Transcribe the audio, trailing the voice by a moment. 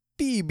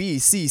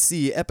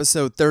DBCC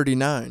episode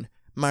 39,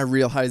 my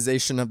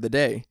realization of the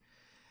day.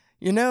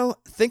 You know,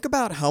 think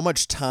about how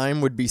much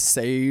time would be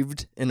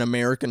saved in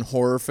American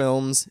horror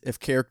films if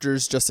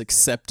characters just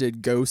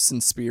accepted ghosts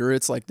and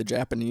spirits like the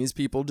Japanese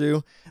people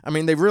do. I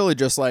mean, they really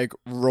just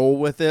roll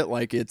with it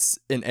like it's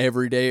an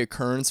everyday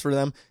occurrence for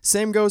them.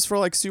 Same goes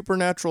for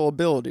supernatural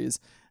abilities.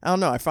 I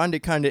don't know, I find it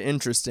kind of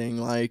interesting.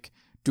 Why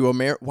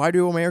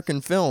do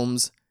American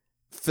films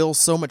fill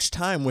so much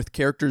time with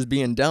characters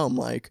being dumb?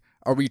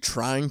 Are we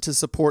trying to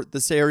support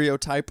the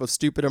stereotype of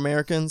stupid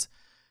Americans?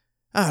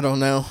 I don't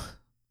know.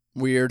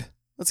 Weird.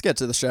 Let's get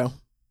to the show.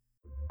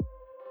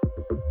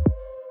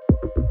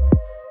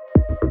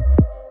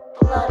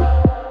 Bloody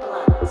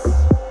Blunts.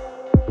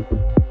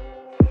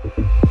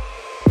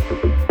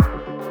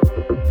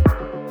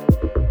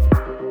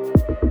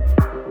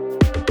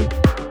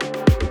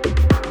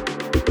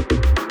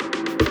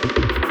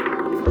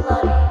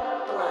 Bloody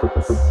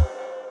Blunts.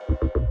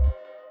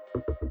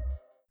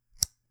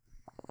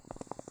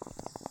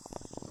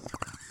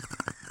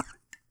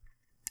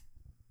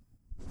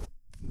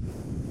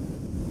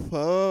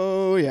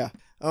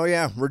 Oh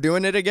yeah, we're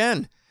doing it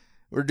again.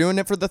 We're doing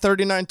it for the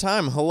 39th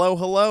time.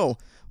 Hello.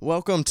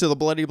 Welcome to the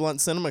Bloody Blunt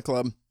Cinema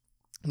Club.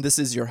 This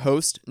is your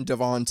host,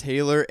 Devon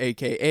Taylor,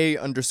 aka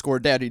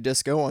 _Daddy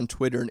Disco on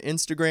Twitter and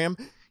Instagram,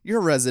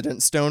 your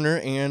resident stoner,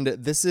 and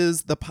this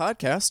is the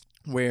podcast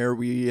where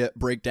we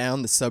break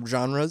down the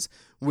subgenres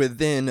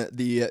within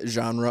the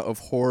genre of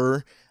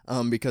horror,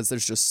 because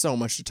there's just so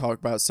much to talk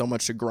about, so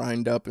much to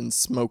grind up and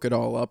smoke it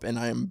all up, and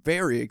I am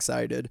very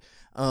excited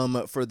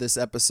for this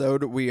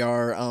episode. We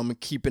are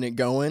keeping it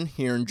going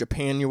here in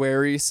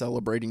Japanuary,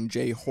 celebrating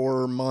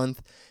J-Horror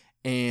Month,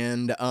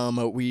 and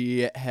I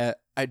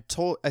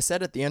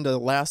said at the end of the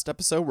last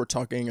episode we're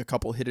talking a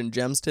couple hidden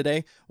gems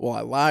today. Well,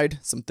 I lied.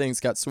 Some things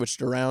got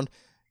switched around,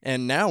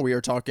 and now we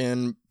are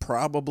talking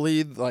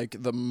probably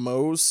the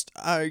most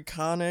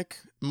iconic,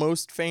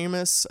 most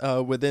famous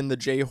within the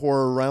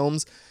J-Horror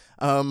realms.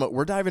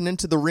 We're diving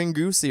into the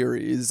Ringu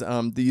series.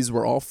 These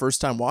were all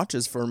first-time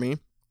watches for me.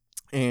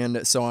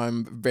 And so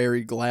I'm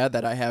very glad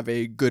that I have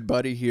a good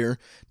buddy here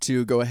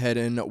to go ahead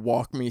and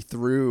walk me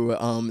through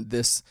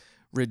this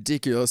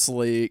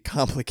ridiculously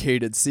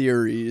complicated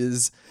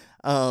series.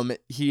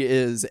 He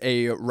is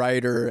a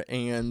writer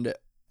and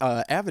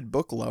avid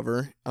book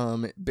lover,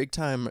 big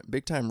time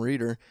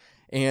reader,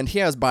 and he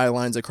has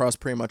bylines across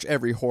pretty much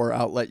every horror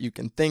outlet you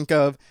can think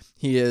of.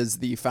 He is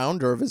the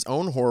founder of his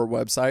own horror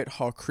website,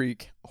 Hawk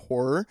Creek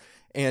Horror,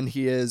 and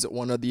he is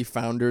one of the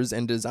founders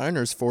and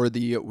designers for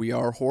the We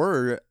Are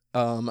Horror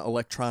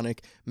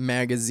electronic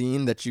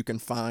magazine that you can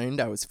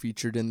find. I was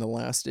featured in the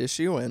last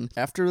issue, and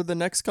after the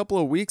next couple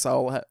of weeks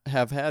I'll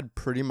have had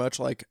pretty much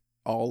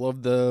all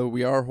of the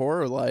We Are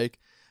Horror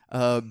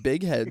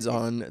big heads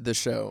on the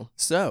show.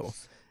 So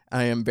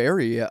I am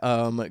very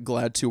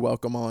glad to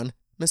welcome on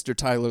Mr.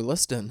 Tyler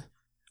Liston.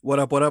 What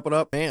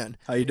up? Man,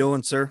 how you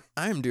doing, sir?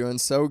 I'm doing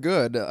so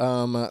good.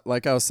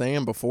 Like I was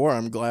saying before,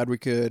 I'm glad we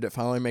could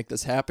finally make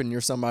this happen.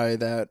 You're somebody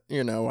that,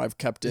 I've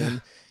kept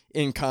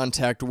in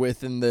contact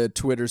with in the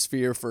Twitter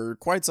sphere for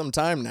quite some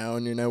time now,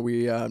 and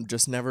we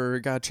just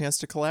never got a chance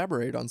to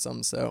collaborate on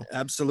some. So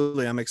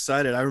absolutely, I'm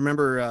excited. I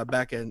remember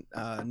back in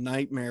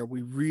Nightmare,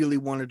 we really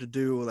wanted to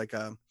do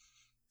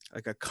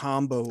a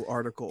combo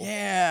article.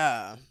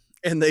 Yeah.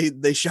 And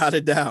they shot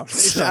it down.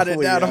 Shot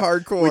it down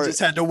hardcore. We just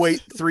had to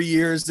wait 3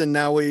 years, and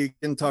now we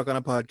can talk on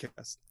a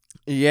podcast.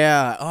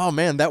 Yeah. Oh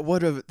man, that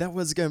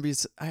was gonna be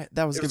such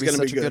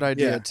a good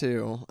idea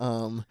too.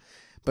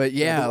 But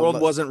yeah, the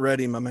world wasn't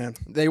ready, my man.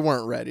 They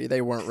weren't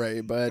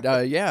ready.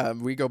 But yeah,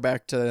 we go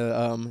back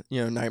to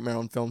Nightmare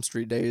on Film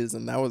Street days,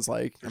 and that was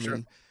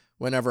mean,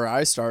 whenever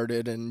I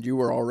started, and you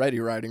were already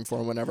writing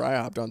for him whenever I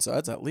hopped on. So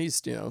that's at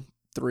least 3.5.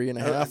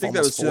 I think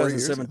that was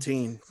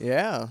 2017.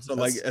 Yeah. So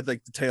at the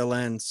tail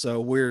end. So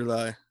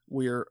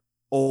we're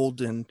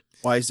old and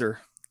wiser.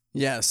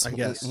 Yes, I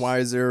guess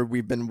wiser.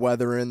 We've been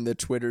weathering the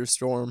Twitter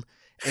storm.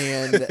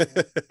 And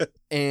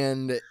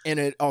and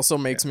it also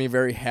makes me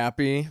very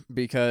happy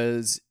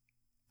because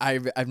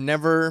I've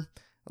never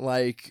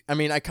I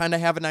kind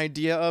of have an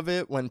idea of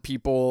it when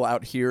people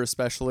out here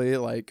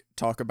especially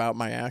talk about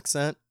my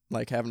accent,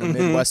 having a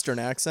Midwestern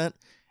accent,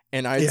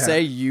 and I'd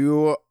say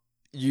you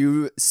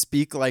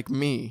speak like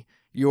me.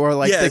 You are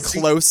the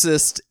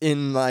closest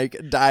in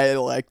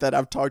dialect that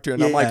I've talked to,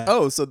 and I'm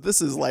oh, so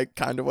this is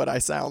kind of what I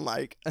sound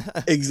like.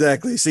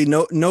 Exactly. See,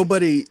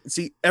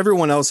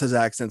 everyone else has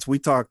accents. We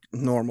talk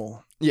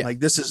normal. Yeah.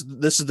 This is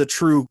the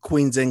true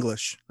Queen's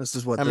English. This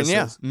is what this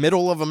is.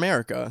 Middle of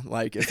America.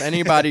 If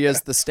anybody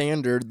is the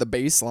standard, the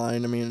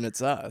baseline,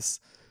 it's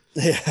us.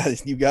 Yeah,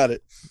 you got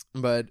it.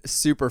 But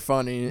super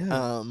funny.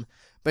 Yeah.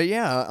 But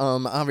yeah,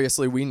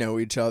 obviously we know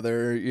each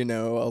other,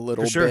 a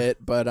little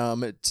bit, but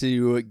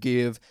to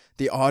give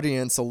the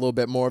audience a little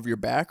bit more of your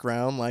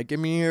background, give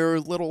me your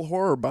little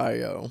horror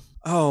bio.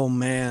 Oh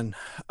man.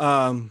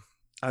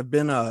 I've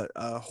been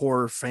a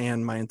horror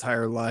fan my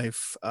entire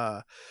life,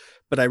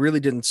 but I really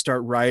didn't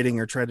start writing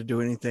or try to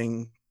do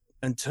anything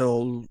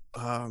until,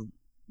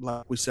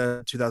 like we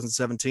said,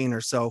 2017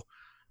 or so.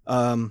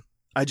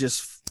 I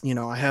just,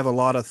 I have a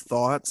lot of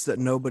thoughts that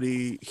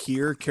nobody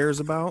here cares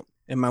about,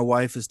 and my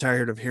wife is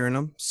tired of hearing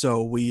them.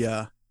 So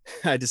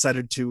I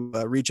decided to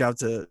reach out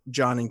to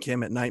John and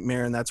Kim at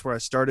Nightmare, and that's where I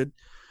started.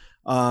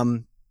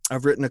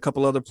 I've written a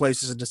couple other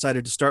places and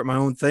decided to start my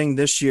own thing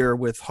this year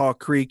with Haw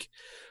Creek,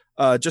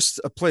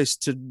 just a place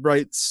to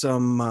write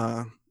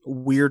some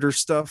weirder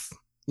stuff,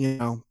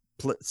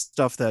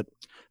 stuff that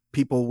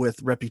people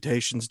with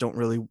reputations don't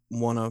really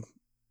want to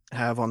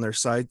have on their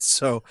sites.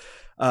 So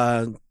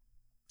I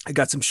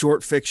got some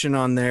short fiction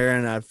on there,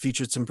 and I've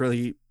featured some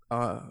really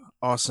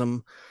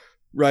awesome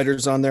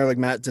writers on there like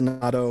Matt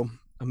Donato,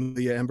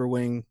 Amelia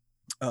Emberwing,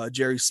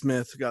 Jerry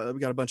Smith. We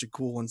got a bunch of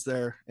cool ones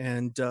there.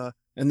 And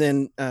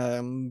then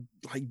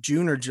like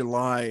June or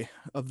July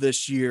of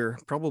this year,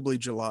 probably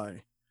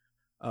July,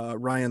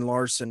 Ryan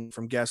Larson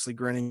from Ghastly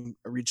Grinning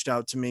reached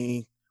out to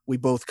me. We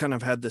both kind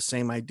of had the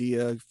same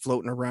idea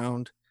floating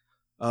around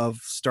of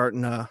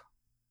starting a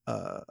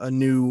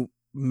new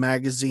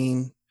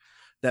magazine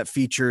that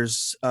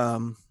features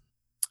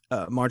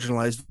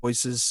marginalized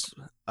voices.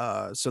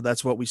 So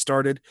that's what we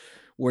started.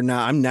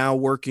 I'm now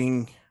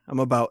working. I'm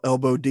about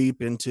elbow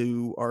deep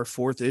into our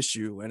 4th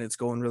issue, and it's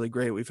going really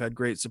great. We've had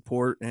great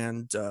support,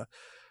 and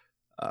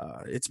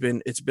it's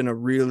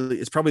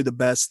probably the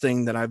best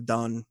thing that I've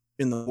done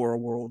in the horror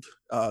world,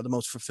 the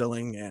most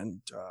fulfilling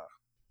and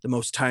the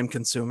most time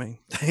consuming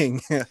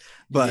thing.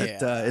 But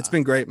it's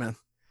been great, man.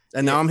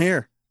 And now I'm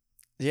here.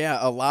 Yeah,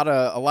 a lot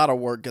of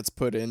work gets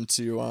put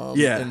into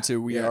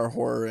We Are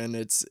Horror, and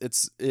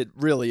it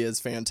really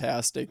is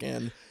fantastic.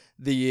 And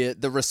the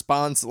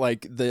response,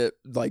 the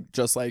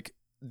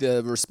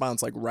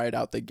response right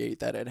out the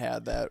gate that it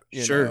had, that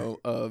know,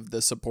 of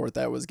the support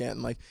that was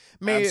getting,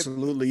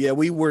 absolutely. Yeah,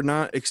 we were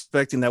not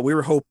expecting that. We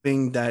were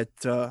hoping that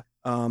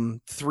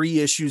 3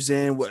 issues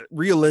in,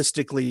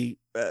 realistically,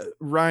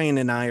 Ryan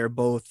and I are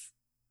both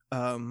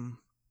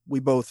we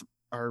both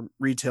are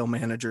retail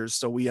managers,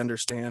 so we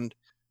understand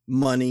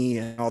money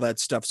and all that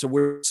stuff. So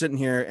we're sitting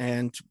here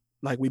and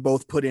we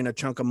both put in a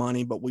chunk of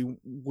money, but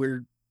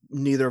we're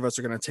neither of us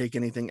are going to take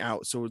anything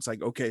out. So it's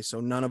okay, so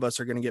none of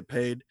us are going to get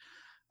paid.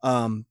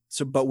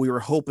 But we were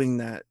hoping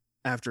that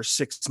after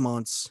 6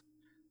 months,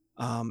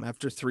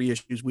 after 3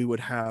 issues, we would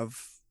have,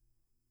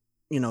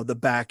 the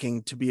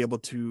backing to be able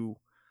to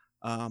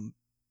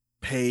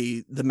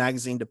pay the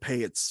magazine to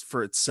pay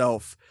for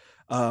itself.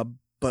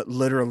 But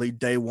literally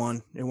day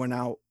one, it went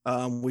out.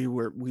 We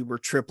were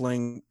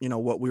tripling,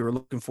 what we were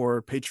looking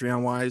for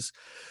Patreon wise,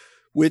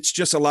 which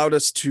just allowed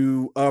us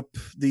to up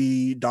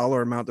the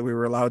dollar amount that we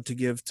were allowed to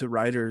give to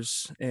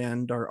writers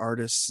and our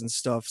artists and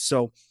stuff.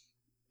 So,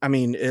 I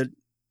mean,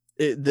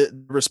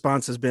 the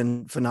response has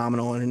been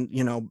phenomenal, and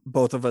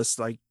both of us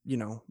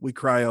we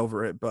cry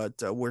over it,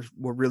 but we're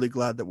really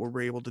glad that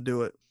we're able to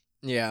do it.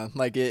 Yeah,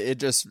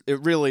 it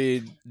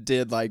really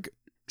did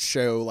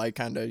show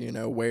kind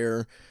of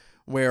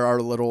where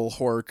our little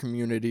horror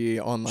community,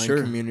 online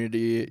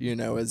community,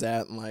 is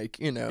at,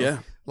 and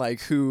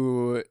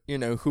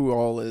who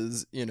all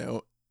is,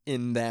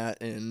 in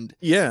that, and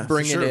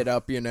bringing it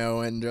up,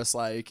 and just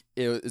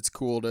it's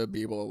cool to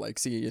be able to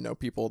see,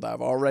 people that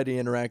I've already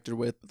interacted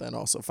with, but then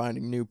also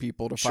finding new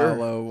people to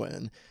follow,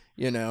 and,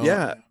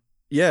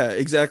 Yeah,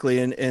 exactly.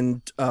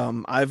 And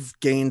I've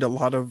gained a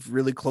lot of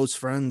really close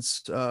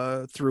friends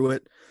through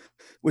it,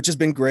 which has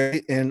been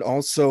great. And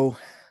also,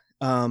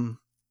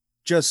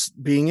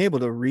 just being able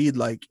to read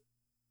like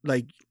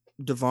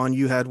Devon,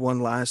 you had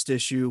one last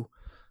issue,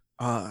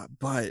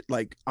 but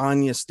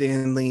Anya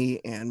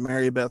Stanley and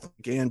Mary Beth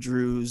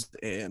Andrews,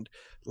 and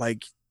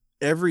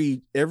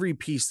every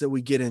piece that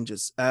we get in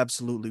just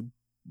absolutely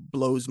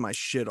blows my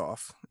shit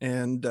off.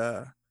 And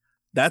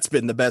that's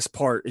been the best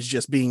part, is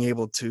just being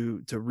able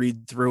to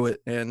read through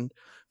it and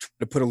try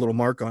to put a little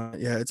mark on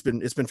it. Yeah, it's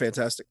been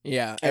fantastic.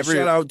 Yeah,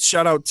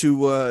 shout out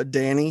to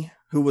Danny,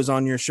 who was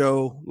on your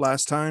show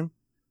last time.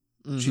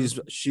 Mm-hmm.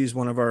 She's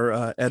one of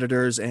our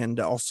editors, and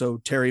also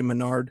Terry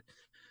Menard.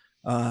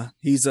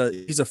 He's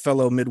a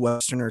fellow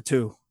Midwesterner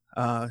too,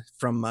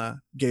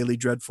 from Gaily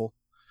Dreadful.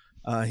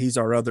 He's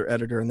our other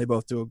editor, and they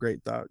both do a great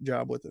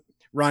job with it.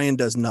 Ryan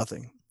does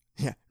nothing.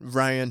 Yeah,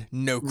 Ryan,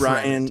 no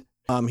credit.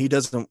 Ryan, he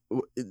doesn't.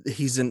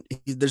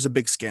 There's a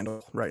big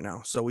scandal right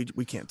now, so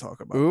we can't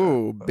talk about.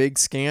 Ooh, that, big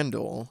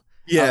scandal.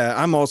 Yeah,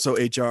 I'm also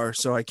HR,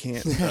 so I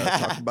can't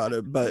talk about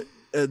it. But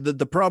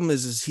the problem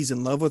is he's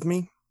in love with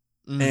me.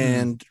 Mm-hmm.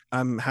 And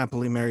I'm a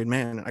happily married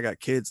man. I got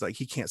kids.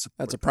 He can't support.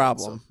 That's a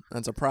problem. So.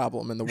 That's a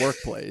problem in the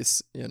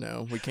workplace.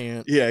 We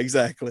can't. Yeah,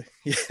 exactly.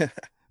 Yeah.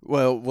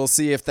 Well, we'll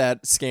see if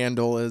that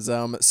scandal is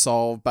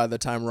solved by the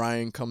time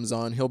Ryan comes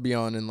on. He'll be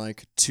on in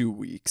 2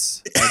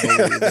 weeks, I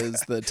believe,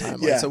 is the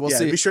timeline. Yeah, so we'll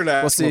see. Be sure to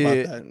ask him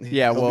about that.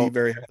 He'll be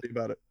very happy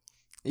about it.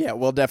 Yeah,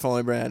 we'll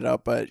definitely bring it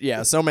up. But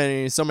yeah, so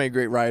many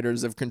great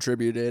writers have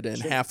contributed,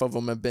 and half of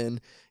them have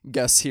been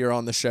guests here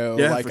on the show,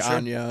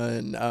 Anya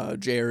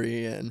and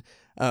Jerry and.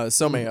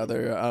 So many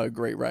other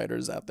great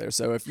writers out there.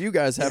 So if you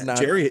guys have not,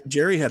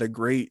 Jerry had a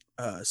great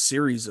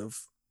series of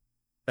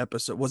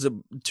episode. Was it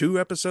 2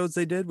 episodes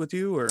they did with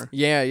you, or?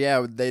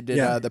 Yeah, they did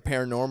Yeah. the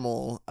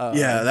paranormal.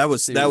 Yeah, that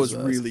was series with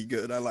us. really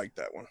good. I like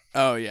that one.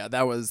 Oh yeah,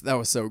 that was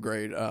so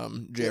great.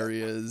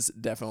 Jerry is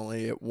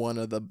definitely one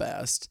of the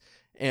best.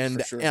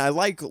 And, For sure. and I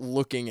like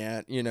looking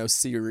at,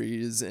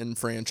 series and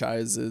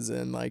franchises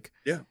and like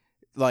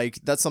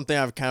that's something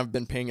I've kind of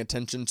been paying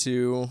attention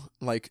to,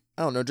 like,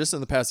 I don't know, just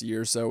in the past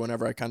year or so,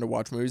 whenever I kind of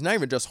watch movies, not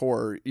even just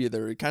horror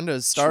either. It kind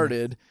of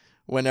started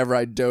whenever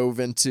I dove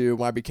into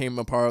when I became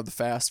a part of the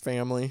Fast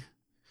family.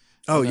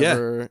 Oh yeah.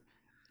 Whenever-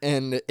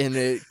 and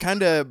it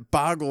kind of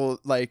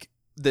boggled, like,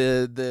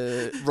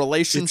 the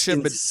relationship.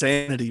 It's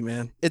insanity,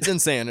 man. It's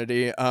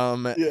insanity.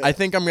 Yeah. I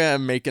think I'm gonna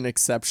make an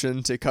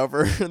exception to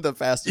cover the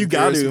Fast and You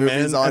got Furious to,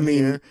 movies man. on I mean,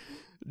 here,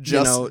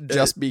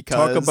 just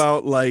because. Talk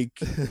about like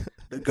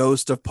the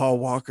ghost of Paul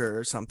Walker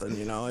or something.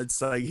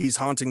 It's like he's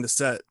haunting the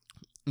set.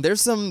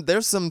 There's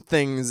some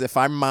things, if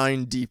I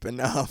mine deep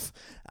enough,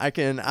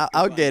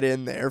 I'll get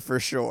in there for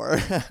sure.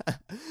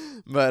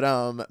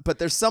 But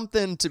there's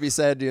something to be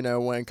said,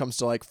 when it comes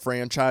to like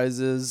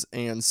franchises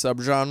and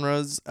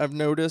subgenres. I've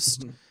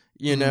noticed,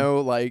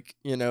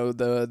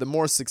 the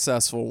more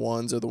successful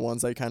ones are the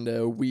ones that kind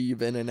of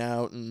weave in and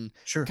out and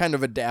Sure. kind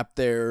of adapt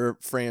their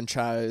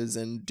franchise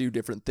and do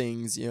different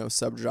things,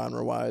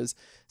 subgenre wise.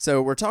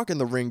 So we're talking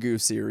the Ringu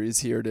series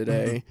here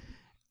today.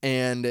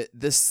 And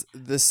this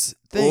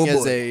thing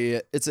Oh,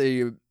 it's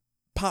a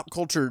pop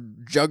culture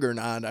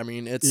juggernaut. I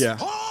mean, it's Yeah.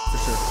 For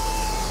sure.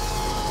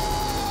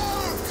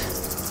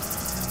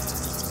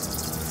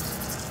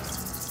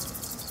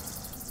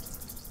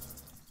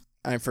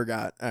 I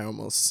forgot.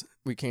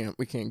 We can't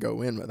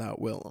go in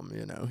without Willem.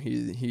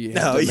 He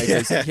No, he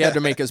had to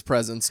make his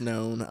presence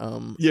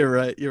known. You're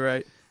right.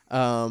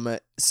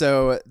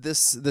 So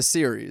the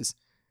series,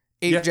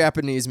 8 Yeah.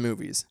 Japanese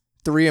movies,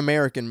 3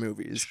 American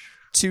movies,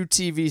 2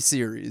 TV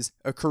series,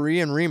 a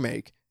Korean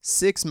remake,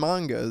 6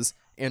 mangas,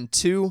 and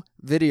 2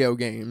 video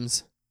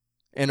games,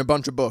 and a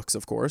bunch of books,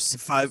 of course.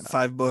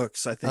 Five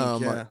books, I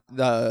think. Yeah.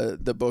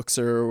 The books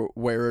are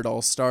where it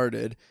all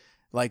started.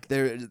 Like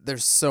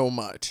there's so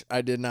much.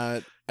 I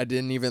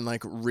didn't even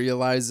like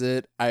realize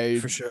it. I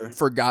For sure.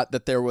 forgot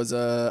that there was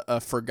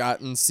a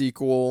forgotten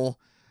sequel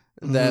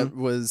that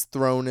was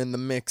thrown in the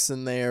mix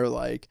in there.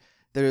 Like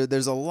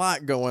there's a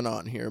lot going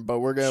on here, but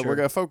we're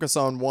gonna focus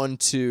on 1,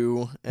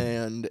 2,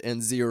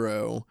 and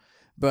 0.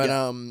 But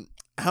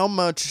how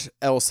much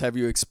else have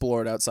you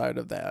explored outside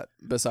of that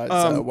besides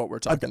what we're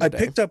talking I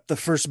today? picked up the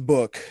first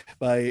book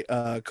by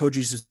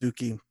Koji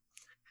Suzuki,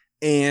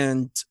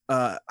 and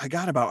I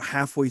got about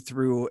halfway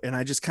through, and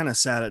I just kind of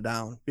sat it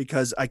down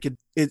because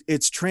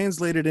it's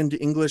translated into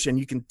English, and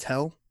you can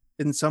tell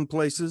in some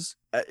places.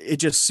 It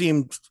just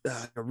seemed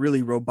a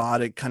really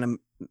robotic, kind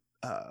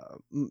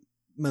of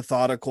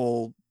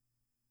methodical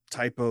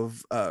type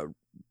of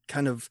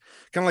kind of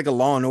like a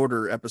Law and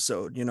Order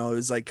episode. It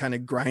was like kind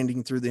of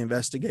grinding through the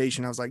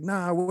investigation. I was like,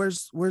 nah,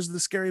 where's the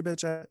scary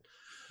bitch at?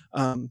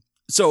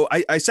 So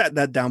I sat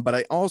that down,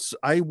 but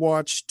I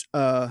watched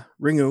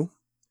Ringu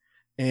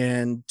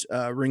and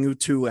Ringu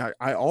 2.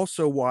 I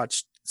also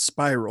watched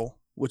Spiral,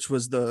 which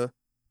was the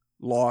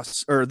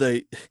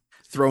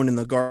thrown in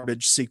the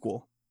garbage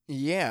sequel.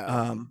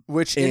 Yeah.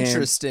 Which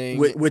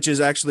is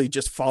actually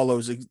just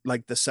follows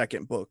like the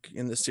second book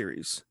in the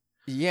series.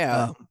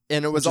 Yeah.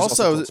 And it was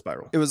also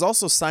Spiral. It was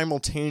also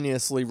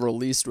simultaneously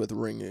released with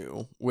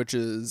Ringu, which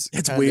is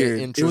it's kinda weird.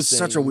 Interesting. It was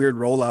such a weird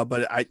rollout,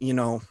 but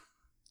I'm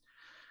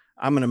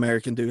an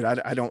American dude.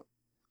 I don't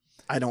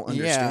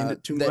understand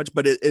it too much,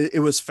 but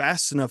it was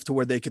fast enough to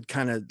where they could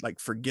kind of like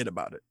forget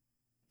about it.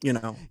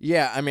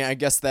 Yeah, I mean, I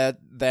guess that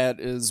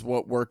is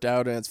what worked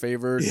out in its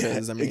favor.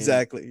 Because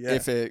exactly. Yeah.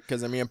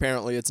 Because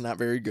apparently it's not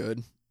very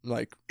good.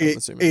 Like, I'm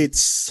assuming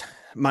it's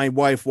my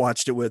wife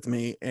watched it with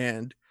me,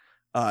 and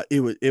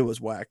it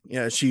was whack.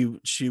 Yeah,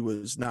 she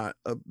was not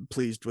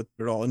pleased with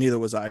it at all, and neither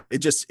was I. It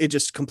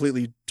just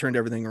completely turned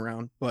everything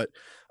around. But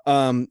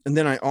and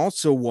then I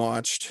also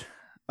watched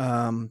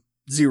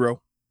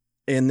 0,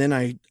 and then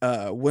I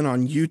went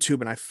on YouTube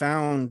and I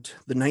found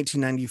the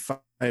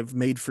 1995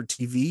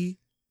 made-for-TV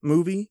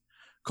movie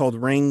called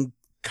Ring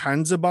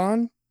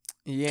Kanzaban.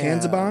 Yeah.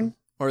 Kanzaban?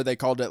 Or they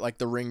called it like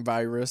the Ring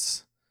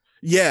Virus.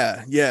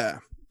 Yeah.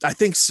 I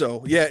think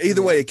so. Yeah,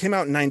 either way, it came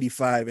out in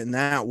 95, and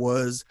that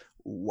was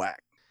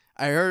whack.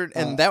 I heard,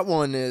 and that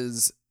one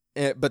is,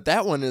 but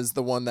that one is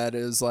the one that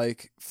is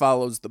like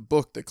follows the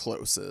book the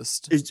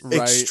closest. It's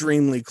right?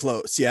 extremely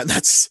close. Yeah,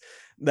 that's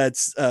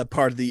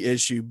part of the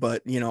issue,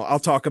 but I'll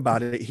talk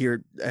about it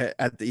here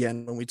at the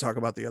end when we talk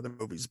about the other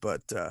movies.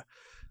 But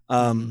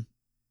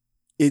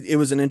it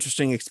was an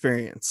interesting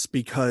experience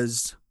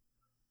because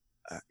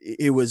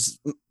it was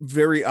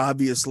very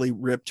obviously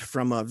ripped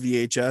from a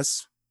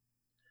VHS,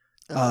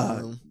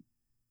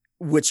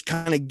 which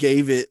kind of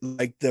gave it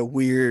like the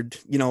weird,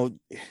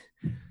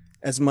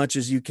 as much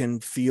as you can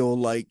feel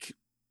like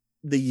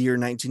the year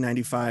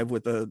 1995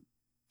 with a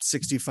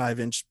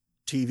 65-inch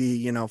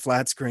TV,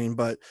 flat screen,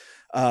 but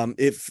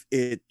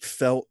it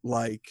felt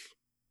like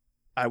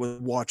I was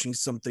watching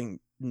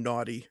something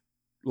naughty,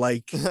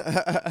 like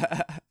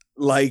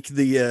like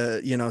the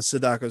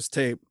Sadako's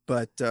tape,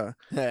 but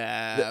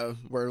Yeah,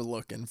 we're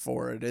looking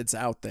for it. It's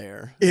out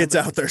there. it's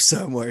out there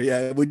somewhere.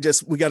 Yeah, we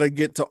got to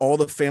get to all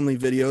the family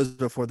videos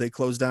before they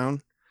close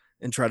down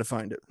and try to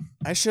find it.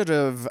 I should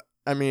have.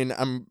 I mean,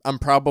 I'm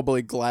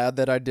probably glad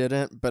that I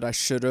didn't, but I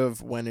should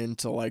have went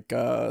into like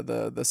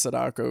the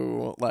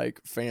Sadako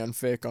like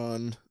fanfic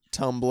on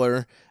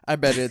Tumblr. I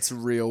bet it's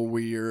real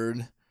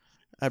weird.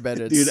 I bet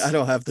it's Dude, I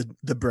don't have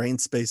the brain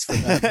space for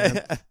that,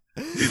 man.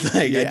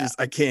 Like Yeah.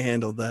 I can't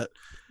handle that.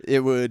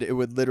 It would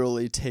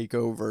literally take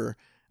over.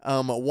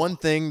 One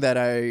thing that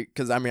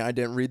because I mean I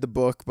didn't read the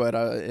book, but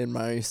in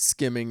my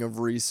skimming of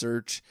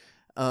research,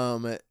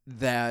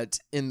 that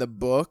in the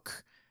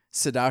book,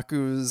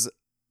 Sadaku's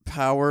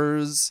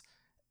powers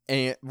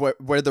and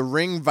where the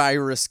ring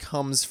virus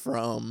comes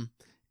from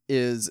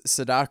is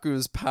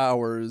Sadaku's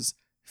powers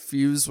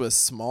fused with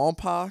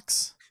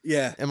smallpox.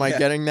 Yeah. Am I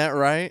getting that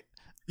right?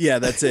 Yeah,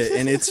 that's it.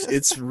 And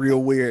it's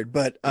real weird.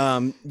 But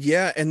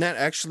yeah, and that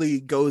actually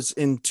goes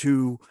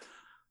into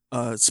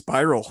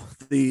Spiral,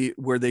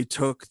 where they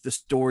took the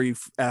story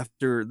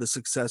after the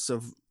success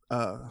of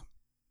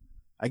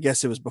I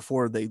guess it was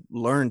before they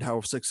learned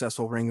how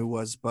successful Ringu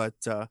was, but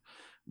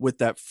with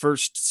that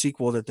first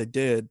sequel that they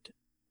did,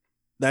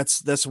 that's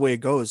the way it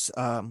goes.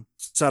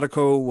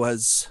 Sadako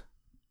was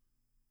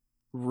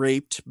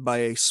raped by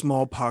a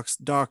smallpox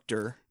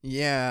doctor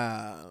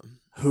Yeah.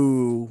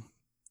 who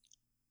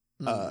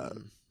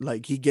Mm.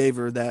 like he gave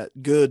her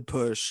that good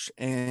push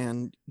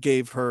and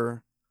gave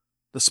her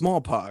the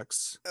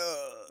smallpox,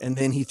 and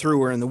then he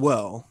threw her in the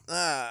well,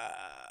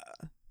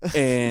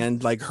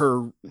 and like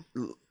her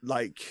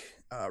like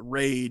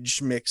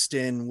rage mixed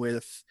in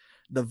with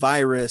the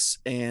virus,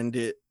 and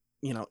it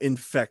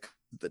infect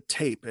the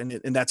tape, and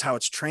that's how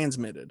it's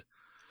transmitted.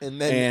 and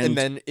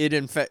then it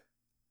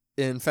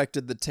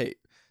infected the tape.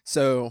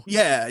 So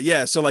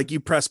Yeah, so like you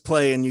press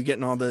play and you're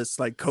getting all this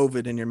like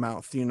COVID in your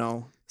mouth,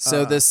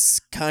 so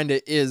this kind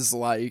of is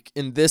like,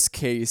 in this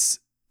case,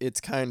 it's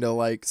kind of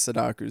like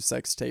Sadaku's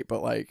sex tape,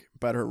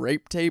 but her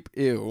rape tape.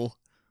 Ew.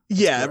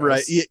 Yeah, gross.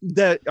 right. Yeah,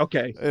 that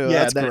okay. Ew,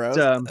 yeah, that's gross.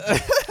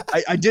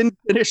 I didn't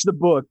finish the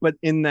book, but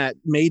in that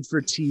made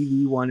for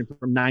TV one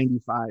from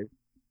 '95,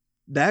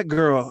 that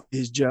girl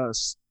is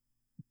just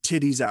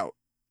titties out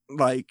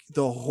like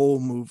the whole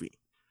movie.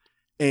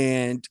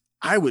 And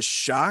I was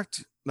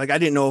shocked. Like, I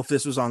didn't know if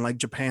this was on like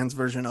Japan's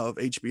version of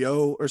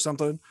HBO or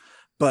something,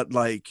 but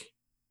like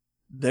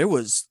it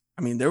was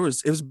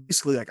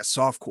basically like a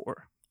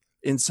softcore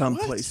in some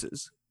What?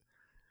 places.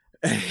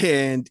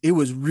 And it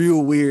was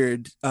real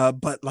weird.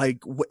 But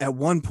like at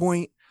one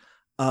point,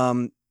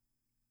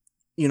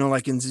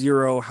 like in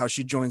Zero, how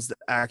she joins the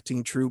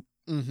acting troupe.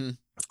 Mm-hmm.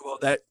 Well,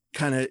 that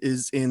kind of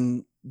is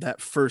in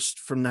that first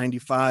from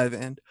 '95,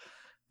 and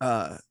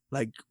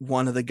like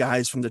one of the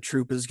guys from the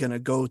troupe is gonna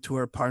go to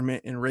her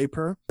apartment and rape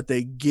her, but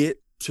they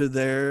get to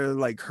their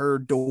like her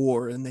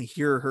door and they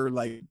hear her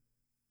like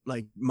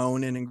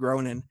moaning and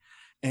groaning,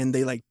 and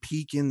they like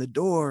peek in the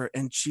door,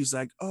 and she's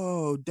like,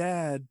 "Oh,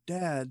 dad."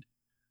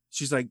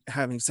 She's like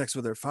having sex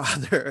with her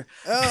father.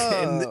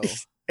 Oh.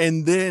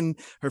 and then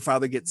her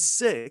father gets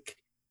sick,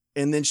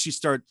 and then she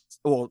starts,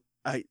 well,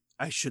 I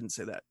shouldn't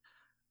say that.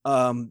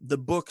 The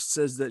book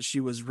says that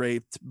she was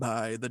raped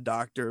by the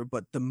doctor,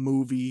 but the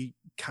movie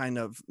kind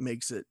of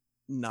makes it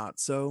not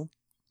so.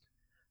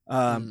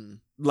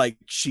 Like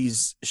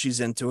she's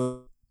into it.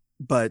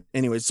 But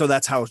anyway, so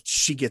that's how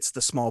she gets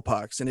the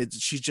smallpox, and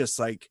she's just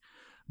like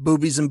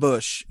boobies and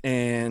bush,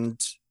 and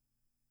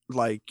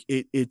like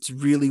it's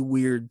really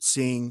weird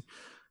seeing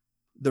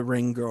the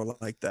ring girl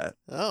like that.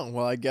 Oh,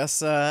 well, I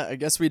guess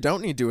we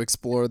don't need to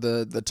explore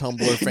the Tumblr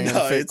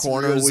fanfic it's real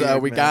corners.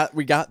 weird, we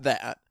man. got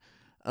that.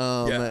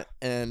 Yeah.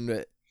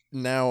 And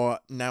now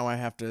I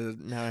have to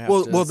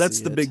Well, that's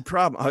see the it. big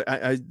problem.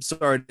 I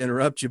sorry to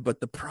interrupt you, but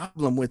the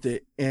problem with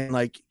it, and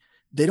like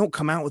they don't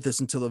come out with this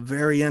until the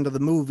very end of the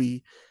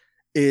movie,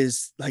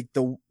 is like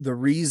the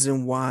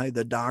reason why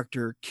the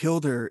doctor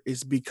killed her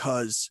is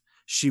because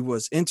she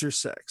was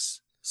intersex.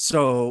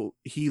 So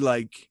he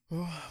like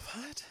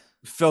What?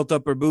 felt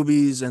up her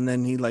boobies, and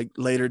then he like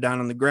laid her down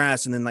on the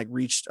grass, and then like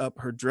reached up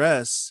her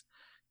dress,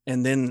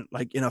 and then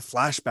like in a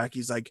flashback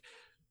he's like,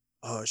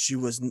 she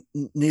was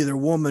neither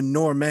woman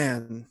nor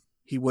man.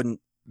 He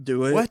wouldn't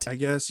do it. What? I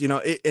guess,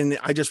 and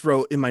I just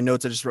wrote in my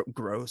notes, I just wrote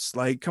gross.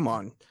 Like, come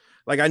on.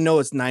 Like, I know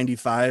it's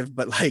 95,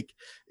 but like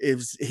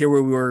it's here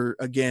we were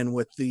again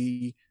with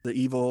the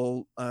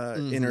evil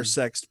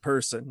intersexed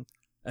person,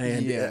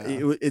 and Yeah.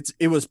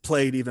 it was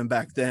played even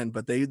back then,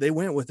 but they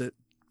went with it.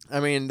 I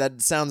mean,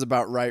 that sounds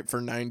about right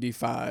for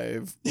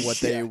 95, what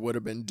they Yeah. would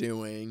have been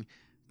doing.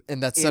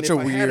 And that's And such a if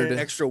I had weird an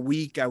extra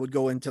week, I would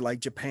go into like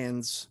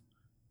Japan's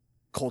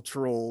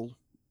cultural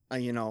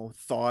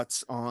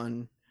thoughts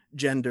on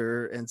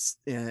gender and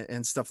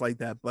stuff like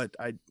that, but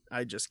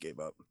I just gave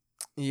up.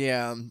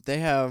 Yeah, they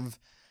have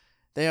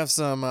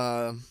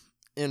some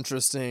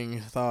interesting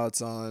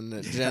thoughts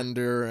on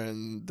gender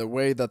and the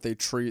way that they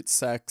treat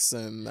sex,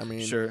 and I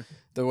mean Sure.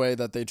 the way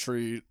that they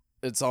treat,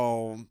 it's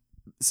all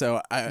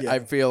So I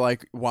feel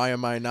like, why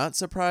am I not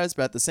surprised?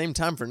 But at the same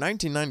time, for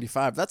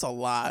 1995, that's a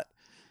lot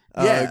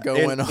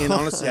going on. And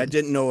honestly, I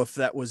didn't know if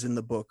that was in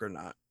the book or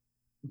not.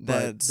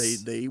 But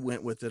That's they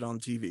went with it on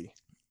TV.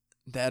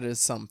 that is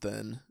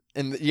something.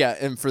 And yeah,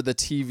 and for the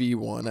TV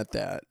one at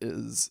that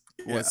is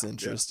what's Yeah,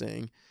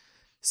 interesting.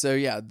 So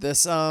yeah,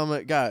 this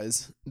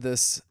guys,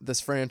 this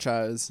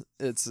franchise,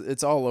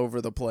 it's all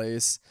over the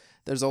place.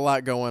 There's a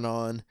lot going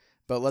on,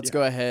 but let's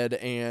go ahead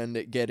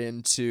and get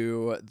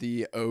into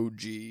the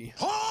OG.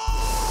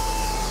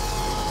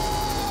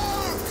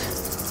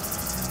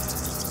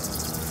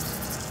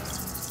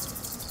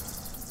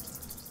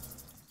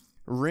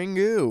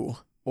 Ringu,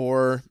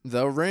 or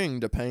The Ring,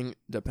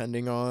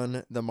 depending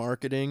on the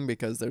marketing,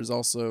 because there's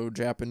also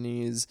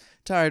Japanese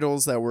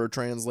titles that were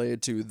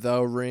translated to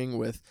The Ring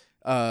with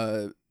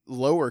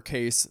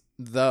lowercase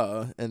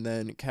the and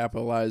then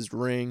capitalized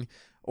ring,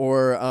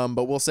 or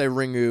but we'll say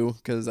Ringu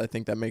because I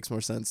think that makes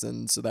more sense,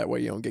 and so that way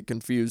you don't get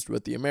confused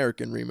with the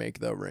American remake,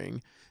 The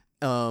Ring.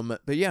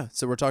 But yeah,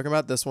 so we're talking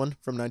about this one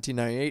from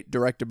 1998,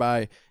 directed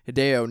by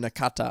Hideo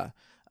Nakata.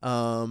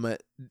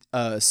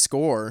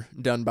 Score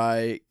done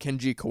by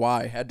Kenji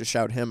Kawai. Had to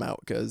shout him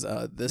out because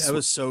this That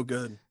was so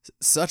good.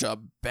 such a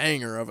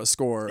banger of a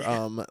score.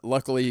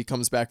 Luckily he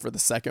comes back for the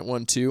second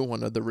one too,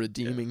 one of the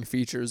redeeming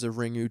features of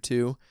Ringu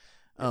 2.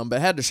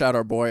 But had to shout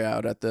our boy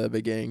out at the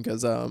beginning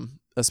because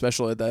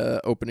especially the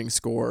opening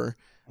score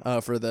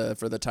for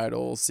the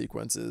title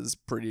sequence is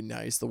pretty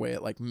nice, the way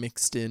it like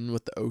mixed in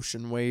with the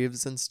ocean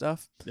waves and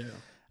stuff. Yeah.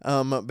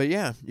 But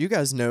yeah, you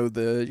guys know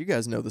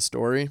the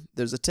story.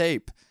 There's a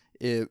tape.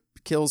 It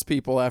kills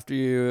people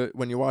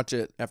when you watch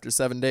it after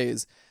 7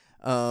 days.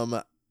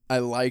 I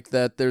like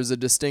that there's a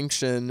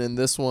distinction in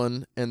this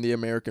one and the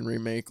American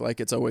remake. Like,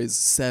 it's always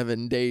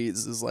 7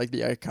 days is like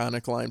the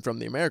iconic line from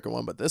the American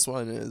one, but this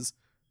one it's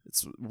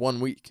 1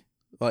 week.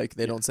 Like,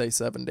 they don't say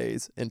 7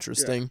 days.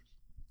 Interesting. Yeah.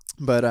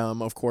 But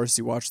of course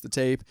you watch the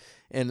tape,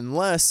 and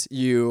unless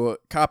you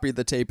copy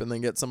the tape and then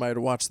get somebody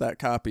to watch that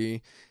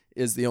copy,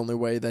 is the only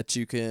way that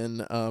you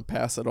can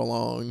pass it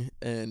along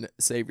and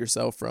save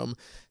yourself from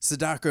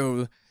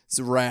Sadako's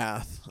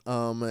wrath.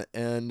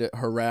 And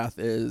her wrath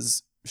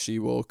is she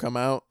will come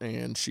out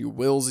and she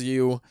wills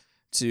you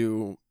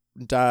to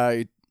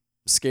die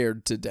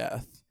scared to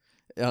death.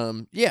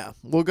 Yeah,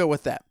 we'll go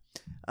with that.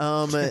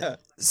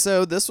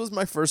 So this was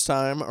my first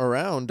time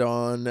around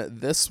on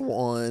this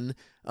one.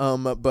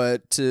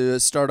 But to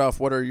start off,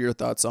 what are your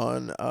thoughts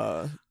on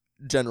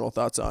general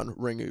thoughts on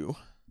Ringu?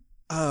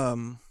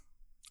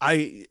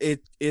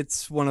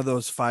 It's one of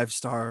those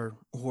 5-star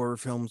horror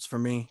films for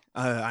me.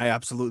 I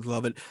absolutely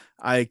love it.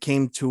 I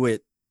came to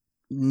it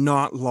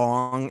not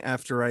long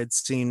after I'd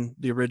seen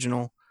the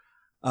original.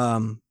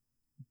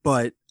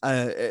 But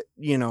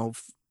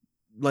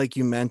like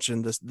you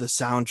mentioned, the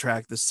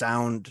soundtrack, the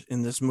sound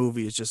in this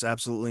movie is just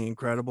absolutely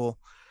incredible.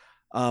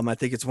 I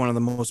think it's one of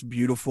the most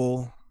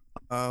beautiful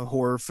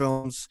horror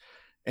films,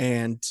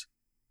 and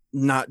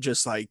not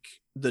just like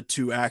the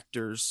two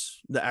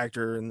actors, the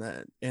actor and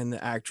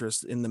the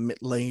actress in the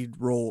lead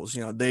roles,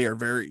 they are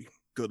very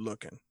good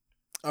looking.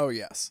 Oh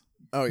yes.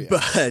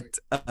 But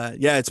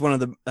it's one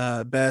of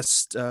the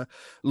best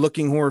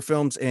looking horror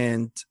films,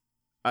 and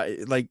I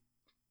like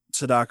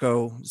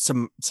Sadako,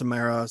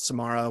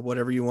 Samara,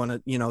 whatever you want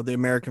to, the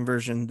American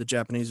version, the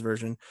Japanese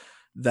version,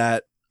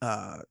 that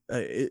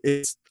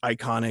it's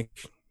iconic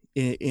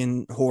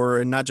in horror,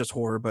 and not just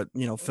horror, but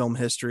film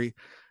history,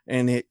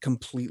 and it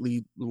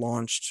completely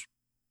launched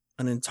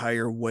an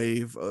entire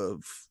wave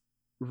of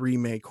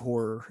remake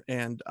horror,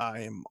 and I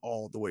am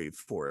all the way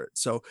for it.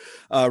 So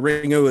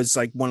Ringu is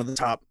like one of the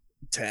top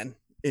 10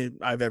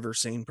 I've ever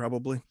seen,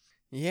 probably.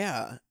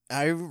 Yeah,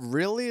 I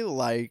really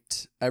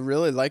liked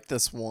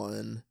this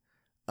one.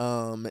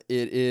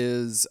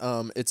 It's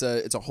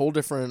a whole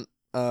different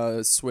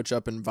switch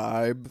up in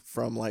vibe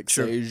from like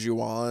say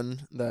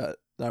Ju-On that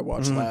I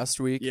watched last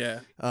week. Yeah.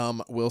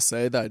 Will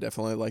say that I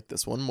definitely like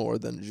this one more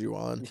than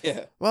Ju-On.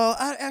 Yeah. Well,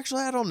 I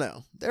don't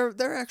know.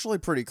 They're actually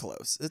pretty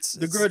close.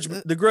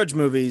 The Grudge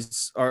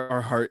movies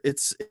are hard.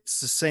 It's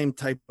the same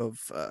type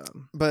of.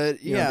 But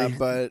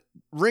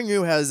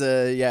Ringu has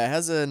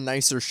a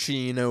nicer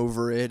sheen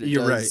over it.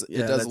 You're right.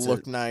 Yeah, it does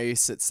look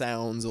nice. It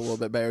sounds a little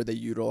bit better. They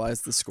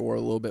utilize the score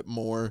a little bit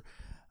more.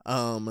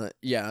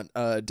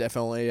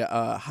 Definitely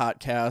a hot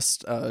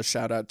cast.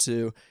 Shout out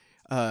to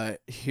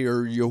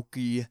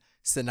Hiroyuki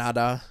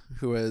Sanada,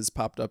 who has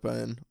popped up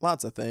in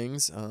lots of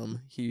things.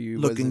 He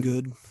looking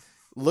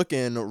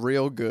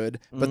real good.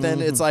 But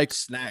then it's like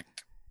snack.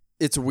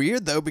 It's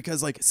weird though,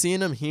 because like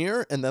seeing him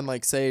here and then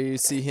like see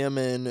him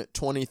in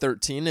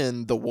 2013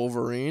 in The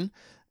Wolverine,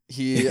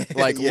 he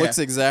like looks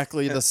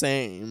exactly the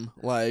same.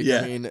 Like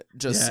I mean,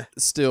 just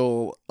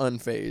still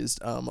unfazed.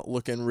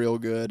 Looking real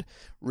good,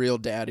 real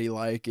daddy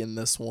like in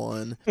this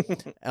one.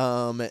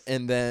 And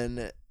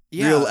then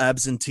real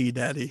absentee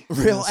daddy.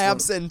 Real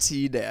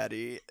absentee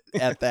daddy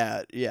at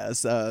that.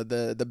 Yes,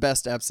 the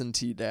best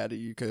absentee daddy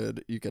you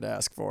could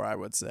ask for, I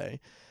would say.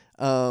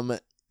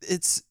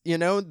 it's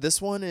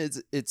this one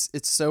is it's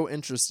so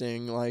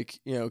interesting, like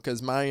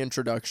because my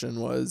introduction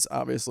was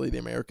obviously the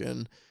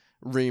American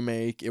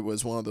remake. It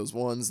was one of those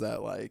ones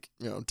that like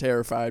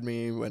terrified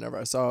me whenever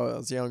I saw it. I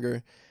was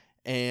younger,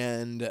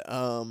 and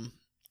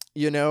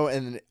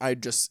and I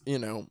just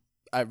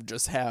I've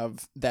just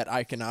have that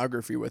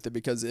iconography with it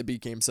because it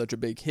became such a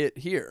big hit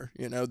here.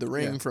 The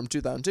Ring from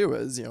 2002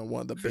 is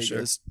one of the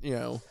biggest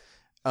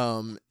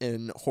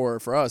in horror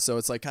for us. So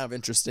it's like kind of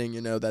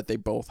interesting, that they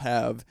both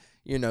have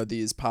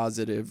these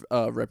positive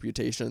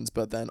reputations,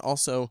 but then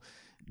also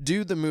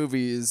do the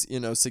movies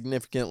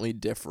significantly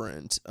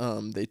different.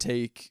 They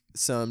take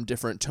some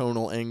different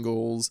tonal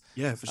angles.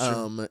 Yeah, for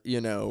sure.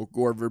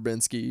 Gore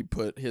Verbinski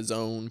put his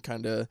own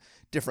kind of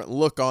different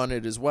look on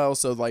it as well.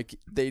 So like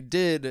they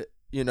did,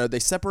 they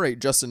separate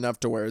just enough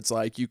to where it's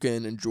like you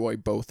can enjoy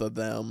both of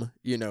them,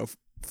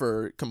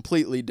 for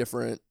completely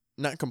different,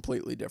 not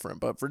completely different,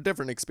 but for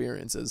different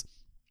experiences.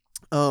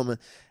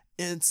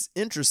 It's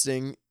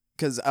interesting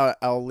because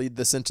I'll lead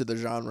this into the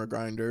genre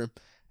grinder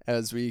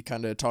as we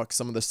kind of talk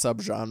some of the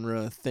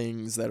subgenre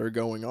things that are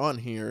going on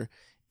here,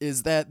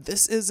 is that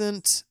this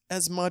isn't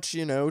as much,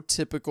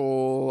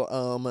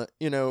 typical,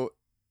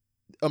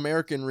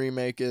 American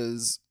remake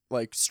is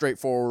like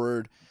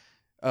straightforward,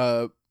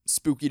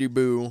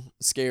 spooky-doo-boo,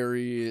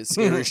 scary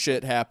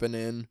shit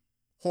happening,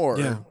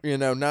 horror.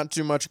 Not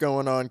too much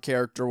going on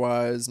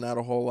character-wise, not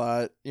a whole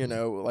lot.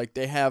 Like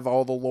they have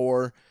all the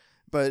lore,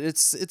 but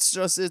it's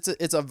just it's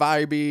a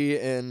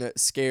vibey and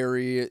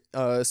scary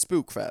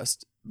spook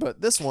fest.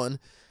 But this one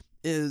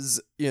is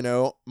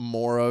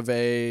more of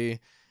a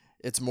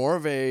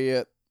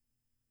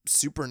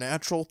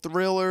supernatural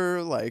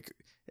thriller. Like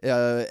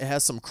it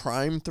has some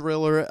crime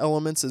thriller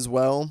elements as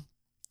well,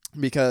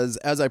 because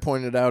as I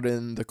pointed out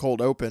in the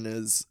cold open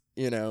is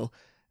and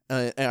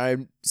I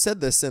said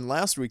this in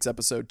last week's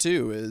episode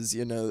too, is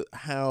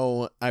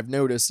how I've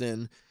noticed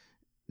in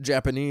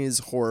Japanese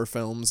horror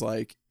films,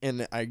 like,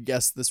 and I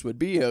guess this would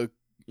be a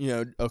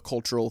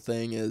cultural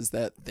thing, is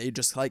that they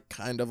just like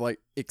kind of like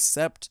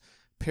accept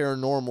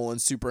paranormal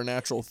and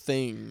supernatural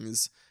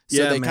things.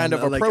 So they kind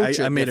of approach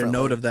it. I made a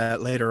note of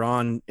that later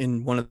on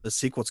in one of the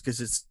sequels,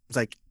 because it's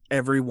like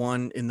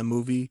everyone in the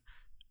movie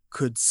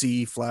could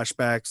see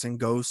flashbacks and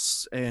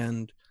ghosts,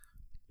 and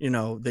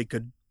they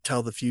could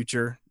tell the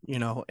future,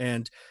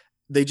 and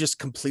they just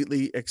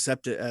completely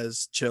accept it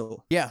as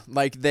chill. Yeah,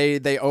 like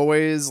they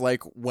always,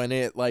 like, when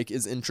it like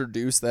is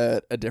introduced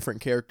that a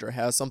different character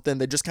has something,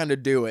 they just kind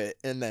of do it,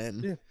 and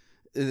then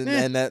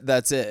and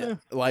that's it. Yeah.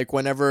 Like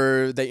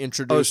whenever they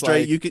introduce,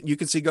 straight, like, you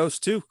can see ghosts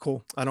too.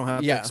 Cool. I don't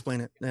have to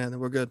explain it. Yeah,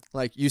 we're good.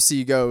 Like you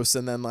see ghosts,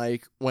 and then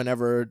like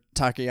whenever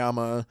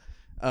Takayama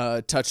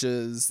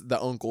touches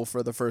the uncle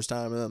for the first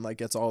time, and then like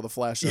gets all the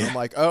flash, and I'm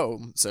like, oh,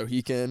 so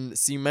he can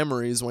see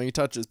memories when he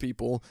touches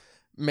people.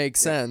 Makes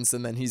sense.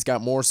 And then he's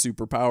got more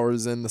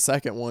superpowers in the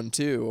second one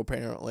too.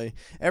 Apparently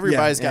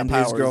everybody's got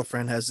powers. His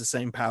girlfriend has the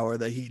same power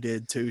that he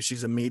did too.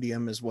 She's a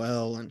medium as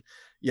well, and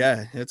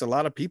it's a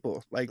lot of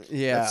people. Like,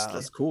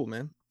 that's cool,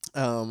 man.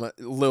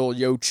 Lil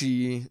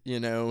Yoshi,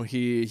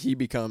 he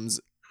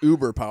becomes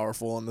uber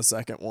powerful in the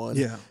second one.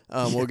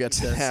 We'll get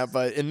to that,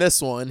 but in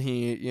this one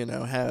he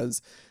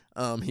has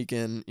he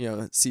can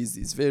sees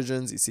these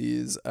visions. He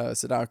sees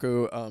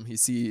Sadako.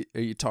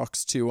 He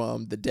talks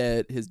to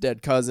his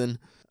dead cousin,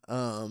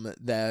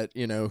 that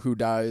who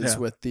dies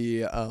with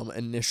the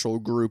initial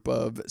group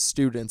of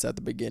students at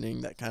the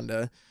beginning. That kind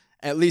of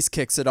at least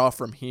kicks it off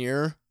from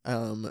here.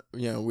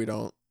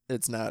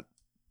 It's not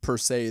per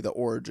se the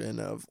origin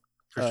of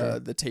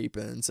the tape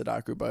and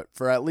Sadako, but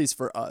at least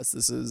for us,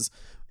 this is,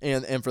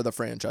 and for the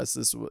franchise,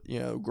 this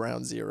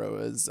ground zero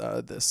is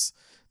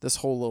this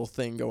whole little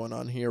thing going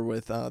on here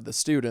with the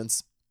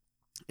students.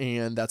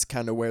 And that's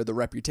kind of where the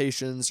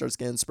reputation starts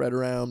getting spread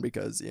around,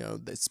 because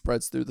it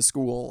spreads through the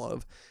school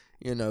of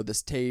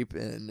this tape,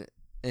 and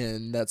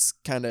that's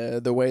kind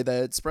of the way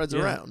that it spreads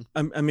around.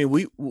 I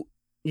mean,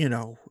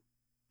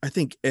 I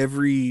think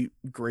every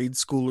grade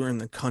schooler in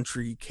the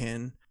country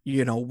can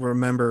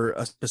remember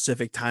a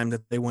specific time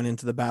that they went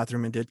into the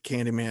bathroom and did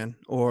Candyman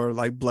or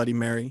like Bloody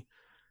Mary.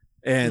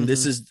 And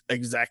this is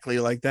exactly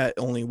like that,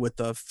 only with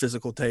the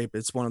physical tape.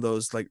 It's one of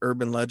those like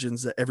urban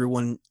legends that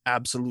everyone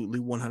absolutely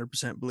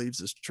 100%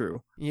 believes is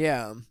true.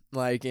 Yeah,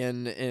 like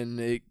and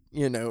it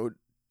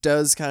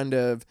does kind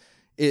of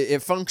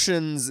it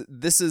functions.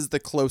 This is the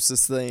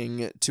closest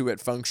thing to it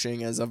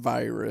functioning as a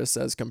virus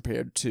as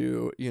compared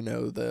to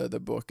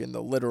the book in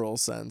the literal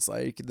sense.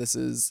 Like this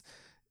is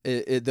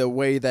the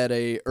way that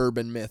a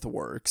urban myth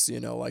works,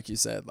 like you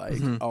said,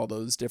 like all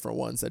those different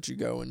ones that you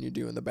go and you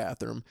do in the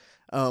bathroom.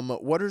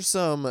 What are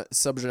some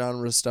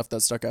subgenre stuff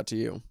that stuck out to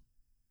you?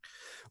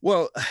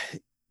 Well,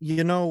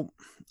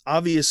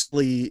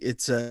 obviously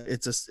it's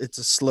a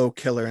slow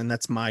killer, and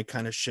that's my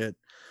kind of shit.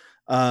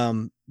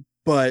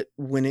 But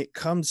when it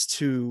comes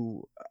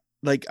to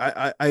like,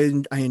 I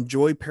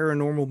enjoy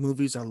paranormal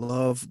movies. I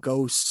love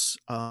ghosts.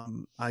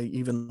 I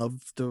even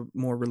love the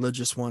more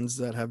religious ones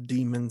that have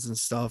demons and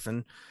stuff,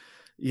 and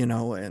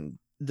and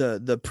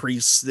the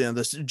priests,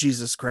 the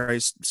Jesus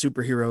Christ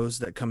superheroes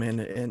that come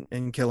in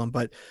and kill him.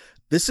 But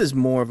this is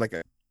more of like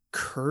a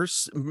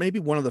curse, maybe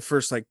one of the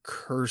first like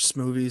curse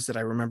movies that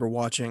I remember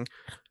watching.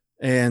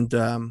 And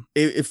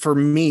for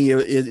me,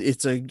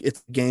 it's a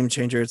game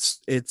changer.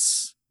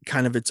 It's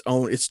kind of its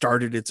own. It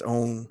started its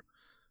own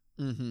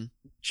Mm-hmm.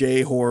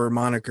 J horror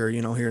moniker,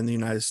 here in the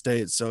United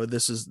States. So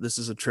this is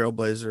a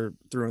trailblazer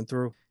through and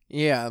through.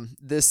 Yeah,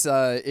 this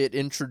it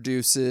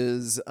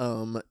introduces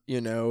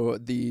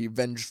the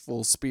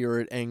vengeful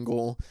spirit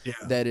angle Yeah.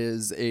 that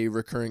is a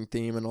recurring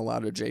theme in a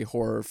lot of J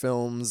horror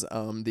films.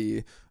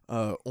 The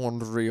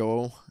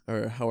Onryo,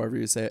 or however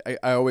you say it.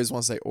 I always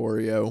want to say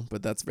Oreo,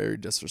 but that's very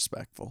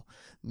disrespectful.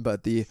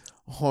 But the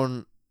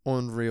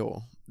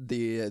Onryo,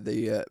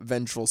 the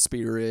vengeful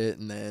spirit,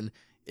 and then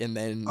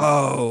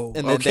Oh,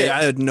 and then okay.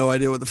 I had no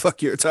idea what the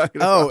fuck you were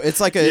talking about. Oh, it's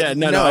like a yeah.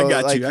 No, I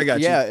got you. I got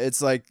you. Yeah,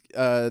 it's like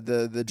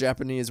the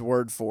Japanese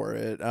word for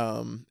it.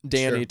 Danny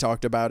Sure.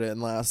 talked about it in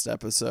last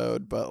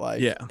episode, but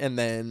like Yeah. and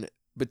then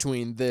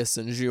between this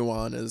and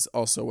Ju-on is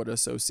also what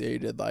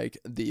associated like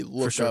the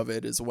look sure. of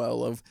it as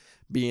well, of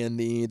being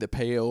the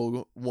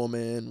pale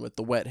woman with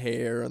the wet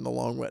hair and the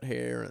long wet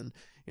hair, and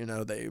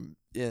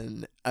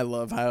I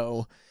love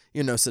how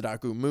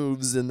Sadako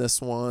moves in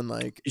this one,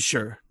 like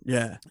Sure.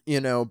 Yeah.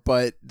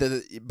 but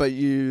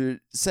you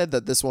said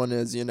that this one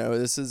is,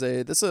 this is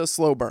a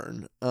slow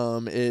burn.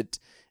 It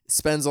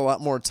spends a lot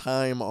more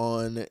time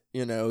on,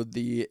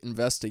 the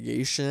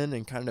investigation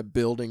and kind of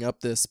building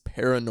up this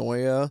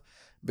paranoia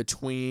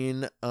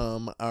between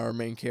our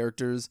main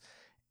characters.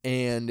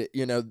 And,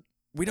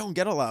 we don't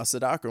get a lot of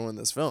Sadako in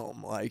this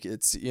film. Like,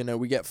 it's,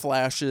 we get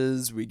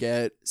flashes, we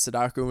get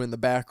Sadako in the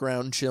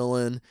background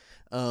chilling.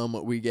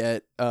 We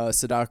get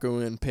Sadako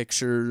in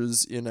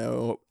pictures,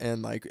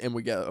 and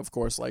we get, of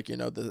course, like,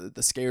 the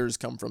scares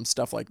come from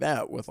stuff like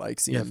that, with like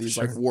seeing these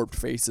sure. like warped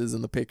faces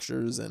in the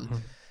pictures,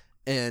 and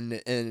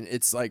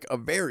it's like a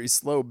very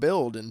slow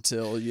build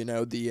until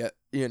the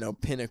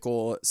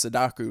pinnacle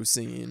Sadako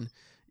scene,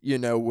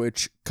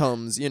 which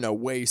comes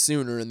way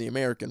sooner in the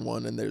American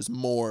one, and there's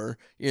more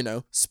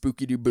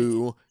spooky doo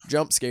boo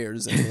jump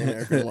scares in the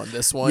American one.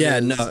 This one,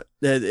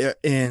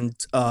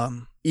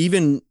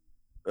 even.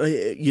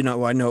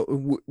 I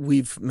know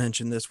we've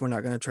mentioned this. We're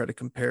not going to try to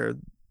compare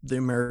the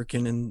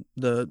American and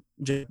the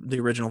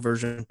original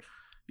version,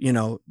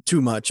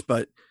 too much,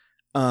 but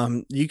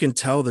you can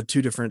tell the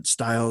two different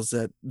styles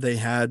that they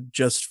had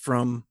just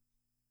from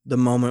the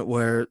moment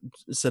where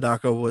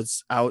Sadako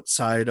was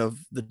outside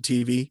of the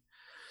TV.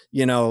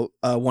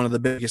 One of the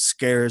biggest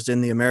scares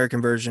in the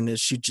American version is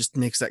she just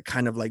makes that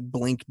kind of like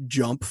blink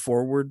jump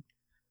forward,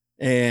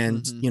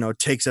 and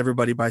takes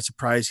everybody by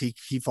surprise.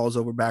 He falls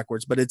over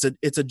backwards, but it's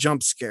a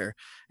jump scare.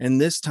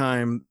 And this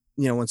time,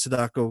 when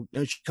Sadako,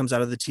 she comes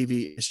out of the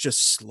TV, it's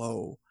just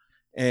slow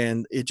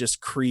and it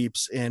just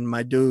creeps, and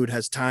my dude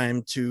has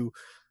time to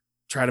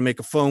try to make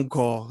a phone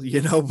call,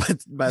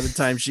 but by the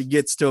time she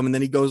gets to him, and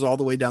then he goes all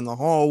the way down the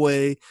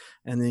hallway,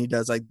 and then he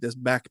does like this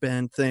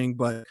backbend thing.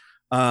 But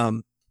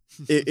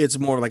it's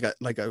more like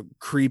a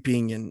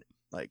creeping and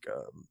like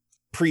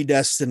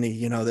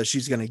predestiny, that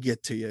she's going to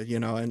get to you,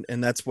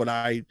 and that's what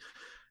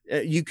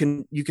you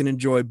can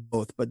enjoy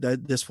both, but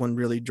this one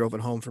really drove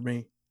it home for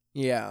me.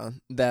 Yeah,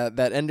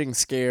 that ending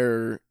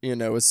scare,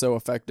 is so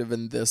effective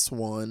in this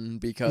one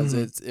because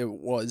it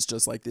was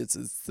just like it's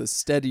the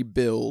steady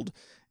build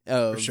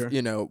of sure.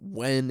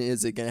 When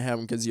is it gonna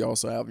happen, because you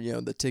also have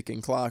the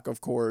ticking clock, of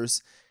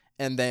course,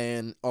 and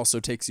then also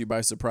takes you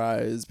by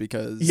surprise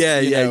because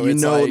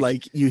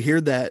like you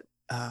hear that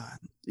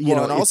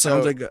and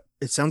also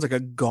it sounds like a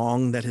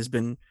gong that has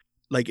been,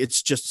 like,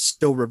 it's just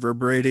still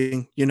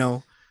reverberating, you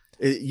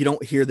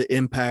don't hear the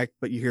impact,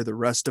 but you hear the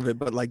rest of it.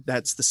 But like,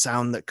 that's the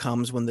sound that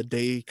comes when the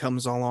day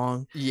comes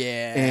along.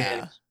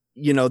 Yeah.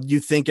 And you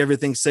think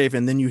everything's safe,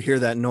 and then you hear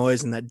that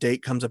noise and that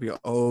date comes up, you go,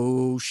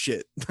 oh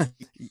shit.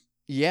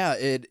 Yeah,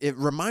 it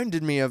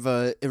reminded me of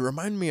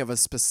a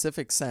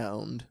specific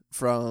sound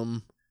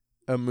from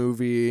a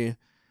movie.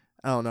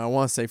 I don't know, I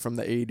want to say from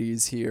the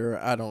 80s here.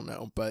 I don't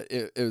know, but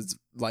it was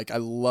like, I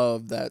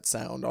love that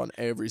sound on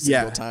every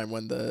single time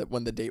when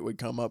the date would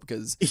come up,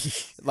 because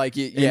like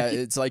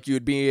it's like you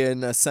would be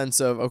in a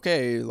sense of,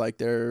 okay, like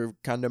they're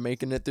kind of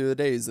making it through the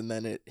days, and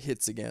then it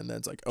hits again. Then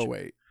it's like, oh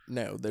wait,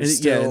 no, there's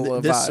still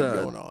a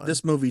vibe going on.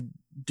 This movie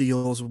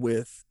deals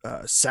with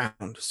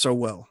sound so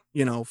well,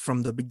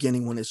 from the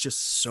beginning, when it's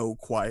just so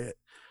quiet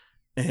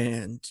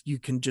and you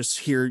can just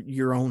hear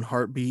your own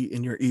heartbeat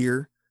in your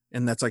ear,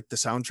 and that's like the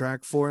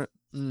soundtrack for it.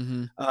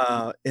 Mm-hmm.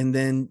 And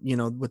then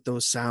with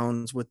those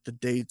sounds, with the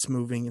dates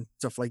moving and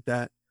stuff like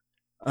that,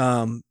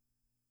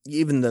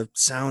 even the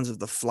sounds of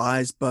the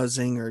flies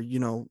buzzing, or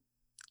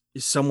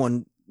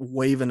someone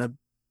waving a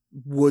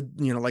wood,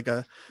 like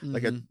a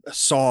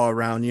saw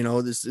around,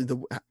 this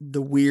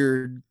the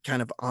weird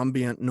kind of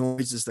ambient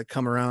noises that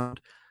come around.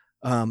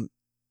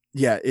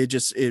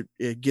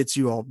 It gets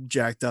you all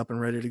jacked up and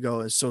ready to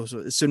go. So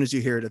as soon as you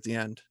hear it at the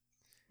end,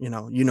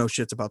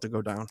 shit's about to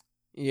go down.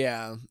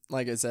 Yeah,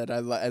 like I said, I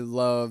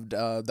loved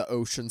the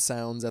ocean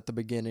sounds at the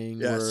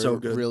beginning. Yeah, Were so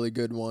good. really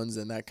good ones,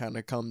 and that kind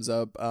of comes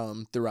up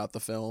throughout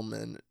the film,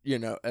 and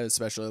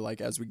especially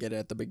like as we get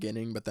at the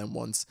beginning, but then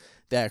once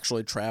they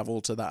actually travel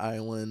to the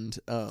island,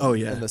 Oh,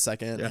 yeah. in the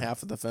second Yeah.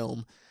 half of the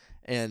film,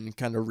 and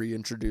kind of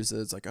reintroduce it,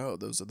 it's like, oh,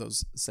 those are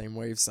those same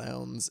wave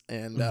sounds,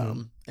 and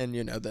and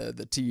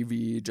the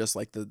TV, just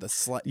like the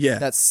slight Yeah.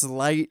 that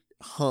slight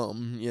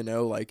hum,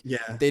 like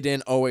Yeah. they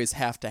didn't always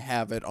have to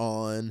have it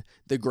on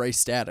the gray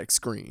static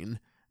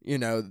screen,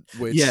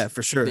 which Yeah,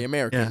 for sure. the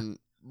American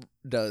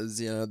does,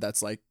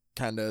 that's like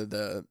kind of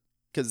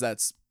because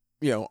that's,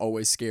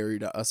 always scary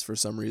to us for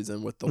some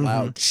reason with the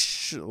loud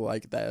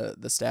like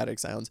the static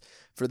sounds.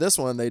 For this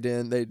one, they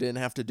didn't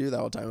have to do that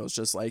all the time. It was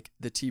just like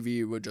the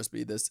TV would just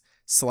be this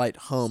slight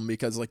hum,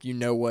 because like,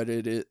 what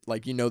it is,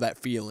 like, that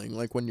feeling,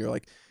 like when you're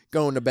like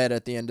going to bed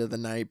at the end of the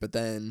night, but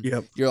then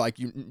Yep. you're like,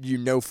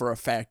 for a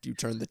fact you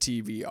turn the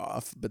TV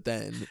off, but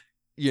then,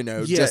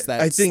 Yeah, just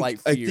that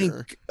slight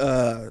fear.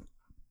 I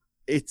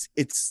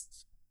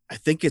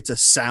think it's a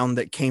sound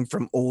that came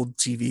from old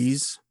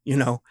TVs,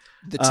 The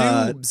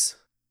uh, tubes.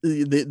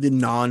 the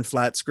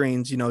non-flat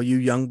screens. You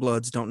young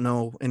bloods don't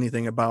know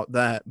anything about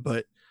that,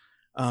 but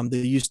they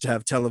used to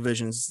have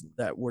televisions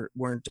that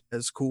weren't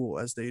as cool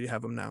as they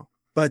have them now.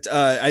 But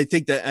I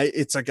think that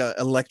it's like a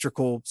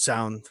electrical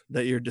sound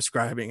that you're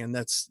describing, and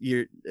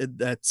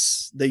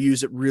they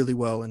use it really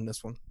well in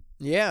this one.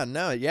 Yeah,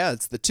 no, yeah,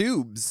 it's the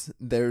tubes.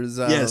 There's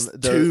Yes, the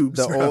tubes.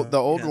 the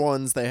old Yeah.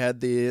 ones, they had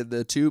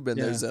the tube, and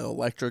Yeah. there's an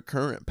electric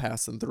current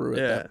passing through it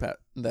Yeah.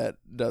 that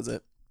does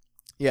it.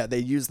 Yeah, they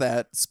use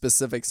that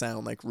specific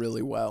sound like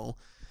really well.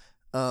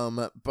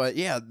 But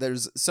yeah,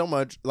 there's so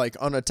much, like,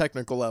 on a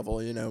technical level,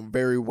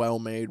 very well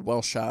made,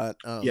 well shot.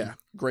 Yeah.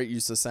 Great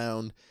use of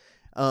sound.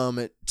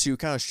 To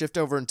kind of shift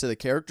over into the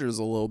characters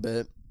a little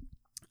bit.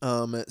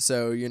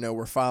 So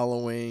we're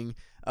following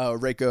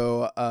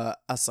Reiko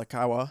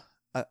Asakawa.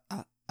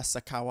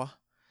 Asakawa.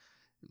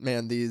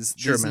 Man, these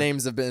man.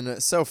 names have been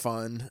so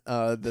fun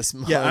this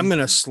month. Yeah, I'm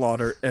gonna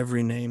slaughter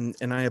every name,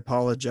 and I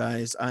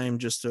apologize. I am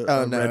just a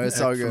Oh, no, redneck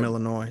it's all from good.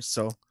 Illinois,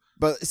 so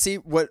But see,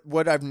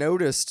 what I've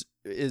noticed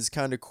is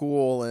kind of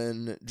cool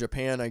in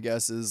Japan, I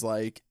guess, is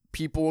like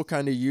people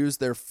kind of use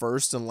their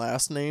first and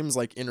last names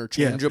like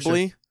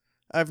interchangeably.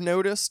 I've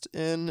noticed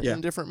in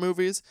different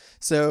movies.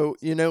 So,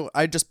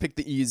 I just picked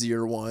the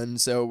easier one.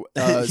 So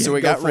so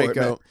we go got for it,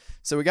 man.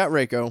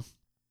 Reiko.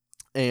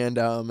 And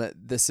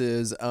this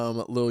is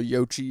Lil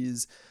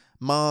Yochi's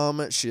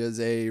mom. She is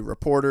a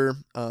reporter,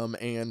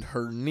 and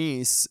her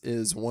niece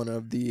is one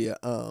of the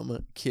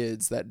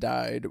kids that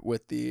died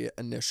with the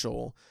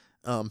initial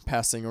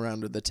passing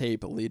around of the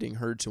tape, leading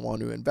her to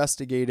want to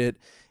investigate it.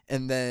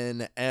 And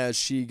then as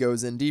she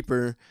goes in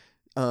deeper,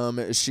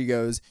 she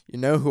goes, "You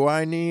know who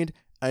I need?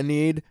 I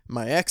need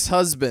my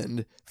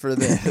ex-husband for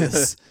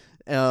this."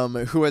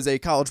 Who is a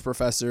college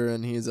professor,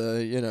 and he's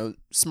a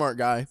smart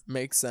guy.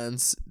 Makes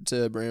sense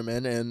to bring him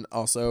in. And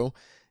also,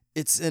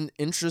 it's an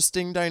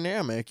interesting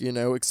dynamic,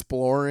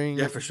 exploring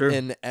Yeah, for sure.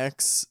 an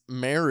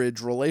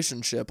ex-marriage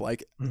relationship.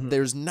 Like,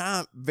 there's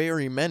not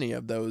very many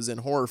of those in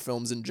horror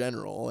films in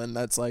general, and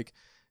that's like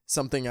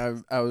something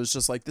I was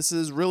just like, this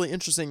is really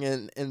interesting.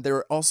 And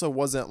there also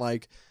wasn't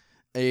like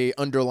a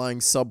underlying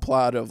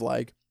subplot of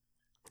like,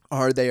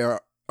 are they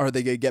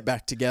gonna get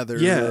back together,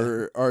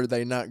 or are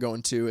they not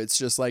going to? It's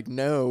just like,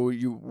 no,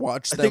 you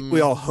watch them. I think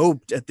we all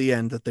hoped at the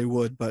end that they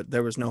would, but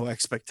there was no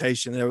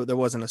expectation. There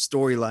wasn't a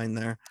storyline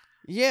there.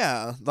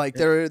 Yeah, like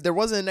there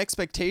wasn't an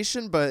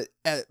expectation, but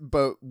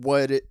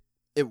what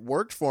it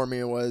worked for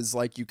me was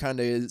like, you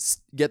kind of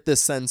get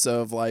this sense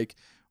of like,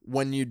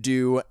 when you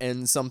do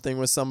end something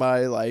with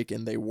somebody, like,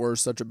 and they were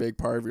such a big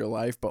part of your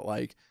life, but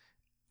like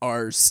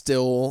are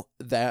still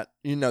that,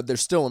 they're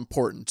still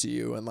important to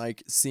you, and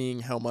like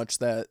seeing how much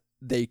that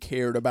they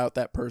cared about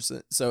that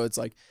person. So it's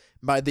like,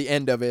 by the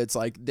end of it, it's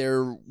like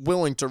they're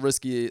willing to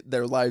risk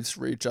their lives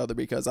for each other,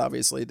 because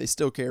obviously they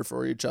still care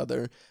for each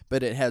other,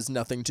 but it has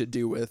nothing to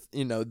do with,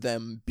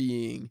 them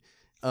being,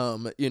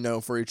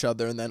 for each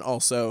other. And then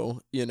also,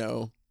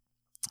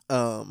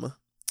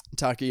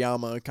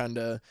 Takayama kind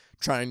of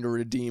trying to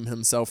redeem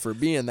himself for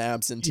being the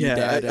absentee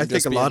dad. I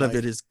think a lot of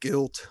it is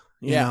guilt.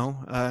 He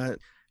kind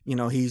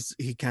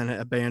of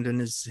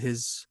abandoned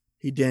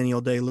he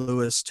Daniel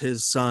Day-Lewis,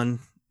 his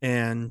son.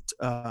 And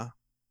I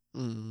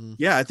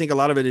think a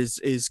lot of it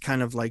is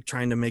kind of like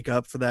trying to make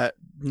up for that,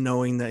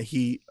 knowing that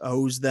he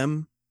owes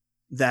them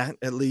that,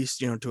 at least,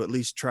 to at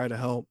least try to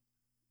help.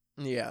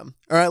 Yeah.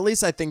 Or at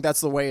least I think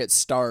that's the way it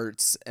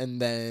starts.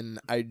 And then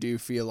I do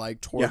feel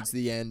like towards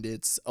the end,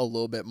 it's a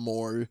little bit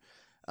more,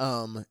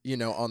 on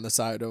the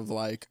side of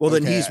like, well,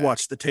 then he's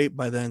watched the tape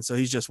by then, so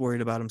he's just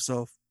worried about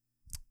himself.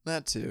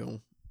 That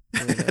too.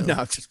 No,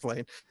 I'm just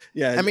playing.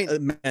 Yeah. I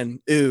mean, man,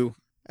 ew.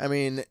 I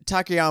mean,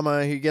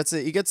 Takayama, he gets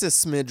a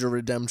smidge of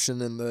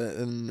redemption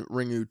in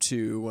Ringu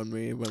 2 when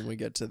we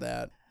get to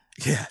that.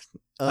 Yeah.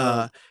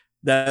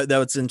 That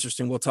was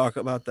interesting. We'll talk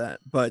about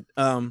that. But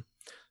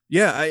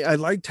I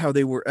liked how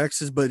they were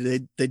exes, but they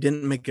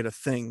didn't make it a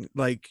thing.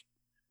 Like,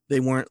 they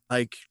weren't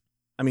like,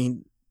 I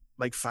mean,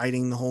 like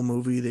fighting the whole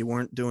movie. They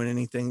weren't doing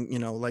anything,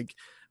 like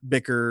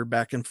bicker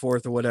back and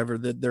forth or whatever.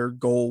 That their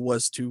goal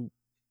was to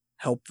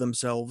help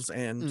themselves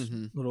and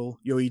Mm-hmm. little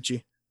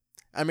Yoichi.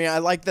 I mean, I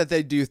like that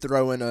they do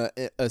throw in a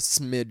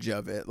smidge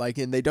of it, like,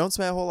 and they don't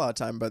spend a whole lot of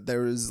time, but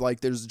there's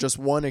just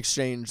one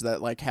exchange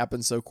that like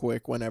happens so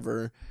quick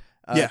whenever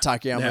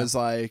Takayama's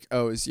like,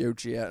 "Oh, is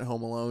Yoichi at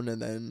home alone?"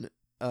 and then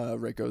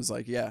Riko's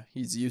like, "Yeah,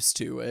 he's used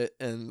to it,"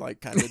 and like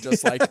kind of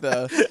just like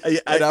the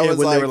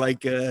when they were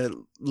like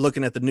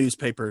looking at the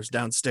newspapers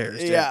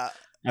downstairs. Yeah,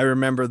 I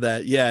remember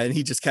that. Yeah, and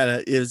he just kind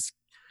of is,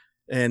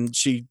 and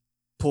she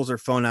pulls her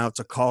phone out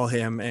to call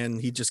him, and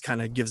he just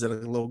kind of gives it a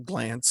little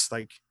glance,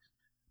 like,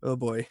 "Oh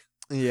boy,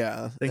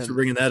 yeah, thanks for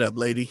bringing that up,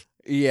 lady."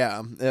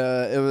 Yeah,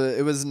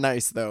 it was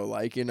nice though,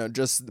 like,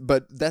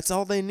 but that's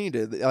all they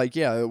needed. Like,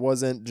 yeah, it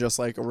wasn't just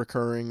like a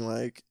recurring,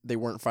 like they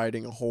weren't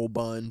fighting a whole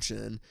bunch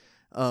and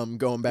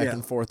going back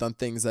and forth on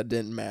things that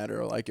didn't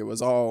matter. Like, it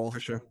was all for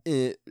sure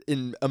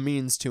in a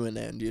means to an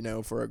end,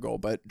 for a goal.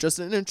 But just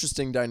an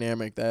interesting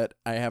dynamic that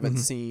I haven't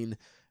seen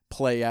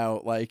play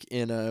out like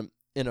in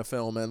a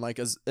film, and like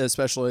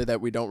especially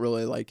that we don't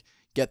really like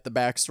get the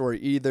backstory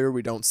either.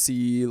 We don't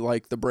see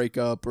like the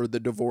breakup or the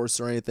divorce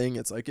or anything.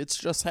 It's like it's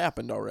just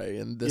happened already,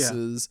 and this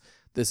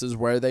is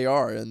where they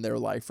are in their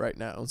life right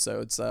now.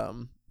 So it's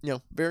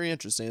very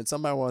interesting. It's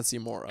something I want to see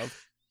more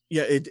of.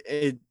 Yeah,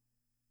 it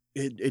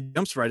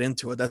jumps right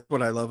into it. That's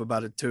what I love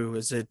about it too.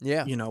 Is it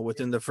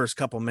within the first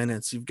couple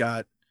minutes you've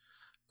got,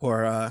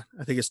 or I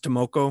think it's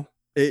Tomoko.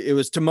 It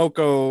was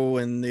Tomoko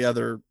and the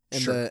other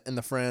and the friend. And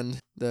the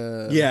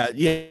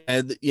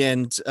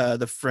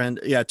friend.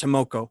 Yeah,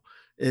 Tomoko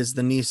is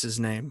the niece's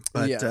name,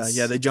 but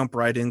they jump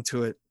right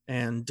into it,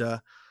 and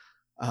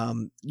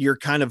you're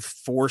kind of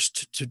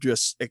forced to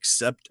just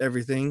accept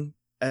everything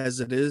as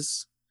it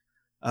is,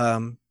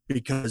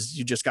 because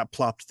you just got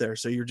plopped there,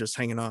 so you're just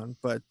hanging on.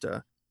 But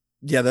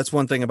that's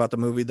one thing about the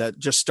movie, that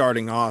just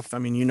starting off, I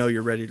mean,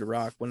 you're ready to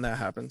rock when that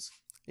happens.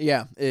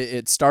 Yeah,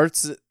 it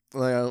starts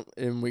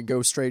and we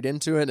go straight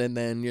into it, and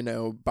then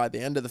by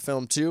the end of the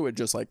film too, it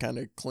just like kind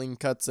of clean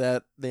cuts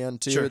at the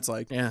end too. Sure. It's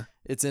like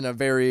it's in a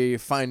very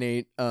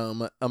finite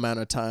amount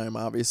of time,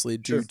 obviously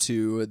due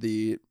to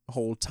the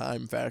whole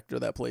time factor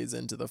that plays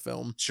into the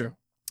film. Sure.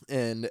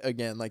 And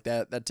again, like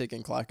that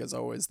ticking clock is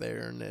always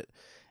there, and it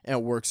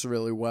works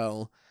really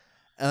well.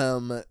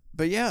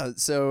 But yeah,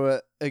 so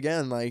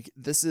again, like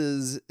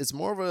it's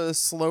more of a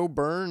slow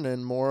burn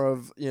and more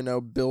of,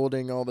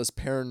 building all this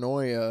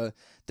paranoia.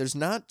 There's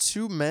not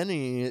too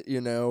many,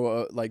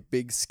 like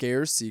big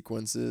scare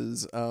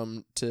sequences,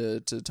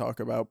 to talk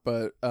about,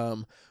 but,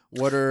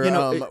 what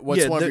are,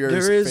 what's one of your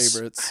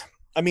favorites?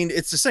 I mean,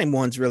 it's the same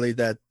ones really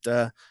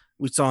that,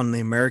 we saw in the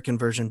American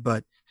version,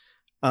 but,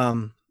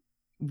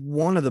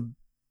 one of the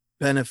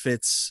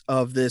benefits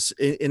of this,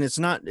 and it's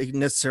not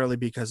necessarily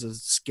because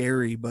it's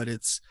scary, but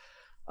it's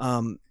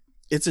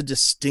a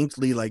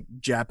distinctly like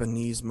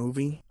Japanese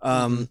movie.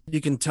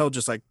 You can tell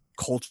just like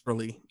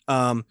culturally,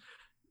 the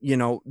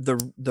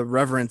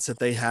reverence that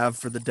they have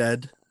for the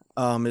dead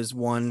is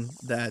one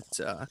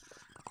that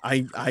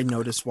I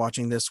noticed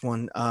watching this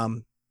one.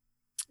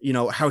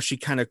 How she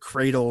kind of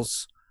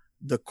cradles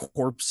the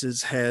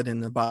corpse's head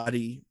and the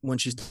body when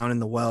she's down in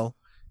the well.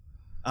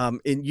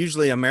 And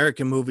usually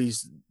American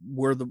movies,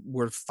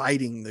 we're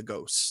fighting the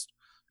ghosts.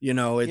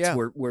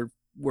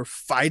 We're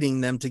fighting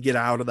them to get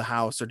out of the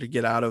house or to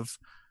get out of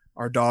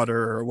our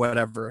daughter or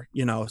whatever.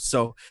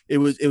 So it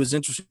was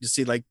interesting to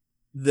see, like,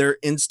 their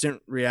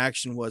instant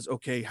reaction was,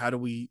 okay, how do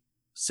we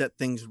set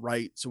things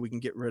right so we can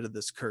get rid of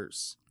this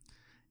curse?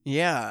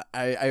 Yeah,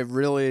 I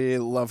really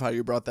love how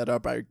you brought that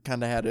up. I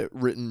kind of had it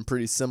written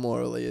pretty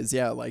similarly,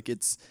 like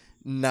it's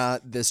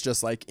not this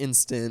just like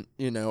instant,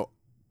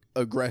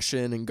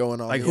 aggression and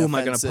going on like the who offensive.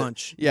 Am I gonna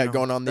punch?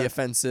 Going on the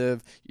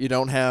offensive. You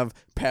don't have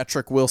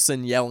Patrick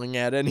Wilson yelling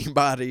at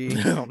anybody.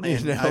 Oh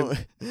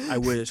man, I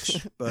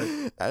wish, but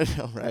I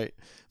know, right?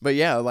 But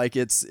yeah, like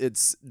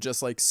it's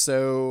just like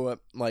so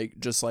like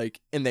just like,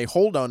 and they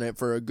hold on it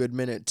for a good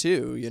minute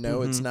too.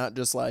 It's not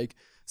just like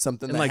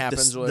something and that like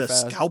happens really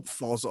fast. The scalp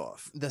falls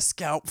off. The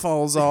scalp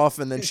falls off,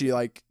 and then she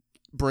like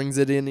brings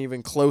it in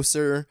even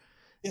closer.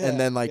 And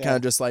then kind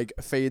of just like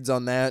fades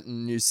on that,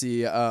 and you see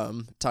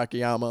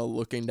Takayama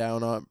looking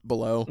down on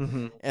below.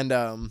 And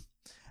I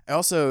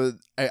also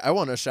I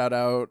want to shout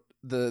out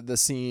the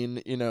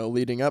scene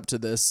leading up to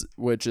this,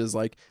 which is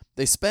like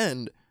they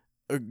spend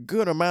a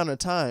good amount of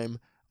time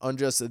on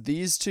just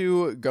these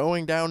two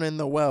going down in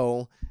the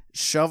well,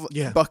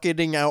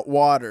 bucketing out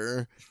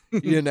water,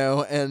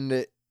 and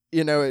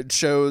it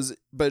shows,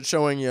 but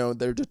showing,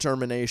 their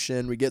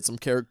determination. We get some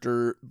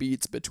character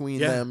beats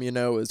between them,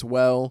 as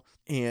well.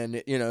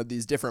 And,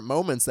 these different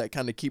moments that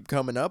kind of keep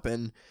coming up.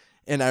 And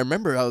I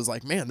remember I was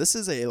like, man, this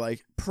is a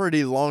like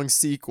pretty long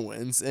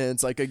sequence. And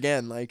it's like,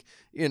 again, like,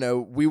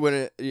 we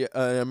wouldn't,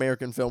 an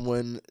American film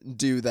wouldn't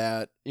do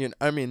that.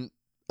 I mean,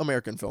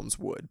 American films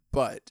would,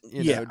 but,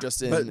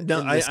 just in. But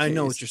no, in this I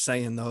know case. what you're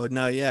saying though.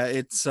 No, yeah,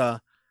 it's,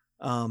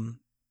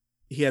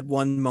 he had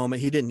one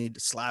moment. He didn't need to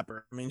slap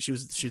her. I mean, she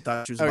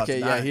thought she was about to Okay,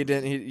 die. yeah, he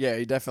didn't.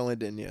 He definitely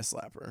didn't need a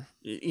slapper.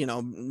 You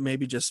know,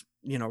 maybe just,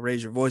 you know,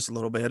 raise your voice a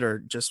little bit or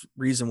just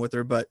reason with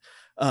her. But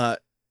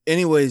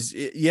anyways,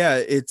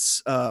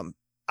 it's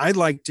I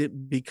liked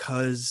it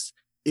because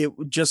it,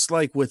 just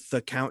like with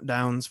the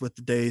countdowns with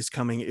the days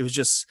coming, it was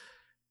just,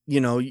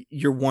 you know,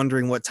 you're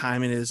wondering what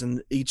time it is,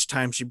 and each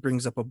time she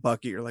brings up a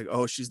bucket, you're like,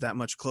 oh, she's that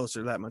much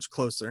closer, that much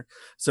closer.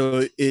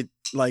 So it,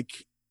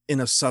 like, in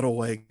a subtle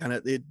way, kind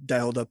of, it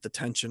dialed up the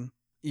tension.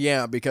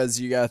 Yeah, because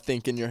you gotta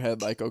think in your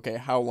head, like, okay,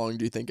 how long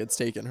do you think it's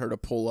taken her to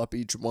pull up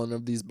each one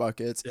of these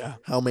buckets? Yeah.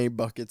 How many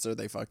buckets are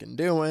they fucking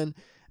doing?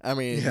 I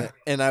mean, Yeah.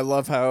 and I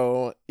love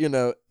how, you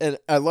know, and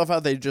I love how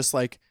they just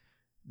like,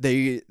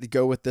 they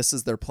go with this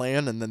as their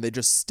plan, and then they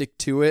just stick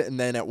to it. And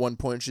then at one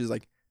point she's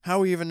like, how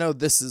do we even know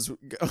this is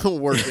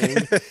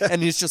working?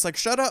 And he's just like,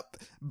 shut up,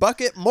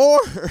 bucket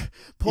more,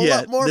 pull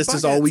up more this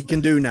buckets. is all we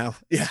can do now.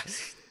 Yeah.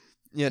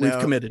 You know? We've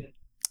committed.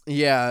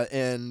 Yeah,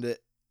 and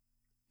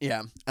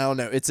yeah, I don't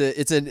know. It's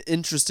an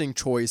interesting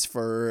choice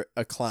for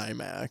a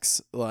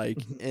climax, like,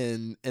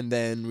 and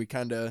then we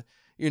kind of,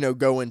 you know,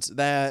 go into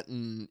that,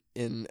 and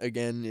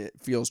again it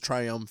feels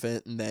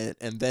triumphant,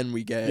 and then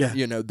we get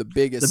you know, the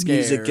biggest The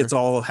music gets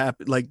all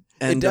happy, like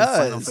end of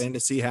Final does.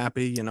 Fantasy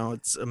happy. You know,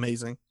 it's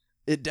amazing.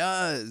 It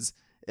does.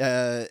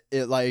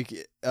 It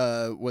like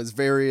was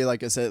very,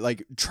 like I said,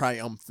 like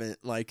triumphant,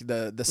 like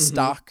the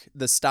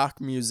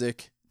stock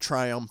music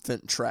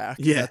triumphant track.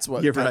 Yeah, That's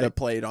what you're kind of right.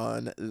 played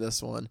on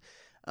this one.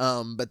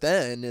 But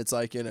then it's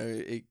like, you know,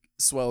 it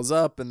swells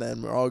up, and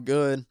then we're all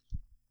good,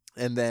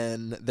 and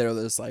then they're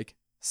just like,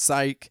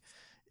 psych,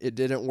 it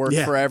didn't work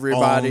for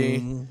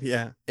everybody.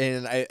 Yeah.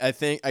 And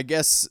I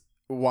guess,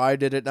 why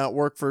did it not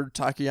work for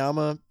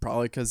Takayama?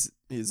 Probably because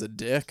he's a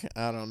dick.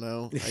 I don't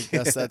know. I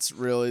guess that's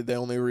really the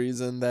only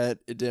reason that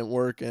it didn't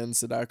work, and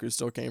Sadako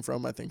still came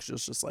from. I think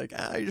she's just like,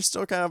 you're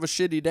still kind of a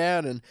shitty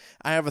dad, and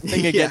I have a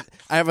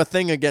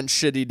thing against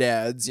shitty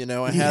dads. You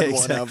know, I had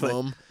one of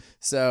them.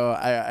 So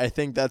I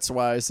think that's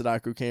why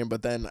Sadako came.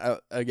 But then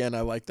again,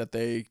 I like that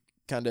they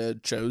kind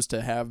of chose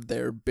to have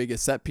their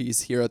biggest set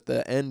piece here at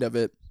the end of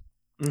it.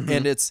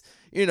 And it's,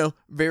 you know,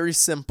 very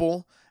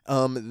simple.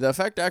 The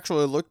effect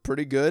actually looked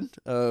pretty good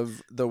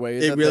of the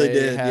way that really they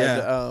did,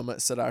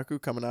 had Sadako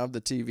coming out of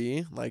the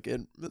TV. Like,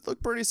 it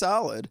looked pretty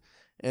solid.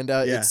 And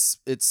it's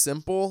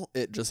simple.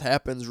 It just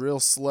happens real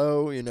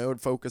slow, you know,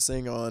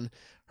 focusing on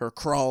her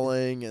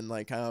crawling and,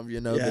 like, kind of, you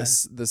know,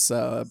 this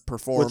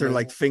performance with her,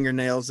 like,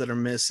 fingernails that are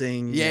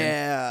missing.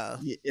 Yeah.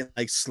 And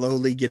like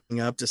slowly getting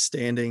up to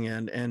standing,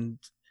 and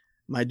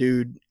my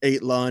dude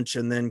ate lunch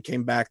and then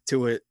came back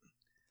to it.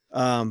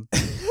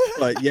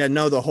 But yeah,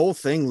 no, the whole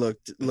thing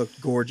looked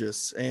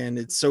gorgeous, and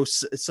it's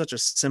such a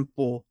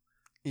simple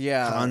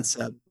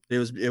concept. It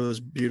was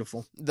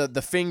beautiful.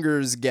 The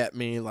fingers get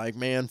me, like,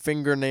 man,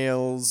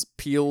 fingernails,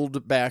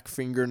 peeled back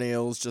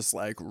fingernails, just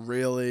like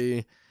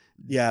really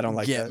I don't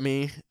like get that.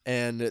 me.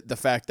 And the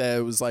fact that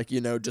it was, like,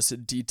 you know, just a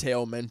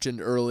detail mentioned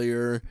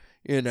earlier,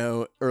 you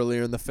know,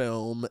 earlier in the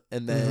film,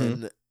 and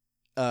then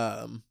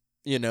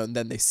you know, and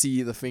then they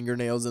see the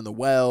fingernails in the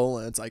well,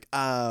 and it's like,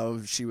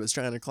 she was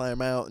trying to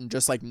climb out, and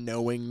just like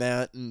knowing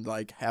that, and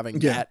like having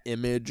that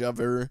image of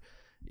her,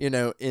 you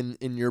know, in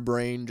your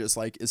brain, just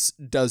like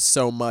does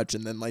so much.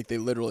 And then, like, they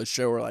literally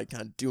show her, like,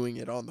 kind of doing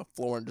it on the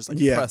floor and just like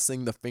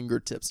pressing the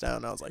fingertips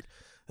down. I was like,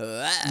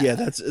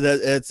 that's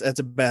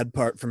a bad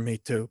part for me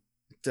too.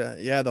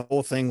 The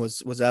whole thing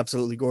was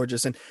absolutely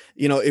gorgeous, and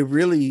you know,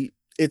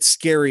 it's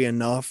scary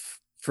enough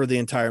for the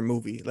entire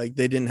movie. Like,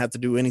 they didn't have to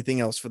do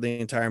anything else for the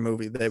entire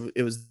movie.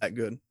 It was that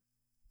good.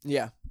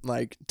 Yeah,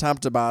 like, top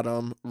to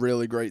bottom,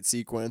 really great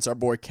sequence. Our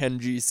boy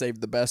Kenji saved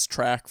the best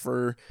track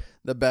for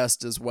the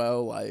best as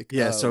well. Like,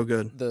 so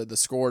good. The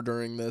score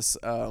during this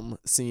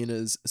scene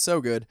is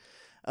so good.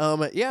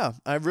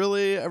 I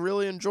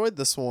really enjoyed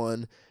this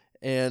one.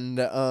 And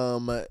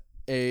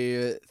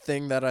a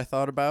thing that I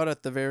thought about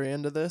at the very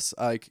end of this,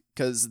 like,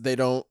 because they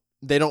don't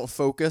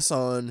focus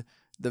on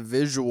the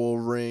visual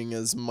ring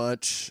as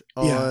much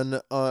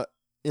on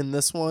in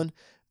this one,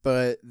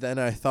 but then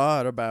I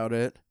thought about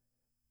it.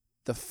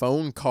 The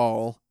phone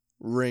call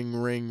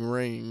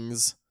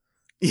rings.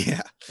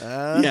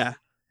 I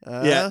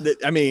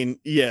mean,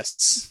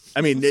 yes.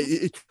 I mean,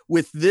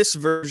 with this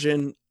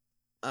version,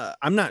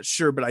 I'm not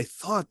sure, but I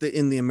thought that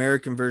in the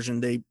American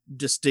version they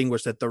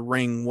distinguished that the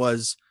ring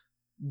was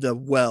the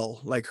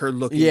well, like her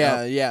looking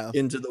up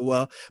into the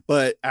well.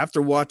 But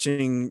after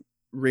watching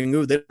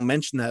Ringu, they don't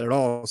mention that at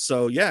all.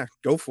 So yeah,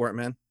 go for it,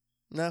 man.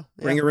 No,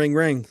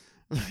 ring.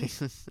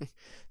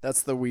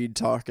 That's the weed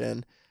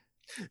talking.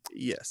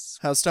 Yes.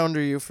 How stoned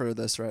are you for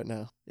this right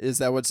now? Is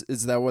that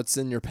what's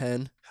in your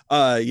pen?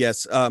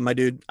 Yes. My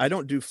dude, I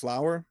don't do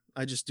flower.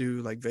 I just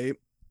do, like, vape.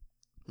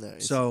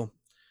 Nice. So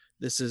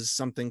this is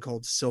something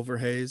called Silver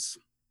Haze,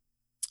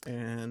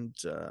 and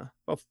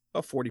about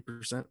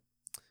 40%.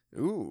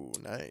 Ooh,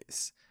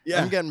 nice.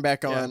 Yeah, I'm getting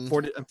back on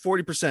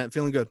 40%.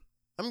 Feeling good.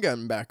 I'm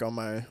getting back on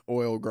my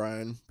oil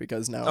grind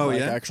because now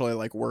I'm actually,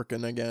 like,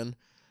 working again.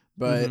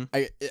 But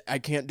I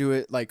can't do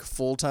it, like,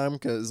 full time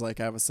because, like,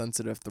 I have a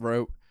sensitive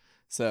throat.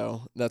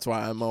 So that's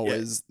why I'm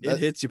always It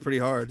hits you pretty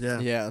hard. Yeah.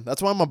 yeah, that's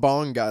why I'm a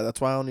bong guy.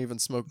 That's why I don't even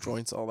smoke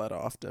joints all that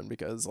often,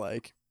 because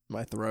like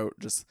my throat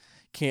just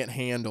can't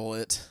handle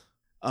it.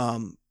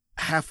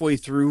 Halfway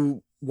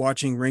through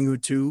watching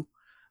Ringu 2,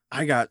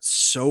 I got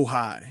so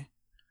high.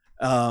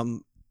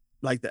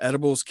 Like the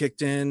edibles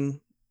kicked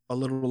in a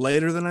little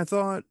later than I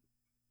thought.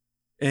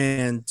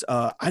 And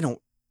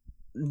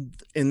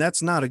and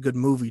that's not a good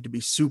movie to be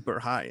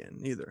super high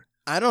in either.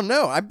 I don't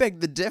know. I beg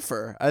to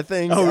differ. I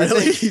think. Oh,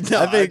 really?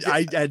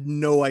 I had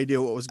no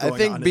idea what was going on. I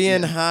think at the being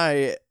end.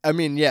 high, I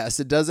mean, yes,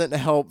 it doesn't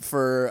help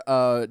for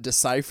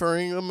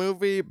deciphering a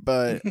movie,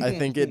 but I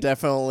think it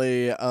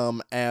definitely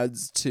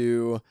adds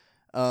to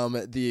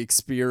the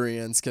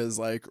experience, because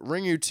like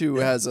Ringu 2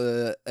 has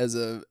a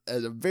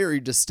very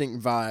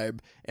distinct vibe,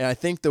 and I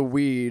think the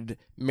weed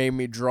made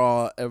me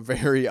draw a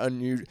very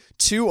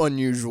two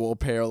unusual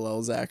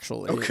parallels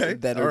actually. Okay,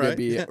 that are all gonna right.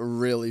 be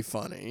really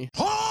funny.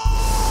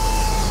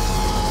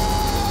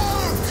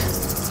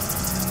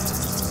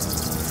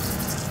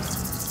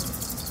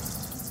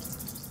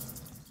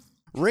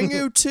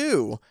 Ringu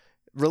 2,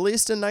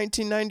 released in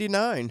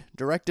 1999,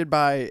 directed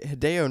by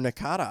Hideo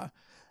Nakata.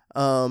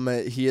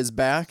 He is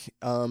back.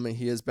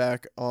 He is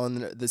back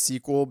on the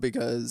sequel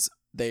because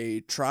they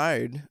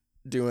tried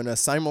doing a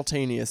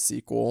simultaneous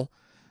sequel.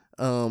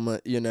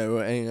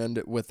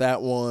 And with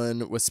that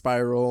one, with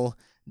Spiral,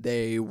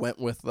 they went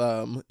with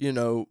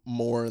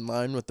more in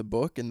line with the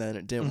book, and then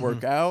it didn't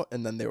work out,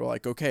 and then they were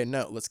like, okay,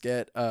 no, let's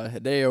get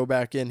Hideo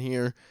back in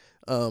here.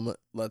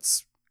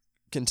 Let's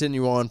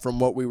continue on from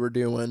what we were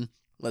doing.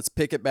 Let's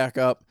pick it back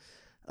up.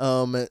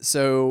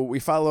 So we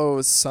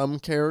follow some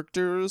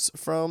characters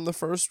from the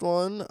first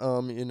one.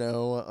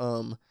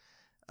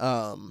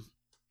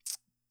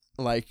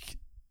 Like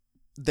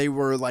they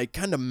were like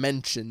kind of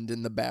mentioned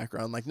in the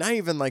background, like not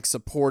even like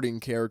supporting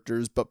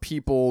characters, but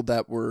people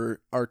that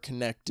are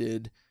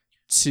connected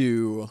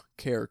to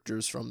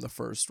characters from the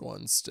first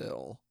one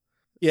still.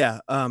 Yeah.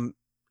 Was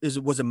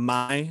it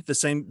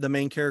the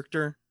main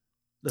character?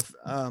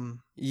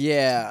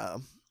 Yeah.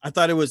 I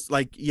thought it was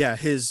like,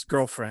 his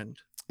girlfriend.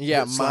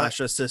 Yeah, slash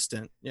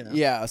assistant. Yeah.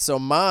 Yeah, so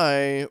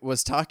Mai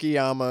was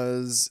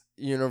Takayama's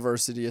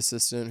university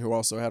assistant who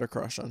also had a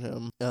crush on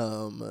him.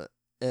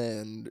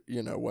 And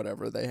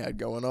whatever they had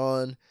going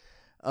on.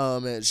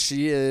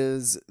 She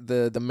is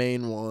the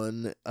main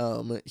one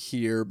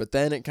here, but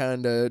then it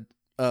kind of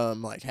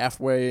like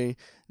halfway,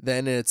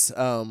 then it's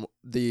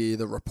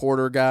the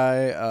reporter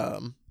guy,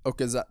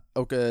 Okazaki.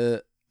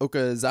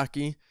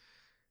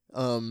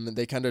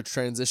 They kind of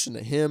transition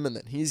to him, and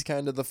then he's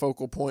kind of the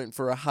focal point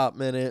for a hot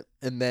minute,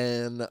 and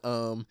then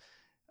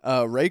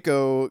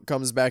Reiko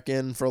comes back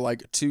in for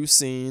like 2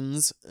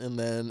 scenes, and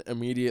then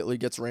immediately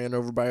gets ran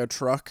over by a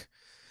truck.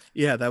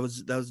 Yeah, that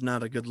was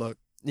not a good look.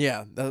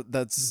 Yeah,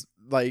 that's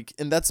like,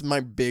 and that's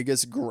my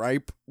biggest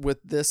gripe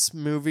with this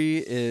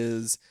movie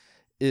is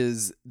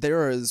there's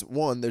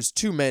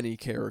too many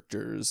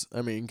characters.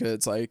 I mean, 'cause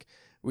it's like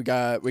we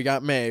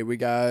got Mei, we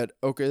got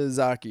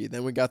Okazaki,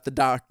 then we got the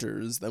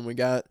doctors, then we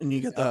got and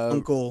you got the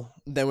uncle,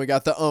 then we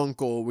got the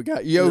uncle, we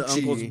got Yoichi. The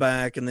uncle's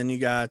back, and then you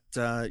got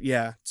so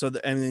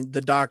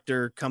the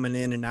doctor coming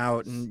in and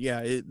out, and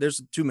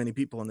there's too many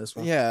people in this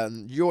one. Yeah,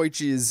 and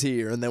Yoichi is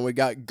here, and then we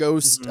got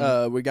Ghost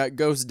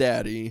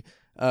Daddy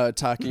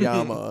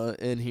Takayama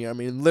in here. I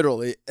mean,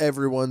 literally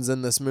everyone's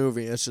in this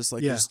movie. It's just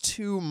like there's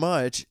too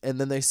much,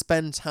 and then they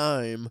spend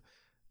time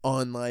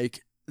on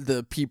like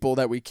the people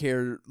that we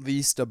care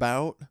least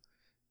about,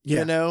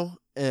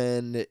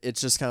 and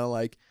it's just kind of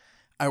like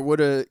I would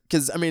have,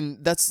 because I mean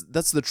that's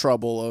the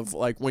trouble of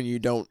like when you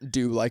don't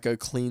do like a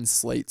clean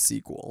slate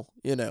sequel,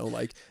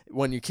 like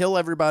when you kill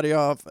everybody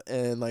off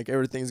and like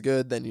everything's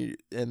good, then you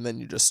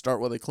just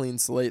start with a clean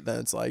slate, then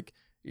it's like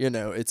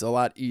it's a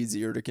lot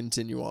easier to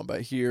continue on.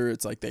 But here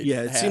it's like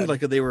it seemed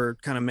like they were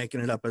kind of making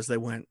it up as they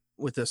went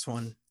with this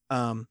one.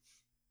 I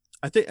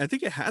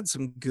think it had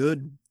some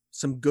good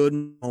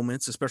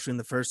moments, especially in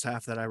the first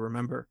half that I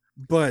remember.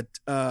 But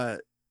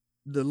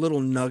the little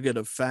nugget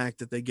of fact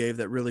that they gave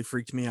that really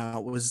freaked me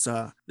out was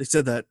they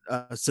said that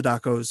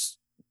Sadako's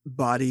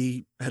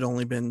body had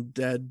only been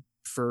dead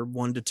for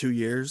 1 to 2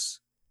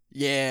 years.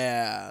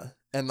 Yeah.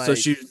 And like, so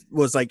she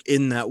was like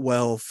in that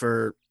well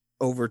for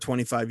over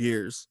 25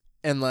 years.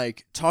 And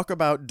like talk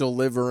about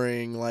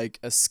delivering like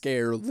a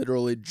scare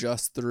literally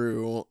just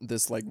through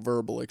this like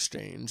verbal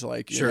exchange,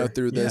 like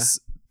through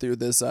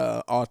this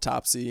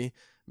autopsy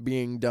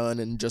being done,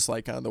 and just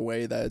like kind of the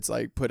way that it's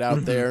like put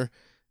out there,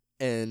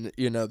 and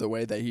the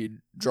way that he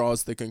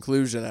draws the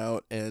conclusion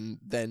out, and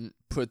then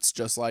puts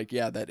just like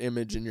that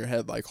image in your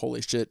head, like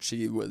holy shit,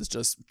 she was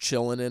just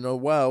chilling in a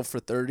well for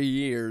 30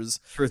 years,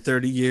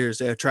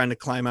 trying to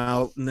climb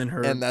out, and then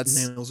her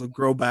nails would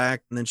grow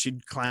back, and then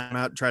she'd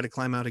try to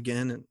climb out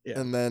again,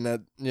 and then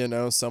at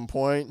some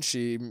point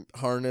she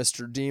harnessed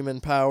her demon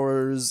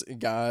powers,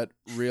 got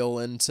real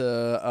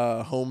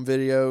into home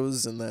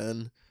videos, and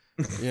then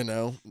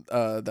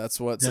that's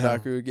what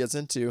Sadako gets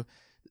into.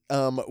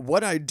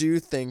 What I do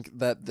think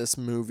that this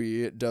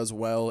movie does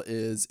well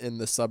is in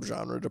the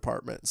subgenre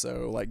department.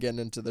 So, like, getting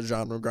into the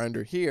genre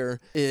grinder here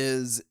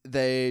is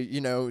they,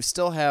 you know,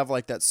 still have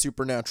like that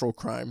supernatural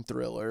crime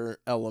thriller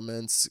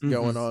elements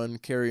going on,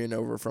 carrying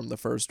over from the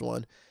first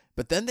one.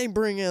 But then they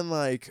bring in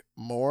like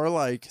more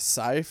like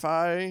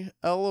sci-fi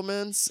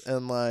elements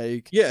and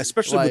like Yeah,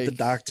 especially with the like-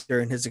 doctor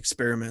and his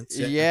experiments.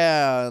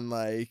 yeah, and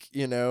like,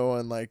 you know,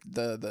 and like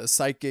the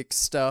psychic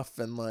stuff,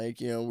 and like,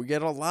 you know, we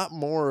get a lot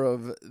more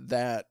of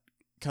that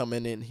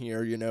coming in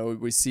here. You know,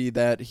 we see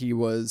that he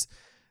was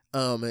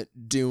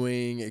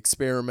doing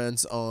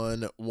experiments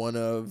on one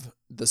of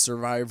the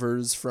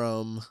survivors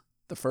from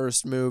the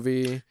first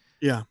movie.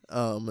 Yeah.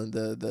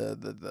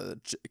 The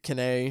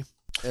Kanae.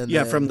 And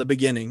Yeah, then- from the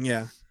beginning.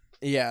 Yeah.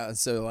 yeah,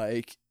 so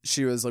like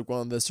she was like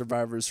one of the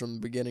survivors from the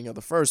beginning of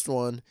the first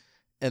one,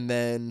 and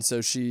then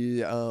so she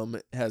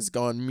has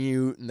gone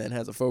mute and then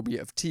has a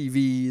phobia of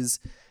TVs,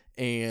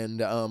 and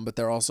but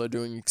they're also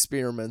doing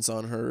experiments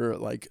on her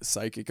like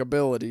psychic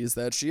abilities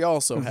that she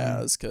also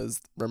has,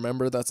 because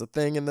remember, that's a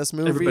thing in this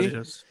movie. Everybody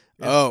does.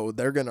 Yeah. Oh,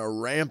 they're gonna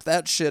ramp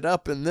that shit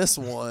up in this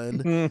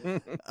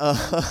one.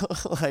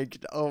 Like,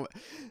 oh,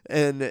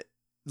 and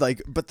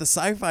like, but the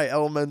sci-fi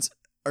elements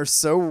are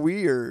so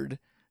weird,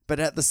 but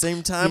at the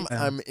same time,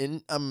 Yeah.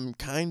 I'm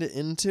kind of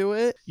into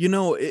it. You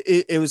know,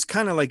 it was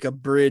kind of like a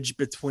bridge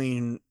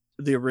between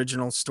the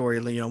original story.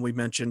 You know, we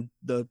mentioned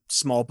the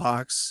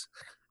smallpox,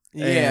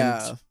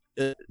 Yeah,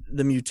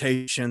 the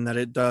mutation that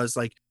it does.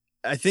 Like,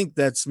 I think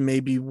that's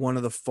maybe one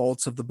of the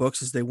faults of the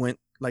books is they went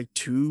like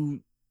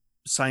too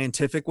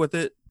scientific with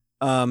it.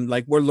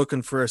 Like, we're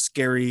looking for a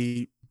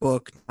scary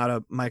book, not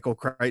a Michael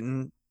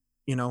Crichton,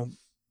 you know,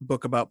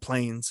 book about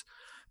planes.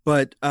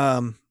 But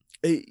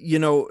you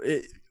know,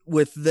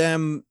 with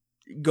them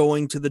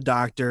going to the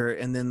doctor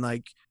and then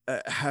like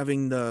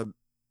having the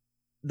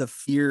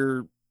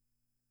fear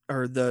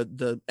or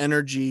the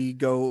energy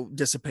go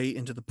dissipate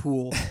into the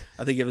pool,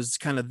 I think it was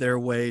kind of their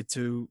way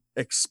to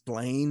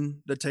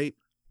explain the tape.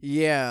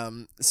 yeah.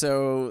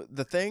 So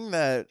the thing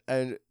that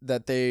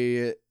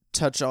they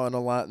touch on a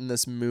lot in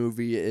this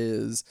movie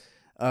is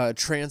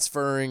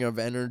transferring of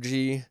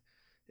energy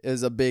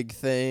is a big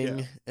thing,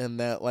 Yeah. and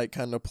that like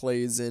kind of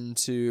plays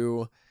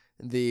into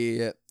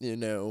the, you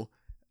know,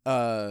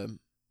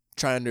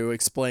 trying to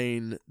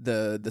explain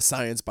the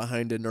science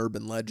behind an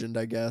urban legend,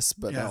 I guess,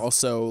 but Yeah.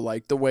 also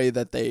like the way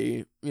that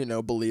they, you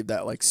know, believe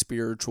that like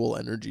spiritual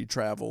energy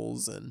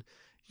travels and,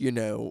 you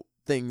know,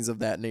 things of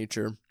that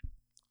nature.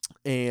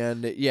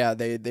 And yeah,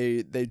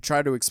 they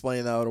try to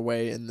explain that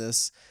away in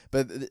this,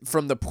 but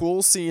from the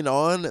pool scene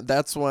on,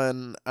 that's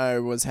when I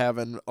was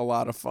having a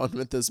lot of fun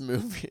with this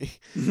movie.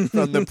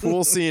 From the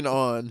pool scene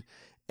on,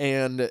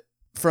 and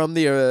from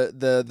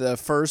the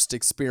first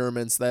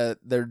experiments that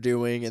they're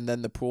doing, and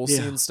then the pool Yeah.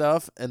 scene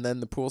stuff, and then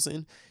the pool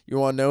scene. You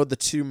want to know the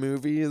two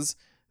movies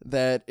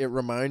that it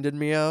reminded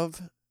me of,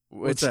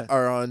 which What's that?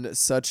 are on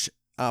such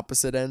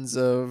opposite ends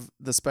of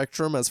the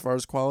spectrum as far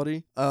as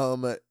quality.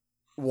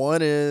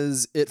 One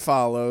is It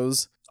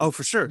Follows. Oh,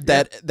 for sure.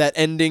 That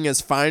ending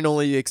is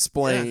finally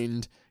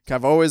explained.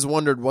 I've always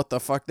wondered what the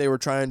fuck they were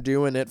trying to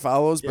do in It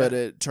Follows, but Yeah.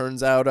 it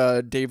turns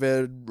out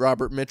David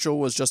Robert Mitchell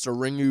was just a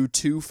Ringu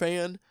 2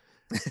 fan,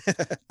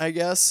 I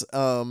guess.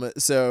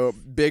 So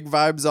big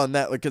vibes on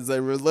that, because they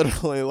were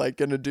literally like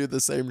gonna do the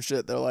same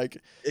shit. They're like,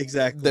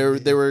 Exactly.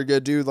 they were gonna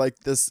do like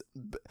this,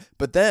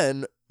 but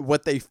then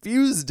what they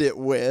fused it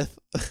with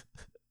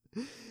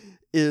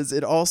is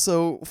it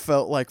also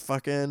felt like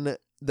fucking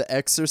The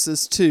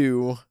Exorcist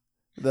 2,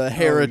 The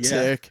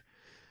Heretic,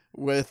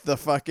 with the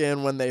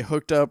fucking when they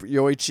hooked up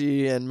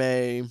Yoichi and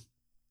Mei,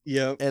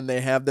 Yep. and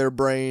they have their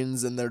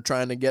brains and they're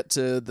trying to get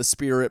to the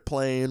spirit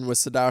plane with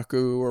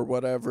Sadako or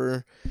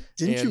whatever.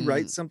 Didn't you and-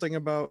 write something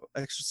about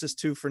Exorcist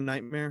 2 for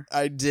Nightmare?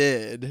 I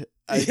did.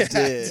 Yeah.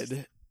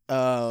 Did.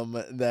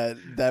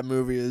 That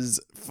movie is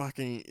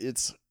fucking,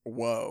 it's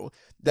whoa.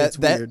 It's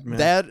weird,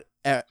 man.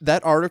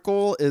 That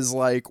article is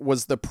like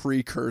was the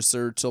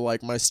precursor to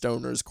like my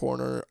Stoner's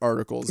Corner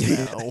articles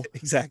now.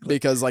 Exactly.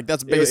 Because like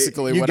that's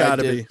basically You what I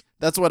gotta did. be.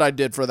 That's what I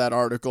did for that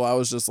article. I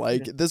was just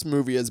like, Yeah. this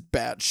movie is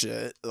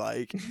batshit.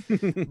 Like,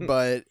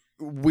 but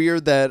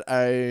weird that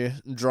I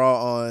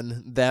draw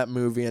on that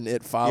movie and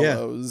It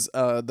Follows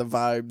the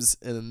vibes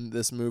in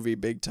this movie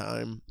big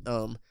time.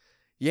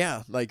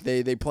 Yeah, like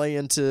they play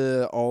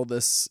into all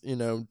this, you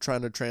know,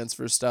 trying to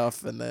transfer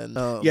stuff, and then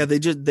Yeah,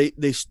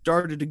 they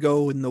started to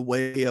go in the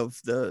way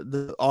of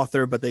the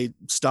author, but they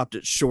stopped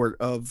it short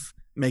of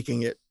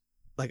making it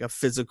like a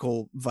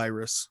physical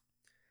virus.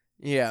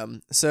 yeah.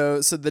 So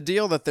the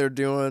deal that they're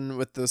doing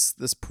with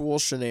this pool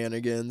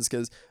shenanigans,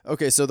 because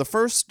okay, so the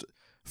first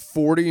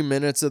 40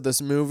 minutes of this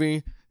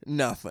movie,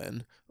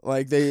 nothing.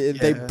 Like they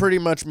Yeah. pretty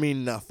much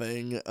mean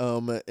nothing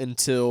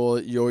until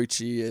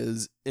Yoichi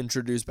is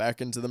introduced back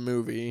into the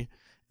movie,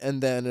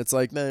 and then it's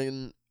like,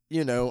 then,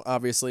 you know,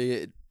 obviously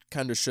it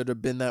kind of should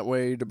have been that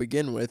way to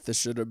begin with. This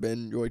should have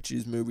been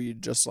Yoichi's movie,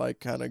 just like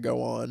kind of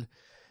go on.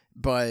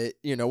 But,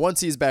 you know,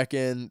 once he's back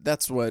in,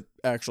 that's what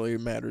actually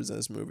matters in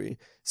this movie.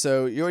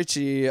 So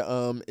Yoichi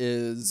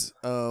is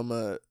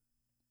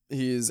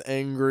he's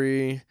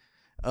angry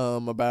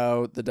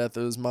about the death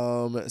of his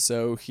mom,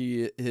 so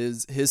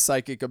his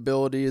psychic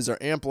abilities are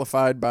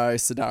amplified by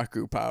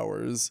Sadaku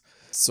powers,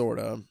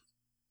 sorta.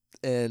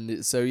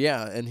 And so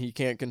yeah, and he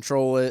can't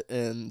control it,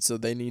 and so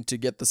they need to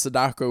get the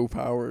Sadako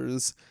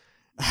powers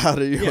out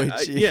of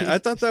Yoichi. I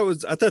thought that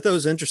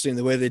was interesting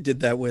the way they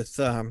did that with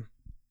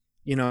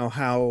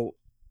how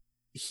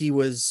he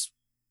was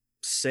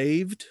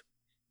saved,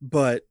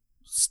 but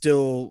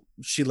still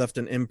she left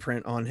an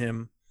imprint on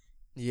him.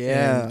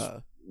 Yeah.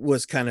 And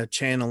was kind of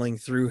channeling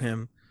through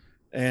him,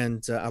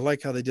 and I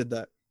like how they did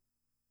that.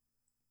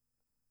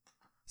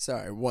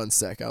 Sorry, one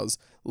sec. I was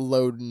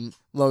loading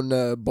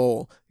a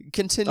bowl.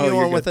 Continue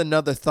you're on with good.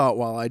 another thought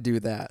while I do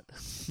that.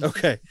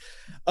 Okay.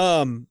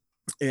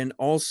 And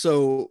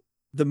also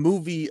the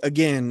movie,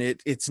 again,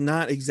 it's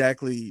not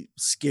exactly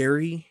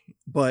scary,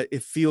 but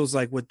it feels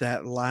like with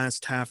that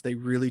last half they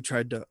really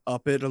tried to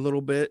up it a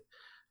little bit,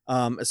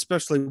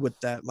 especially with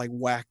that like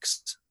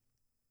waxed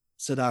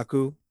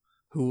Sadaku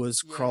who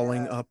was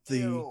crawling up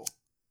the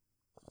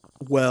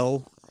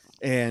well,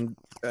 and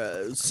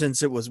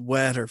since it was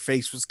wet, her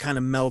face was kind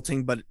of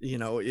melting, but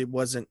it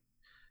wasn't.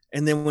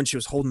 And then when she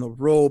was holding the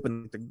rope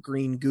and the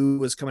green goo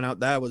was coming out,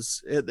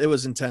 it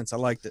was intense. I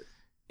liked it.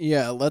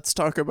 Yeah, let's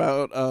talk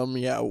about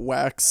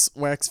wax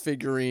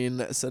figurine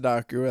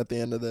Sadaku at the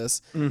end of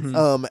this.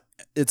 Mm-hmm.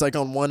 It's like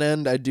on one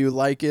end I do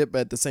like it, but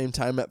at the same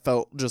time it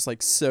felt just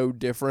like so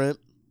different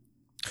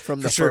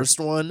from the first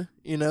one,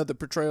 the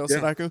portrayal of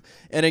Sadaku.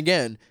 And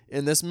again,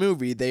 in this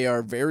movie they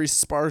are very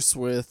sparse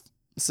with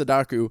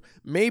Sadaku.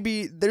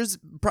 Maybe there's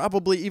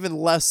probably even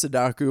less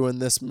Sadaku in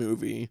this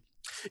movie.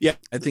 Yeah,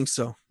 I think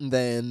so.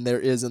 Than there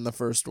is in the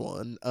first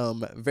one.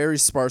 Very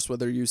sparse with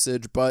their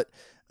usage, but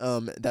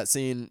that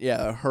scene,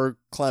 her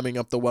climbing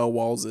up the well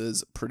walls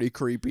is pretty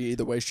creepy,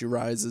 the way she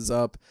rises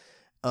up.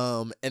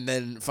 And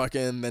then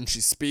then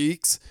she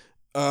speaks.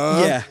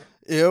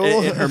 Ew.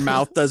 And her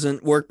mouth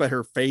doesn't work, but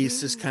her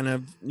face is kind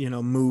of,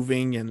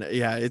 moving, and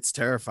it's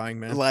terrifying,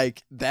 man.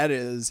 Like, that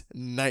is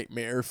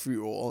nightmare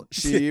fuel.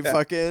 She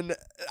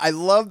I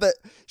love that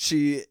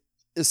she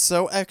is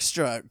so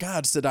extra.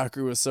 God,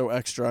 Sadaku is so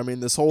extra. I mean,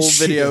 this whole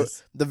video,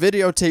 the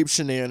videotape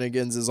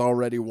shenanigans is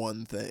already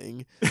one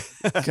thing,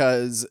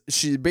 because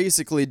she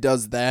basically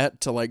does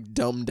that to like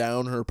dumb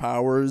down her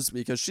powers,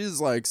 because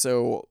she's like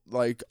so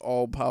like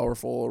all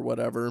powerful or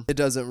whatever. It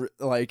doesn't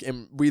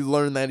and we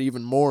learn that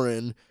even more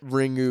in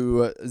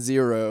Ringu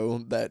Zero,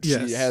 that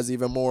she has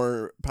even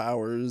more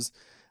powers.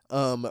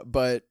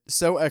 But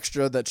so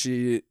extra that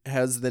she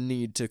has the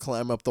need to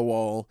climb up the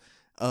wall,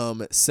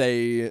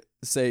 say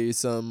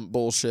some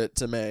bullshit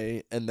to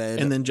May, and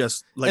then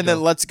just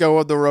then lets go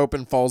of the rope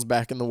and falls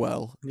back in the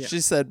well. Yeah. She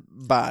said,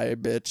 "Bye,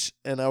 bitch."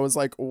 And I was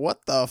like,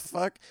 what the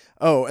fuck?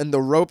 Oh, and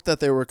the rope that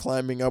they were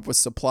climbing up was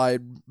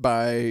supplied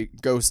by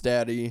Ghost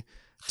Daddy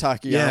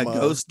Takayama. Yeah,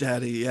 Ghost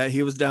Daddy. Yeah,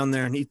 he was down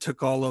there and he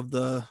took all of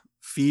the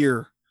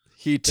fear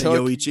that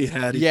Yoichi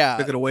had. He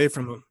took it away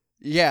from him.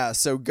 Yeah,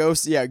 so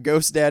Ghost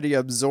Daddy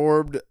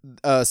absorbed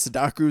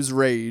Sadaku's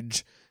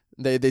rage.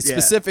 They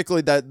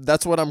specifically,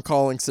 that's what I'm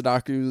calling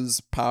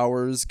Sadaku's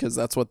powers, because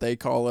that's what they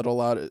call it a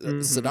lot.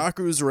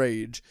 Sadaku's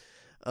rage.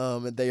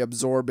 They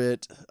absorb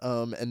it,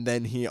 and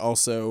then he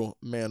also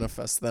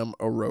manifests them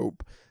a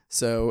rope.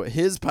 So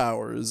his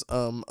powers,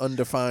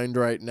 undefined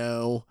right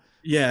now.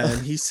 Yeah,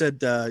 and he said,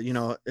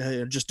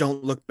 just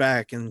don't look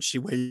back, and she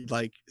waited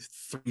like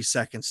 3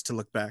 seconds to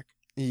look back.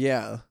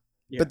 Yeah.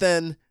 But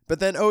then,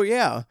 oh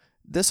yeah,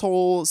 this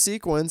whole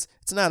sequence,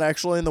 it's not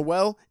actually in the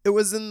well. It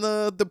was in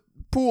the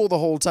pool the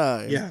whole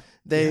time. Yeah.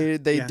 They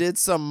did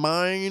some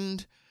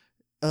mind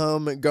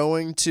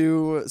going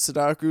to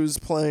Sadaku's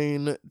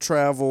plane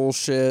travel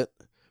shit,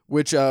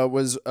 which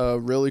was a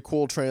really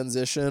cool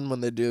transition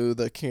when they do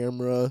the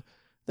camera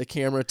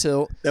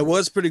tilt. That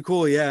was pretty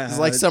cool, yeah. It's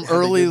like some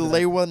early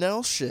Leigh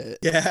Whannell shit.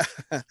 Yeah.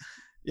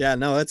 Yeah,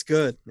 no, that's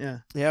good. Yeah.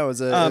 Yeah, it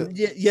was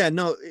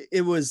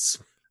it was,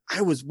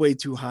 I was way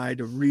too high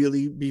to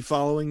really be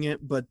following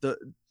it, but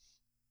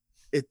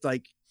it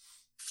like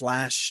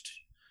flashed,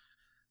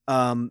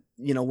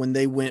 when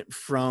they went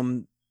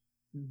from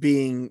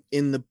being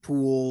in the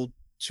pool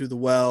to the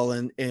well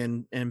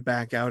and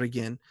back out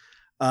again.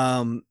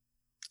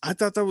 I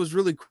thought that was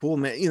really cool,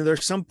 man.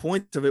 There's some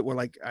points of it where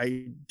like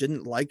I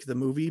didn't like the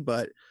movie,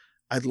 but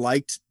I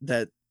liked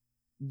that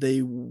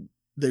they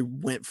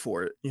went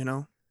for it,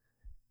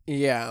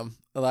 Yeah,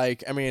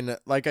 like, I mean,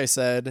 like I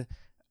said,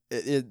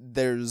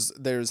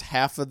 there's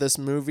half of this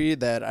movie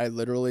that I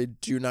literally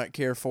do not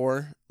care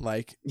for,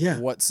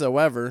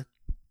 whatsoever.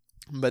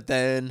 But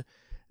then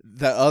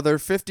the other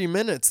 50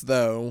 minutes,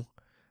 though,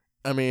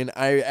 I mean,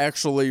 I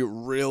actually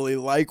really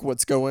like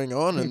what's going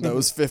on in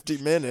those 50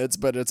 minutes,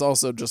 but it's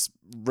also just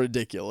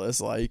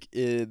ridiculous. Like,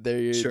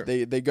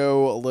 they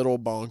go a little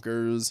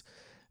bonkers,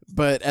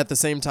 but at the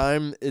same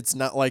time, it's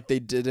not like they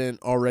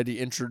didn't already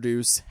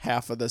introduce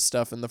half of this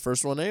stuff in the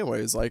first one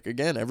anyways. Like,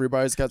 again,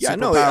 everybody's got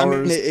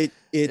superpowers.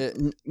 I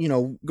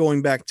mean,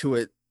 going back to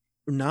it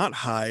not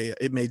high,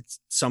 it made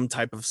some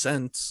type of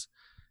sense.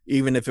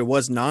 Even if it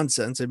was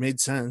nonsense, it made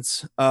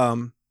sense.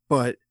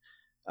 But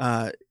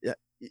Yeah,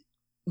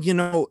 you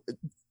know,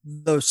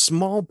 the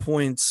small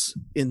points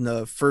in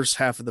the first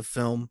half of the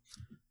film,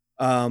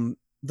 the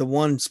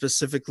one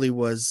specifically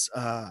was,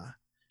 how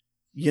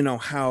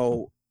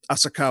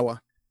Asakawa,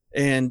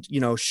 and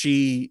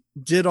she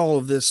did all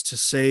of this to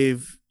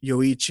save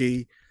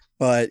Yoichi,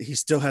 but he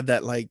still had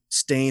that like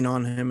stain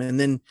on him, and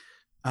then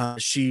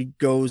she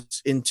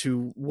goes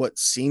into what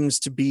seems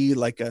to be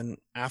like an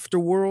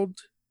afterworld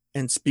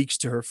and speaks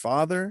to her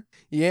father,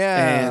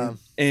 Yeah.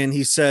 and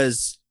he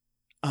says,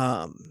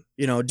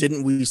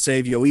 didn't we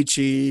save Yoichi?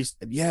 He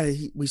said, yeah,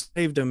 we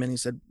saved him. And he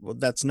said, well,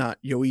 that's not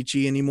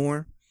Yoichi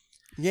anymore.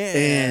 Yeah.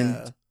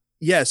 And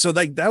yeah, so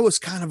like that was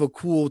kind of a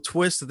cool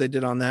twist that they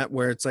did on that,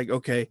 where it's like,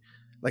 okay,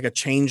 like a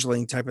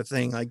changeling type of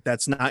thing, like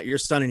that's not your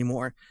son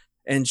anymore.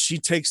 And she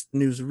takes the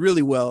news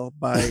really well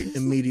by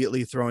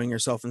immediately throwing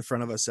herself in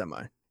front of a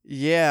semi,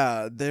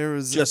 Yeah, there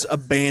was just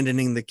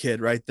abandoning the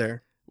kid right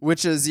there.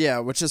 which is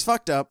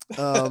fucked up.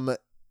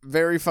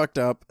 Very fucked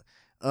up.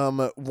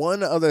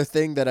 One other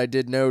thing that I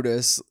did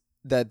notice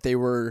that they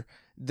were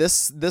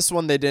this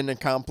one they didn't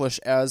accomplish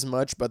as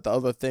much, but the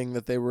other thing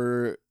that they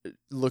were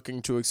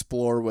looking to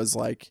explore was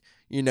like,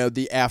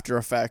 the after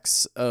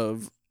effects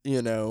of,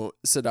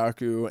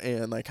 Sadaku,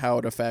 and like how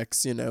it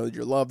affects,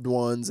 your loved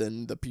ones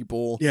and the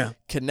people Yeah.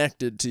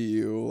 connected to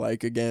you,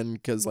 like, again,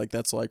 because like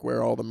that's like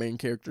where all the main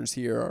characters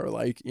here are,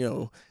 like,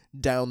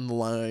 down the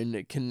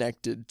line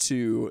connected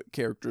to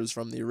characters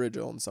from the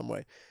original in some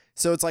way.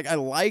 So it's like I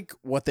like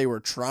what they were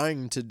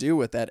trying to do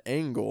with that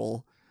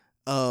angle,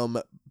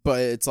 but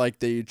it's like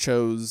they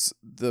chose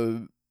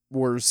the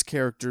worst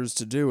characters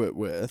to do it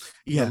with,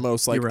 Yeah, the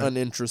most like you're right.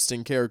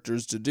 uninteresting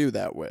characters to do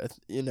that with,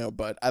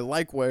 but I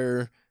like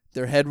where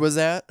their head was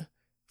at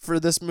for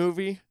this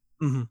movie.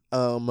 Mhm.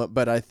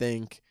 But I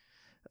think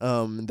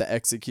the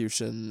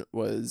execution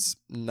was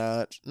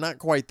not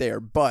quite there.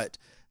 But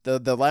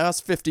the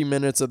last 50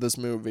 minutes of this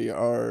movie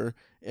are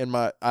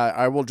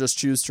I will just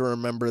choose to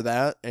remember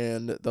that,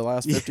 and the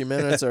last 50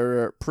 minutes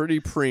are pretty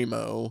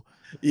primo.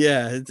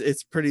 Yeah,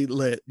 it's pretty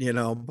lit,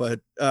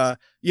 but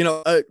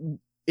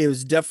it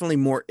was definitely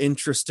more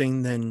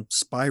interesting than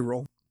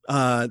Spiral.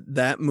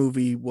 That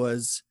movie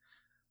was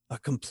a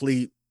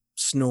complete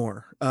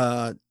snore.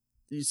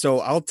 So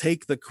I'll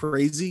take the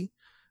crazy,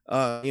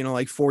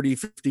 like 40,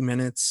 50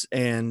 minutes,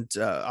 and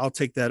I'll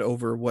take that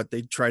over what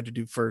they tried to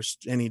do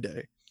first any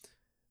day.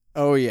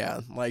 Oh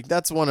yeah, like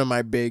that's one of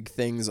my big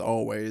things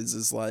always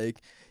is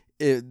like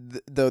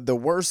the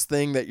worst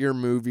thing that your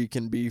movie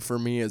can be for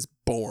me is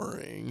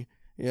boring,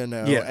 Yeah,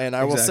 and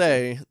I will exactly.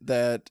 say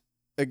that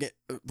again.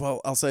 Well,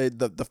 I'll say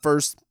the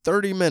first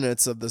 30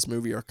 minutes of this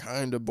movie are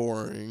kind of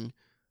boring,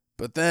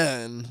 but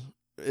then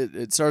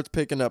it starts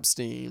picking up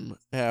steam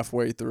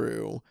halfway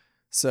through.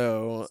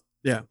 So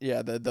Yeah.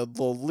 the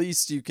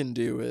least you can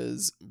do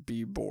is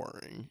be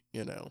boring,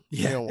 You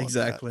Yeah, don't want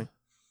exactly. that.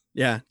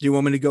 Yeah. Do you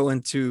want me to go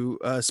into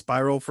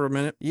Spiral for a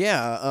minute?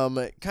 Yeah,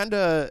 kind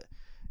of.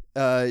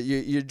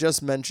 You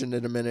just mentioned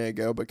it a minute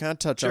ago, but kind of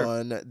touch Sure.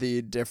 on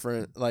the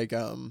different, like,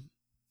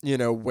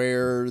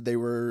 where they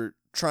were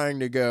trying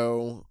to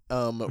go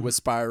with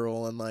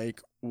Spiral, and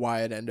like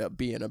why it ended up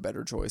being a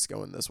better choice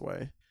going this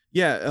way.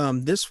 Yeah,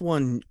 this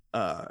one,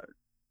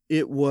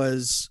 it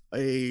was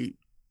a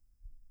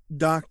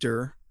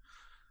doctor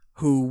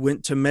who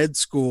went to med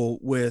school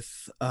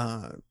with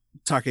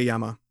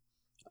Takayama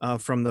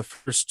from the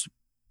first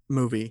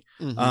movie.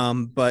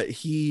 But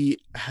he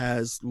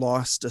has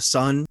lost a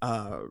son.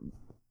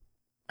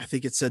 I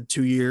think it said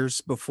 2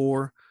 years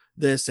before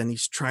this, and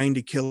he's trying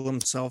to kill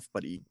himself,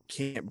 but he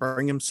can't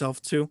bring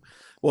himself to.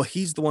 Well,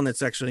 he's the one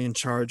that's actually in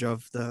charge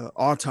of the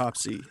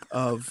autopsy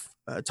of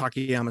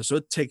Takayama. So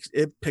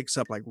it picks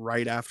up like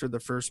right after the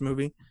first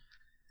movie,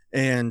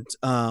 and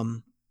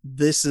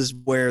this is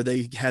where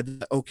they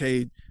had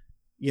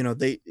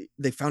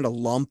they found a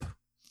lump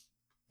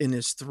in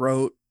his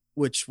throat,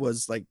 which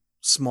was like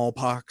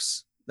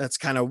smallpox. That's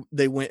kind of,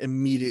 they went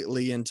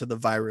immediately into the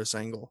virus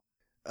angle.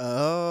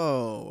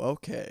 Oh,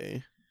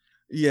 okay.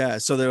 Yeah,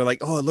 so they were like,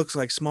 oh, it looks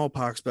like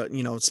smallpox, but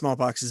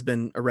smallpox has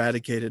been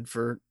eradicated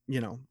for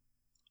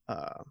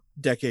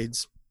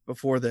decades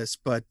before this.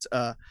 But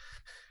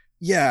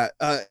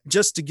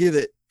just to give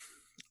it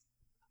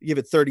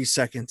 30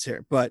 seconds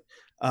here, but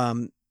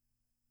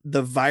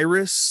the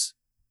virus,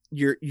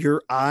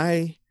 your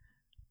eye,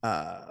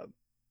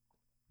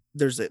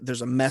 there's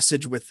a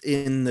message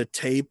within the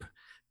tape,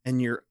 and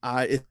your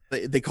eye,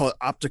 they call it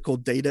optical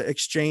data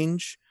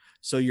exchange.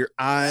 So your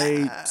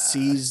eye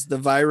sees the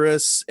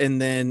virus, and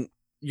then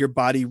your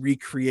body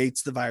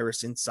recreates the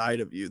virus inside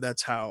of you.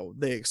 That's how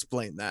they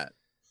explain that.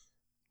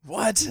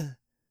 What?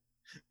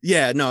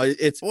 Yeah, no,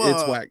 it's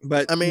Well, whack.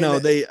 But I mean, no,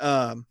 they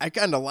I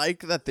kind of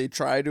like that they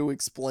try to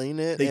explain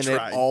it, They and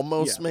tried, it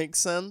almost yeah. makes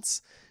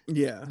sense.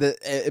 yeah.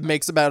 It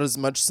makes about as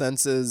much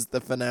sense as the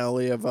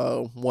finale of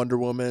Wonder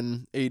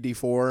Woman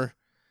 84.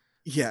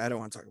 Yeah, I don't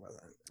want to talk about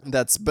that.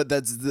 That's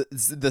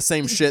the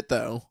same shit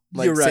though.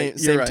 Like You're right.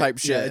 same right. type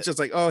shit. Yeah, it's just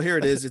like, oh, here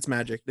it is. It's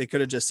magic. They could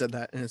have just said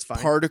that, and it's fine.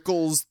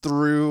 Particles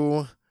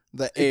through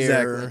the air.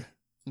 Exactly.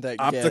 that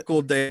get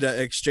Optical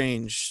data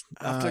exchange.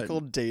 optical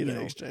data you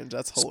know, exchange.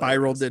 That's hilarious.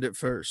 Spiral did it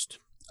first.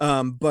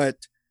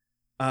 But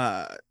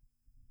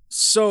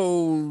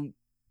so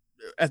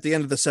at the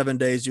end of the 7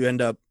 days, you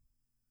end up,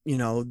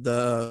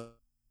 the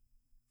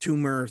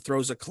tumor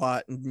throws a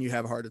clot and you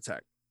have a heart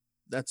attack.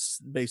 That's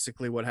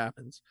basically what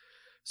happens.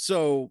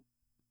 So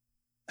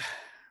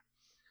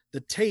the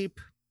tape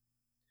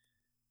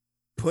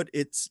put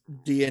its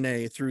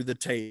DNA through the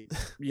tape,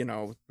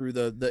 through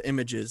the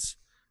images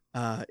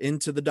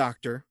into the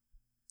doctor.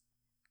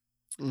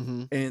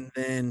 Mm-hmm. And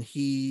then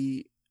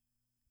he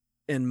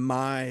and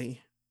my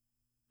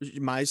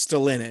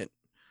still in it.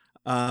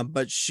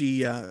 But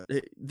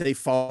they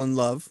fall in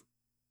love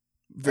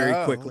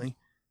very quickly.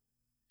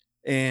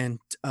 And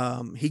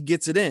he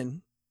gets it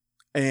in.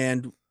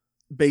 And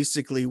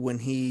basically when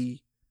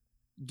he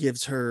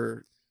gives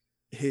her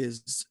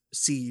his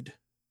seed,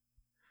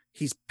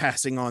 he's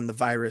passing on the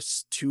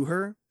virus to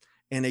her,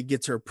 and it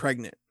gets her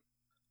pregnant.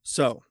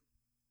 So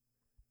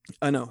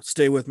I know,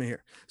 stay with me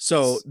here.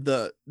 So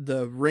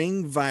the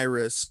ring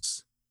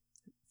virus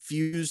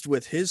fused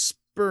with his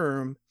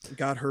sperm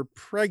got her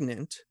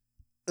pregnant.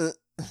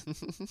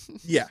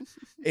 Yeah.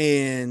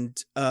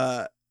 And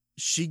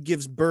she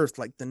gives birth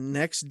like the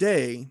next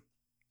day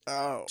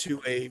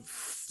to a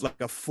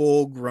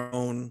full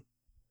grown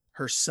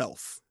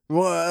herself.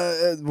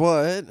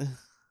 What?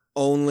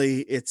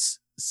 Only it's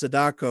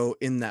Sadako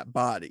in that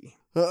body.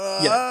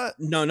 Yeah.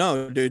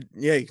 No, dude.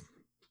 Yay.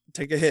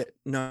 Take a hit.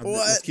 No,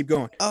 let's keep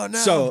going. Oh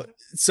no.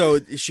 So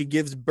she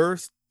gives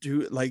birth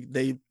to, like,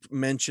 they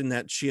mention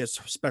that she has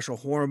special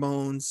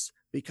hormones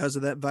because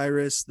of that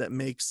virus that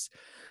makes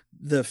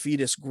the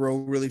fetus grow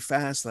really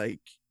fast.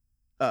 Like,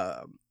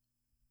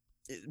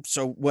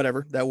 so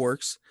whatever, that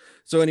works.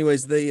 So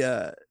anyways,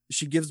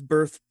 she gives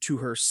birth to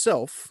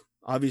herself.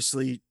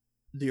 Obviously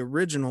the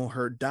original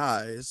her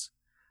dies,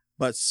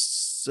 but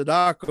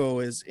Sadako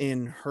is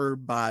in her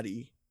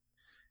body,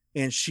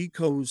 and she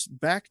goes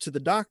back to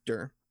the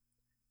doctor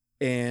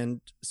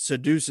and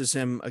seduces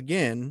him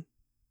again.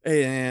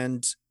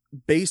 And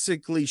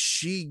basically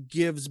she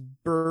gives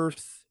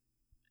birth.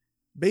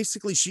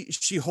 Basically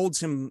she holds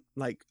him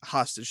like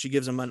hostage. She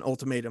gives him an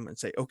ultimatum and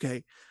say,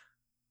 okay,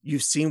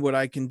 you've seen what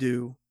I can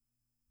do.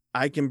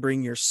 I can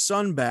bring your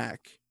son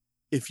back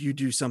if you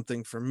do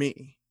something for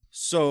me.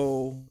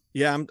 So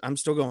yeah, I'm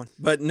still going,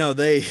 but no,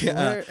 they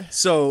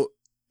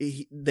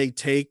they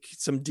take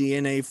some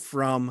DNA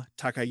from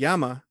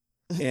Takayama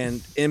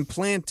and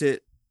implant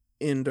it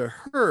into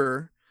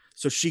her,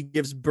 so she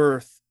gives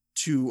birth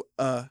to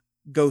a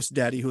ghost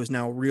daddy who is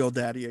now real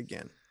daddy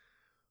again.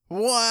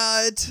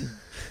 What?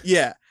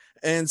 Yeah.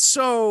 And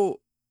so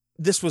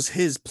this was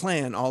his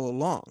plan all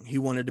along. He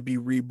wanted to be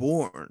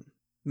reborn,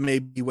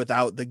 maybe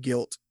without the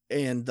guilt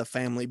and the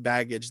family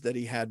baggage that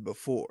he had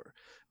before.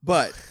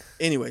 But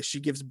anyway, she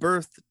gives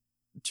birth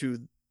to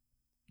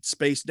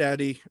space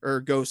daddy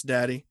or ghost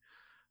daddy.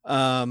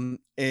 And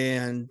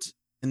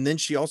then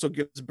she also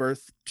gives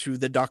birth to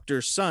the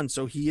doctor's son.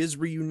 So he is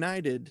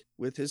reunited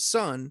with his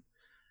son,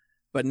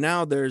 but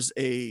now there's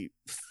a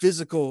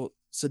physical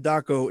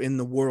Sadako in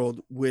the world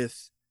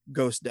with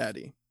ghost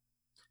daddy.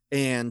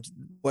 And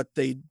what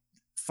they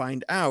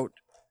find out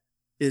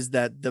is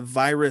that the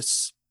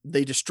virus,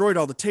 they destroyed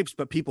all the tapes,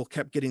 but people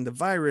kept getting the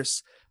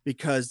virus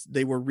because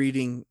they were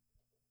reading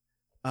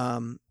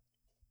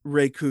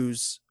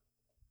Reiku's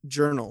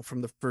journal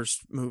from the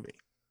first movie.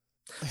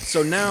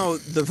 So now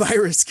the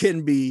virus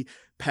can be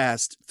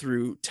passed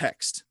through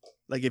text,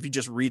 like if you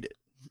just read it.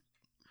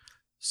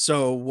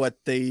 So what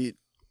they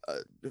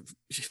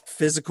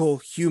physical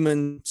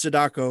human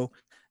Sadako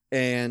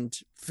and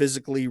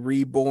physically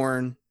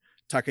reborn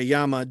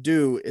Takayama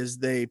do is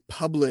they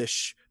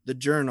publish the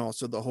journal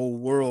so the whole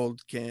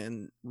world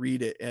can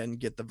read it and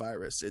get the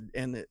virus,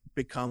 and it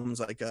becomes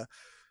like a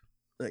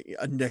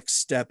next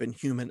step in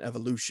human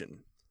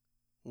evolution.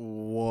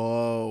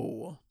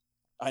 Whoa.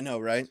 I know,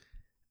 right?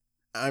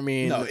 I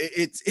mean, no,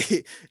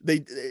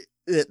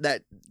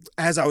 that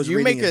as I was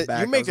reading it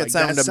back, that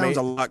sounds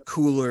a lot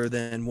cooler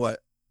than what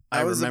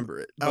I remember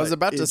it. I was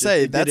about to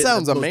say that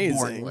sounds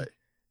amazing.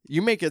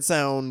 You make it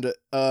sound lit,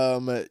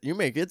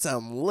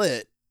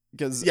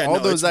 because all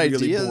those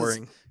ideas.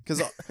 Really,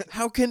 because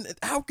how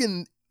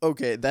can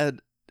okay, that,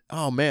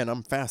 oh man,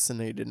 I'm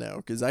fascinated now,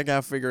 because I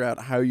gotta figure out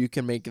how you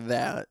can make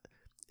that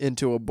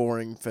into a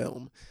boring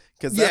film.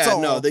 Because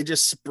they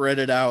just spread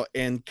it out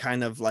and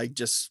kind of like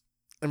just.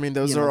 I mean,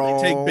 those are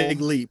all take big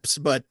leaps,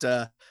 but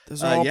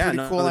those are all pretty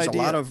cool there's ideas. A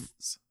lot of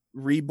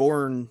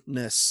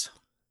rebornness.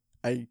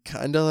 I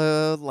kind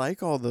of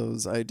like all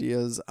those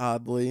ideas,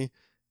 oddly.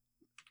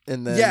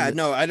 And then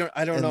I don't know.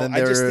 And then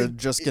they're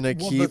just gonna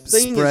keep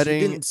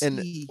spreading.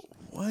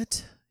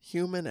 What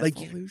human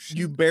evolution?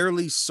 You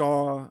barely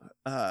saw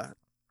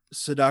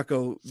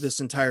Sadako this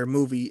entire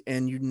movie,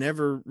 and you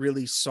never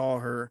really saw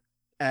her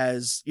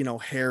as,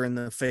 hair in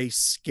the face,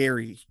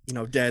 scary,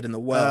 dead in the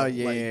well.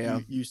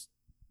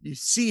 You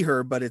see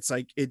her, but it's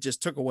like it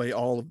just took away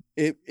all of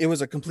it. It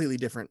was a completely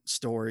different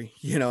story.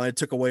 It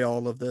took away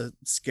all of the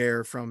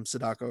scare from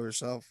Sadako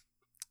herself.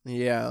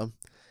 Yeah.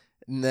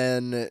 And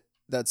then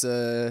that's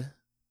a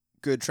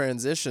good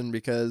transition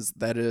because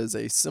that is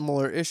a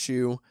similar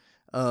issue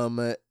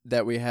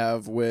that we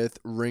have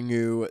with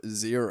Ringu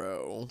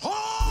Zero.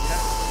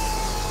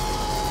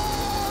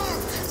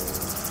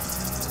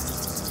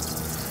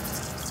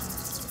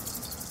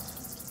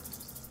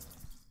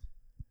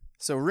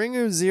 So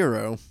Ringu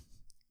Zero,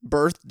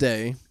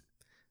 birthday.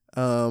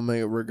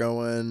 We're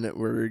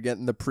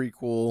getting the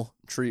prequel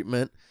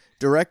treatment,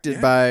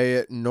 directed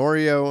by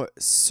Norio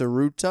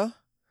Tsuruta.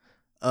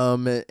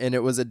 And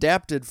it was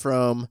adapted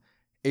from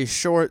a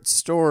short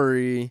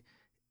story,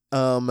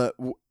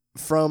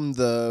 from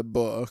the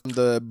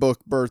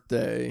book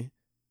Birthday,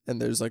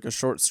 and there's like a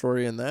short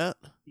story in that.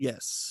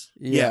 Yes.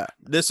 Yeah.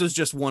 This was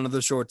just one of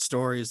the short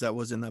stories that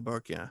was in that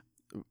book. Yeah.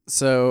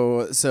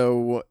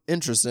 So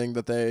interesting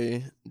that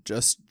they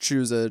just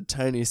choose a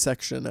tiny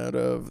section out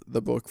of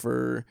the book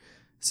for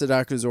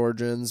Sadaku's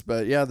origins.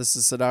 But yeah, this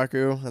is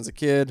Sadaku as a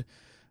kid,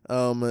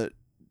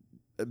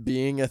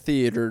 being a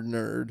theater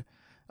nerd.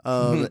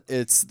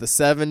 It's the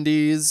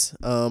 70s.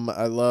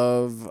 I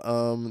love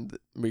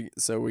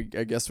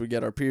I guess we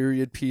get our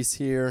period piece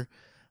here.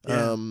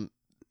 Yeah.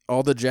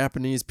 All the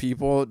Japanese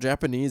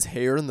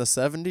hair in the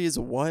 70s.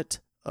 What?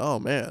 Oh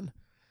man.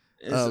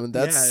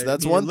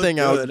 That's one thing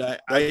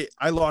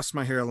I lost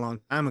my hair a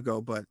long time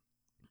ago, but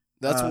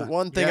that's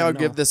one thing I'll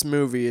give this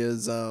movie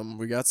is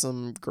we got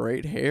some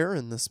great hair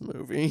in this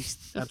movie.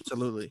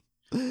 Absolutely.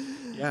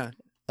 Yeah.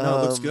 No,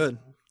 it looks good.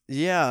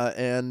 Yeah,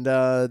 and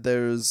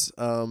there's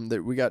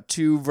we got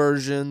two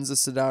versions of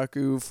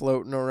Sadaku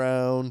floating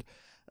around.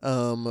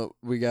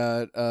 We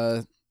got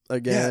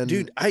again,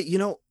 dude.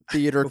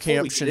 Theater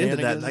camp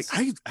shenanigans. Like,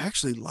 I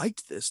actually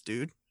liked this,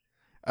 dude.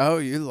 Oh,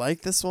 you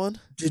like this one?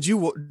 Did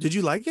you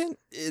like it?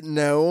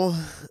 No.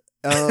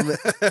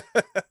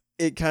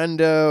 It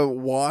kind of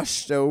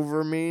washed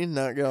over me,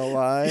 not gonna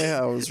lie.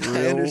 I was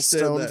real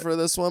stoned for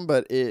this one,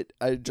 but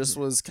I just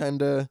was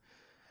kind of,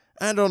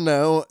 I don't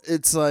know.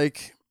 It's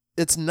like,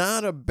 it's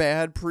not a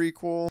bad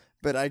prequel,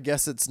 but I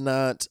guess it's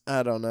not,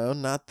 I don't know,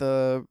 not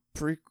the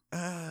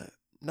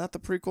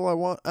prequel I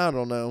want. I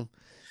don't know.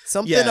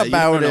 Something about you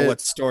don't know it.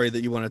 what story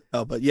that you want to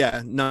tell, but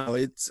yeah, no,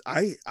 it's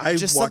I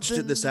watched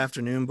it this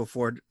afternoon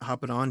before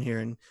hopping on here,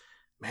 and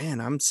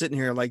man, I'm sitting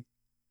here like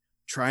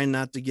trying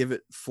not to give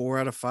it 4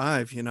 out of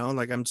 5.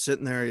 Like I'm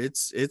sitting there. It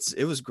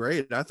was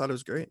great. I thought it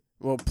was great.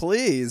 Well,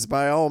 please,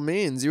 by all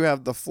means, you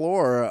have the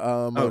floor.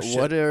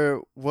 Shit.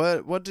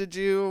 What did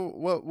you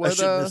what I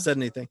shouldn't have said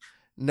anything.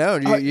 No,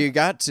 you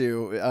got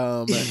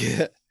to.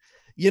 Yeah.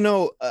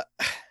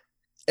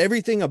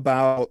 Everything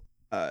about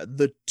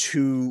the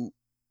two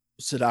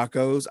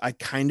Sadakos I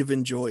kind of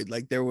enjoyed.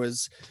 Like there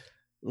was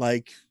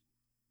like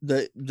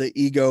the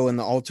ego and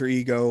the alter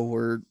ego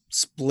were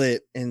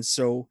split, and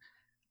so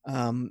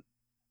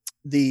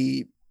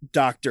the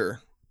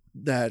doctor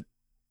that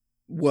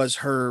was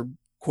her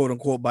quote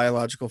unquote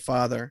biological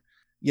father,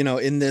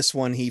 in this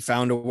one he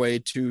found a way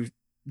to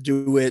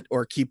do it,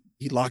 or he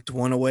locked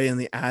one away in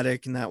the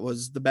attic, and that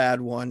was the bad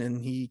one,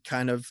 and he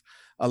kind of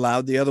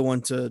allowed the other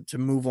one to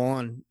move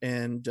on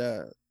and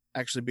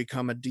actually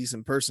become a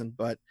decent person.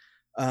 But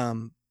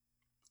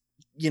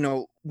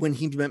when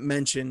he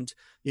mentioned,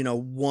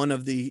 one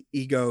of the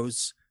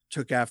egos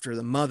took after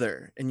the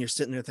mother, and you're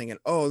sitting there thinking,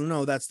 oh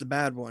no, that's the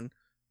bad one.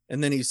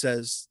 And then he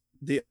says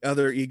the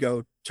other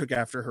ego took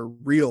after her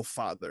real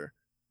father,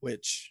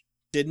 which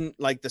didn't,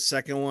 like, the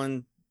second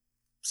one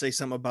say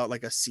something about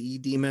like a sea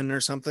demon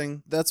or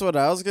something? That's what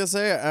I was gonna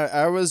say.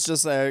 I was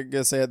just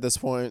gonna say at this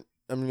point,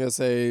 I'm gonna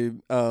say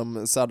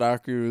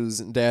Sadaku's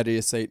daddy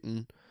is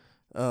Satan.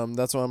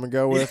 That's what I'm gonna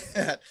go with.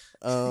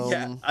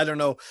 Yeah, I don't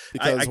know.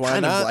 Because I why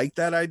kind not? of like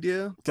that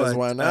idea. Because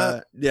why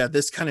not? Yeah,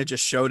 this kind of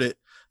just showed it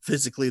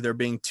physically. There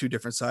being two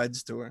different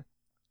sides to her.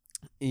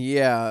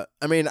 Yeah,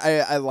 I mean,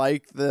 I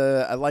like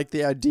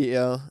the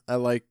idea. I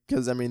like,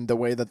 because I mean the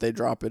way that they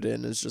drop it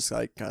in is just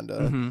like kind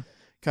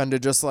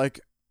of just like,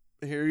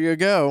 here you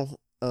go.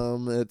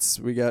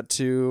 We got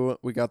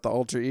the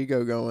alter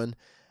ego going.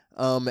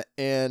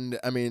 And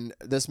I mean,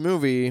 this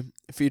movie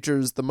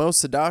features the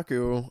most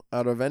Sadaku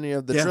out of any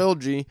of the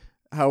trilogy.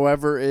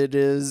 However, it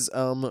is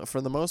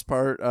for the most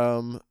part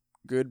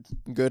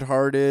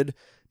good-hearted,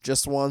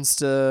 just wants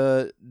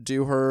to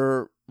do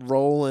her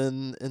role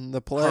in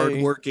the play.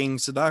 Hardworking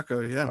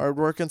Sadaku, yeah.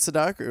 Hardworking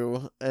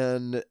Sadaku.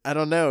 And I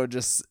don't know,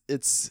 just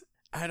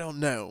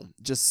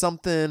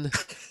something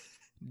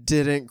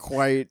didn't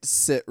quite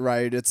sit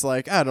right. It's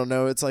like, I don't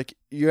know, it's like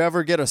you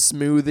ever get a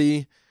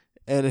smoothie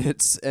and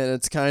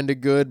it's kind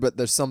of good, but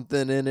there's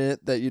something in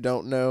it that you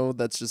don't know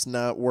that's just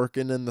not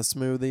working in the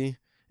smoothie,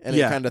 and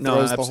it kind of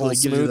throws the whole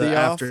smoothie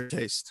off.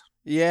 Aftertaste.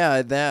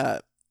 Yeah,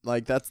 that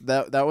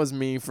was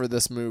me for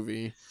this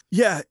movie.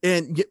 Yeah,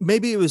 and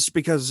maybe it was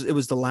because it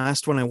was the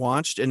last one I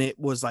watched, and it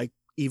was like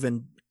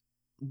even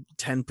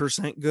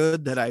 10%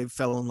 good that I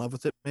fell in love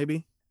with it.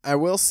 Maybe I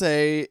will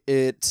say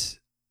it,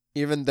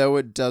 even though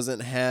it doesn't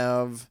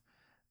have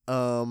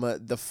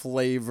the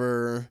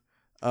flavor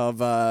of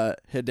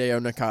Hideo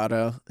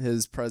Nakata,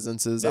 his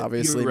presence is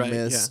obviously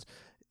missed.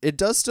 Yeah. It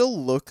does still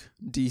look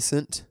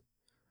decent.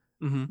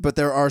 Mm-hmm. but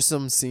there are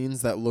some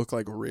scenes that look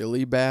like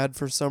really bad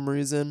for some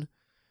reason.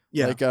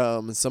 Yeah. Like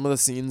some of the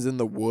scenes in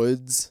the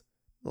woods,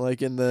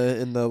 like in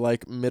the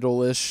like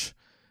middle-ish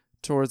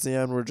towards the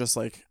end were just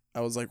like,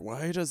 I was like,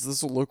 why does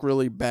this look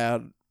really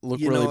bad?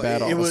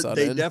 Bad all of a sudden.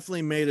 They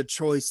definitely made a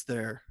choice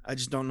there. I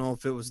just don't know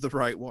if it was the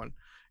right one.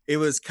 It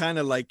was kind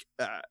of like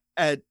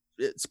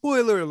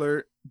spoiler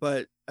alert,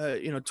 but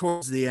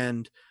towards the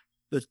end,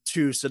 the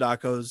two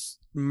Sadakos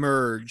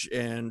merge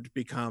and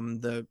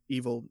become the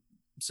evil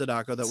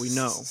Sadako that we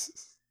know.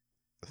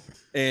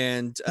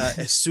 And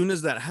as soon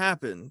as that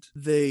happened,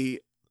 they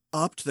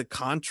upped the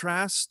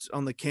contrast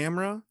on the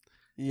camera.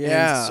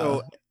 Yeah. And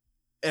so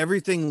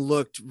everything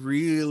looked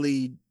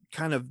really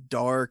kind of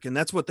dark, and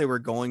that's what they were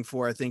going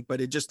for, I think, but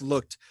it just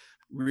looked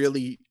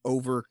really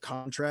over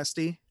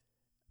contrasty.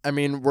 I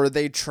mean, were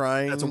they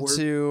trying to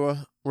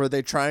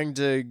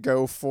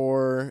go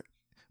for,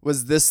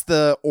 was this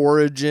the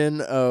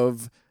origin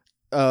of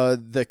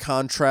the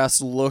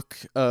contrast look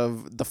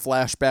of the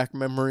flashback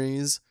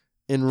memories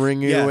in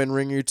Ringu and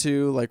Ringu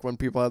 2, like when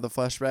people have the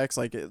flashbacks,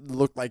 like it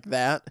looked like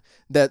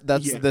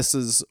this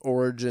is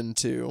origin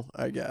too,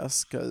 I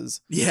guess,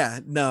 because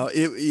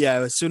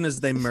as soon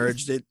as they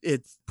merged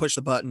it pushed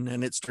the button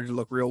and it started to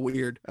look real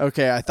weird.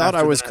 Okay, I thought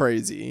I was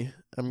crazy.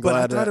 I'm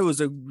glad. But I thought it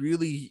was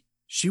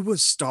she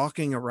was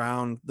stalking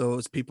around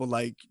those people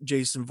like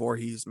Jason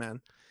Voorhees, man.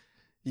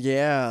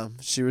 Yeah,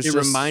 she was. It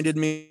reminded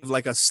me of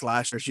like a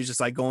slasher. She's just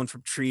like going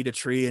from tree to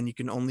tree, and you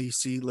can only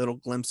see little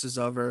glimpses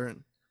of her.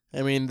 And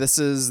I mean, this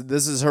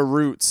is her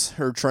roots,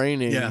 her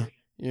training. Yeah.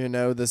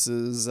 This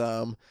is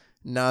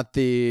not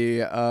the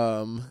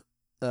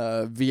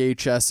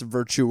VHS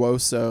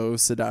virtuoso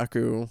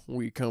Sadako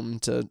we come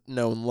to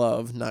know and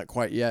love. Not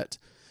quite yet.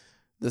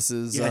 This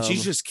is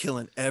she's just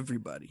killing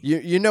everybody.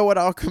 You know what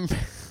I'll compare.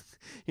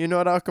 You know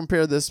what I'll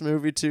compare this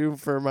movie to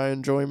for my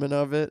enjoyment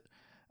of it.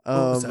 What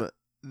was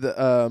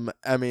that?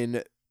 I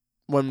mean,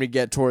 when we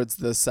get towards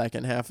the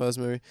second half of this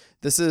movie,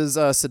 this is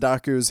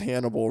Sadaku's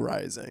Hannibal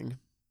Rising.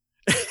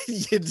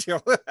 You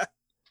know,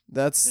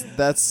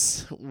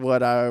 that's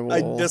what I will.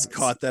 I just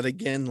caught that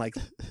again, like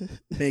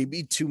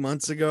maybe 2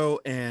 months ago,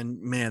 and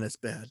man, it's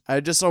bad. I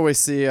just always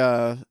see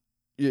I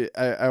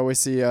always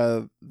see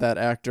that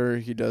actor.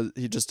 He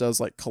just does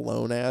like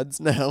cologne ads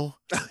now.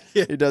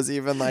 Yeah. He doesn't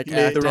even like He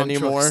made act the wrong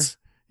anymore. choice.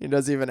 He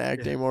doesn't even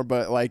act anymore.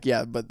 But like,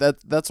 but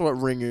that's what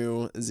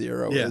Ringu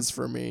Zero is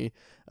for me.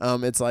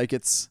 It's like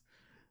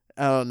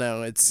I don't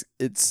know.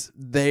 It's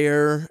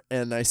there,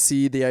 and I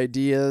see the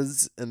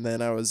ideas, and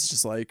then I was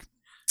just like,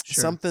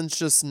 something's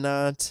just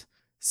not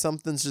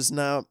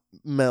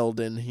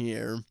melding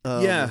here.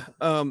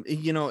 And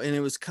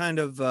it was kind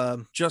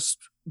of just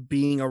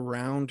being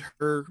around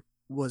her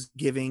was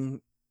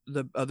giving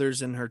the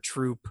others in her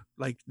troop,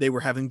 like they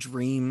were having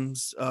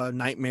dreams,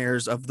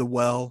 nightmares of the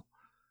well,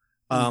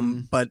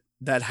 but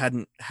that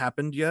hadn't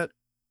happened yet.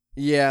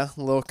 Yeah, a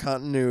little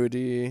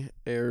continuity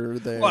error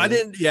there. Well, I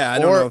don't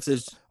know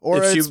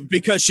if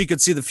because she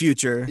could see the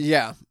future.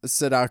 Yeah,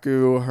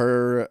 Sadaku,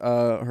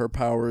 her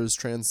powers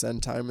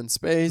transcend time and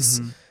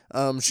space.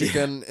 She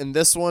can, in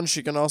this one,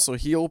 she can also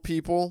heal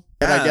people.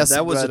 Yeah, I guess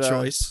that was a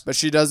choice. But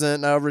she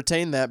doesn't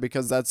retain that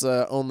because that's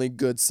only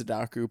good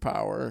Sadaku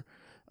power.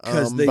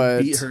 Because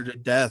they beat her to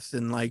death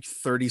in like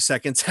 30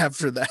 seconds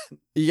after that.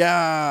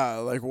 Yeah,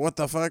 like what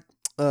the fuck?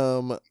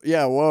 Whoa.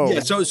 Yeah,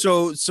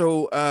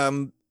 so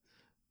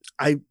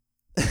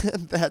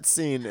that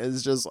scene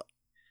is just,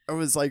 I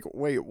was like,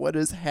 wait, what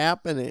is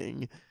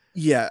happening?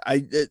 Yeah,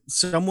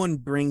 someone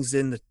brings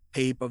in the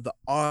tape of the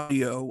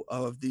audio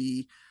of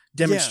the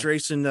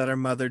demonstration that her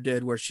mother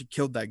did where she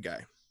killed that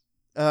guy.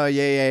 Oh,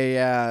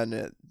 yeah.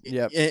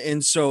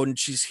 And so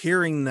she's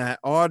hearing that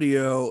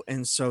audio,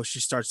 and so she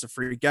starts to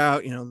freak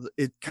out.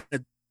 It kind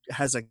of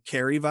has a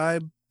Carrie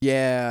vibe.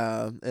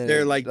 Yeah.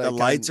 They're like the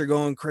lights are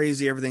going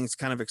crazy. Everything's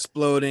kind of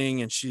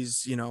exploding, and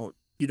she's, you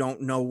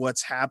don't know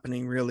what's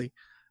happening really.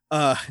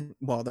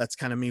 Well, that's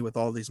kind of me with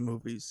all these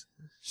movies.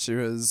 She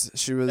was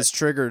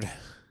triggered.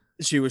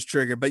 She was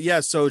triggered, but yeah.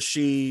 So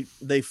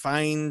they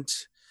find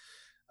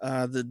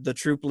the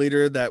troop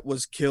leader that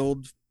was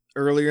killed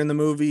earlier in the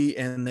movie,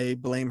 and they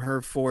blame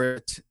her for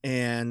it.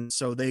 And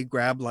so they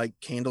grab like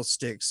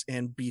candlesticks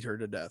and beat her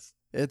to death.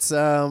 It's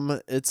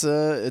a choice. It's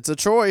a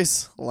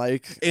choice.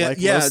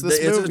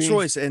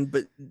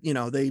 But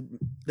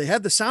they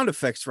had the sound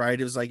effects right.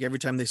 It was like every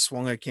time they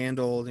swung a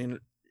candle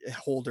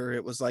holder,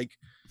 it was like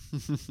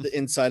the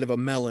inside of a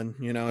melon.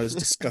 It was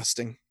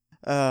disgusting.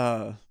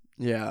 Yeah.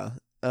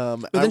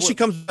 But then she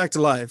comes back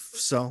to life.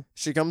 So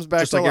she comes back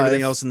just to like life.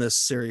 everything else in this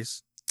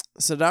series.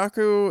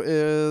 Sadaku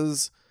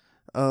is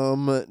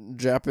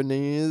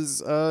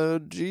Japanese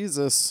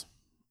Jesus.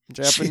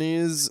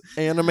 Japanese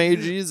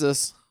anime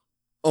Jesus.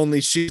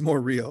 Only she's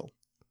more real.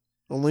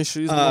 More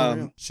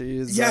real.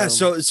 She's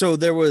so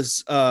there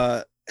was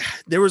a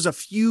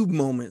few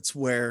moments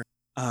where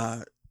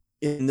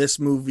in this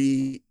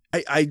movie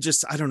I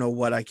don't know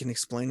what I can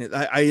explain it.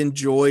 I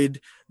enjoyed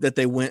that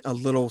they went a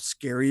little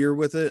scarier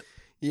with it.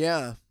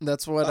 Yeah,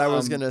 that's what I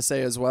was gonna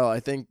say as well.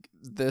 I think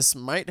this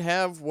might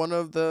have one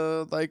of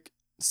the like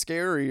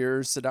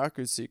scarier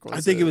Sadako sequences.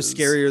 I think it was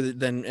scarier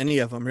than any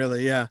of them,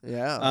 really. Yeah.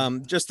 Yeah.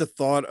 Just the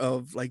thought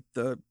of like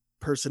the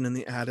person in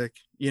the attic,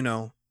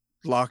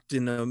 locked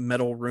in a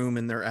metal room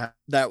in their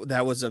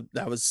that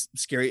was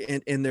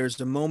scary. And there's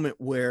a moment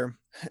where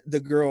the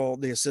girl,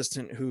 the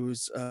assistant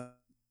who's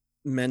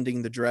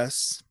mending the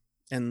dress,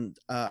 and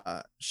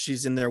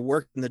she's in there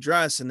working the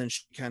dress, and then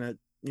she kind of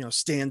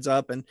stands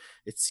up and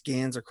it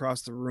scans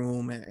across the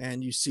room,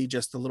 and you see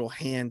just a little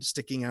hand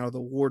sticking out of the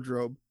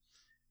wardrobe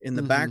in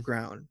the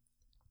background.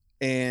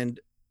 And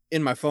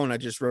in my phone I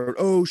just wrote,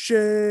 oh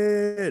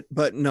shit,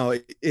 but no,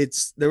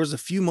 there was a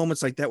few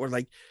moments like that where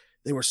like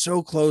they were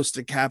so close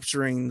to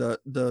capturing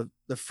the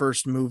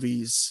first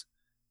movie's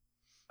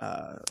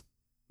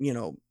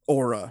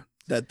aura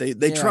that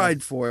they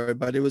tried for it,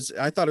 but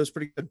I thought it was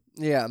pretty good.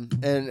 Yeah,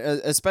 and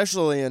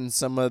especially in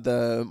some of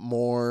the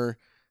more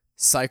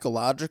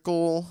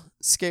psychological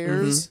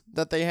scares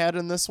that they had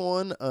in this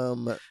one,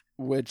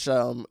 which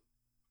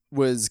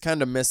was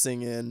kind of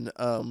missing in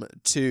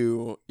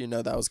 2.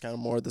 That was kind of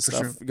more of the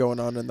stuff going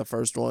on in the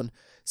first one.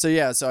 So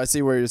yeah, so I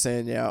see where you're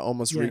saying,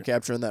 almost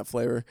recapturing that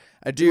flavor.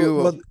 I do.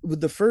 Well,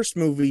 the first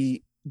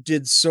movie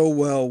did so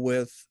well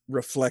with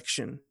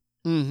reflection.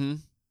 Mm-hmm.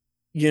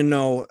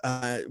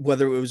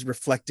 Whether it was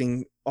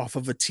reflecting off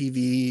of a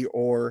TV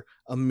or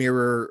a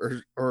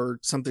mirror or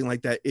something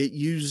like that, it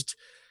used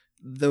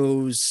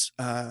those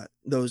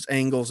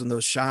angles and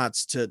those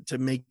shots to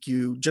make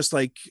you, just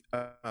like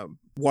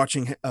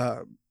watching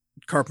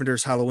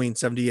Carpenter's Halloween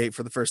 78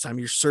 for the first time,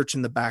 you're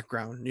searching the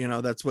background,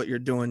 that's what you're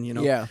doing,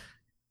 Yeah.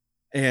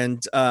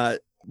 And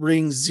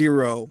Ring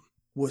 0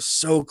 was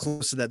so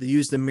close to that. They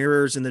used the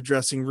mirrors in the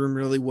dressing room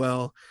really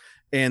well,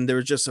 and there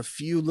were just a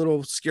few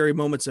little scary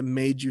moments that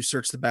made you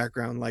search the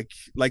background like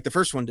the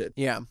first one did.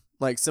 Yeah,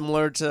 like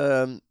similar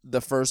to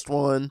the first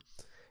one.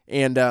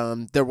 And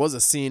there was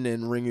a scene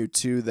in Ringu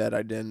 2 that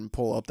I didn't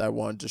pull up that I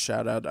wanted to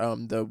shout out.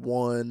 The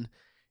one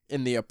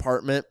in the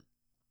apartment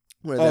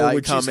where they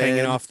which is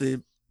hanging off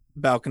the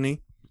balcony.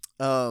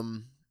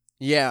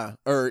 Yeah,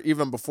 or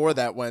even before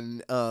that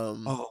when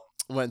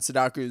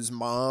Sadaku's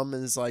mom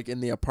is like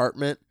in the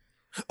apartment.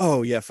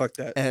 Oh yeah, fuck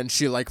that. And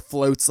she like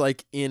floats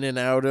like in and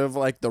out of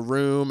like the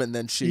room, and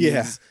then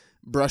she's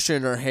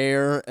brushing her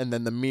hair, and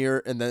then the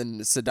mirror, and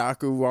then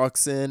Sadako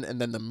walks in,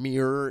 and then the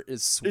mirror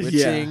is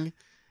switching. Yeah.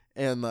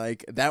 And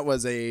like that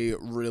was a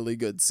really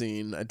good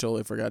scene. I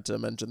totally forgot to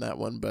mention that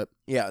one, but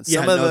yeah,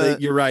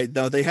 you're right.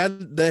 Though they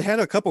had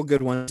a couple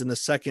good ones in the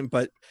second,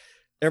 but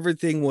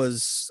everything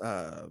was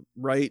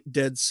right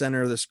dead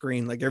center of the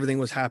screen. Like everything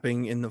was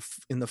happening in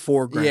the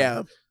foreground.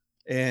 Yeah,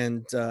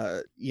 and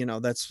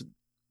that's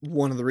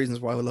one of the reasons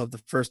why I love the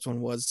first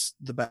one was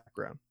the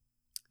background.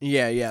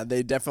 Yeah,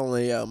 they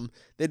definitely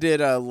they did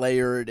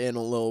layer it in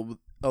a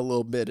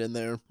little bit in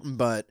there,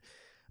 but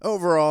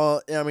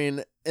overall, I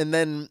mean, and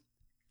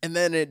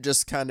then it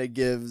just kind of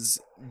gives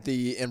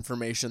the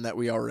information that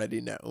we already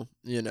know,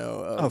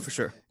 for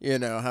sure.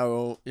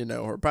 How,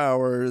 her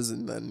powers,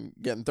 and then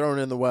getting thrown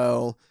in the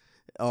well,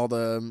 all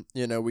the,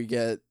 we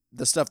get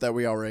the stuff that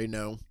we already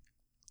know.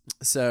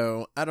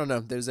 So I don't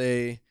know. There's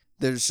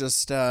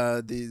just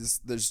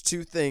there's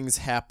 2 things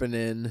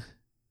happening,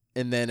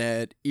 and then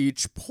at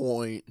each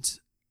point,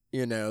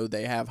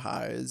 they have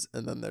highs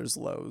and then there's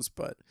lows,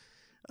 but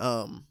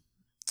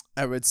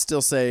I would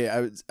still say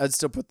I'd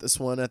still put this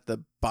one at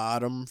the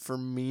bottom for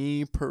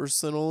me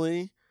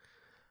personally.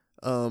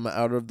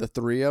 Out of the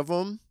 3 of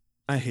them,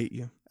 I hate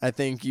you. I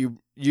think you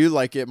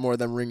like it more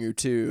than Ringu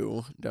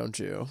 2, don't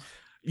you?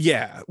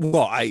 Yeah.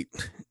 Well, I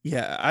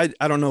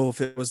don't know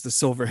if it was the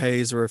silver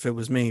haze or if it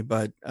was me,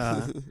 but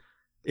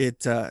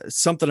it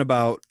something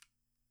about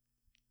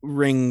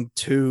Ring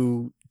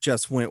 2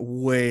 just went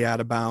way out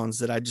of bounds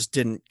that I just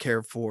didn't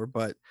care for.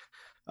 But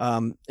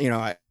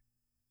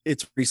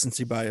it's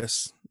recency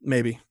bias,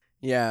 maybe.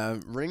 Yeah,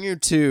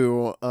 Ringu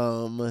 2,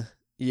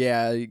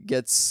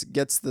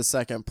 gets the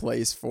second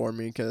place for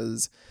me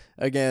because,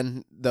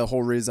 again, the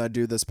whole reason I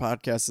do this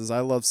podcast is I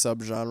love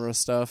subgenre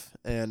stuff,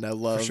 and I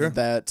love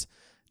that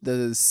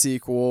the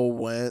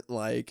sequel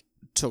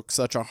took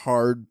such a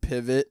hard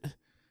pivot,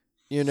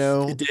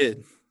 It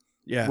did.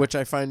 Yeah. Which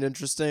I find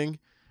interesting.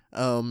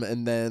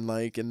 And then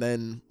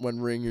when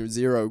Ringu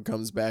 0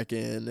 comes back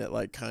in,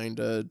 it kind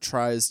of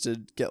tries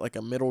to get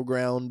a middle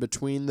ground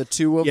between the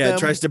 2 of them. Yeah, it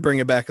tries to bring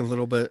it back a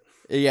little bit.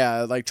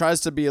 Yeah,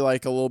 tries to be a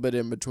little bit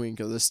in between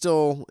because there's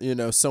still,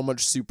 so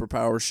much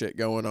superpower shit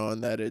going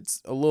on that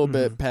it's a little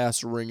bit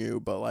past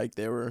Ringu,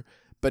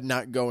 but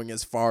not going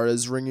as far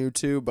as Ringu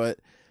 2. But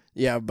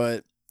yeah,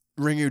 but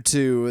Ringu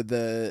 2,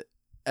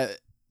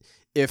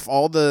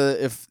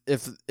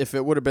 if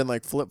it would have been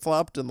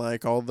flip-flopped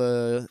and all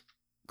the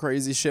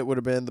crazy shit would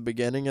have been in the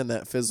beginning and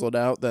that fizzled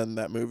out, then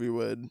that movie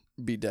would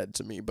be dead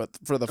to me. But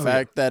for the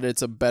fact that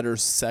it's a better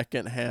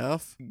second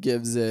half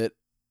gives it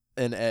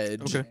an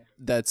edge. Okay.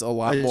 That's a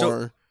lot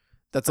more.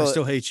 I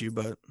still hate you,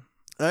 but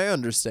I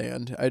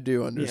understand. I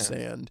do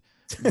understand.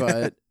 Yeah.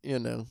 But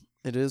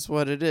it is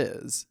what it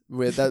is.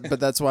 With that,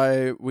 but that's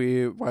why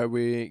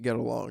we get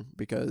along,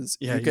 because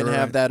you can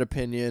have that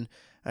opinion.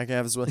 I can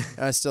have as well.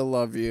 I still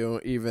love you,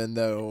 even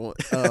though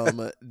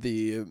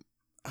the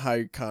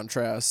high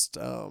contrast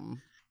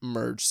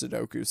merge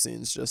Sudoku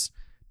scenes just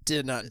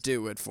did not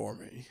do it for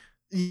me.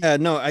 Yeah,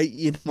 no,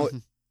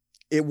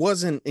 it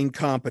wasn't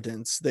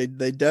incompetence.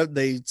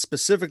 They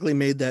specifically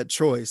made that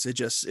choice.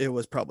 It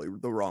was probably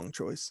the wrong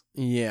choice.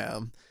 Yeah,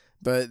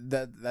 but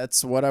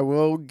that's what I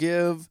will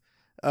give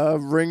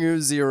Ringu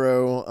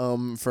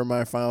Zero for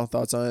my final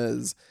thoughts on it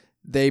is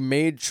they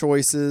made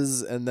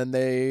choices and then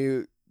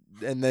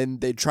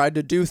they tried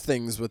to do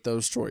things with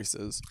those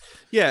choices.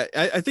 Yeah,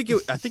 I think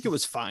it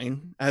was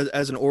fine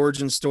as an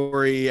origin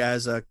story,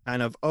 as a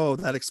kind of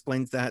that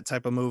explains that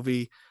type of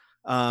movie.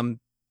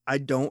 I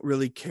don't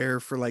really care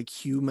for like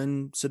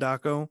human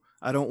Sadako.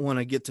 I don't want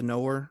to get to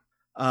know her.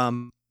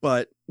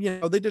 But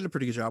they did a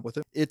pretty good job with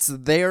it. It's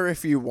there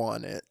if you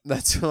want it.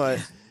 That's what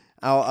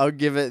I'll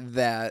give it.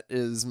 That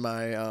is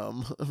my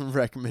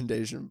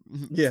recommendation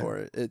for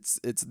it.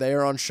 It's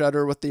there on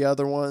Shudder with the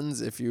other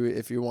ones if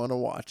you want to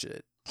watch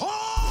it.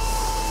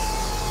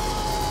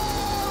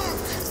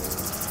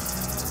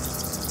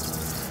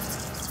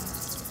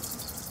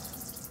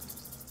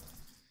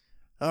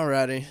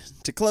 Alrighty,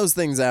 to close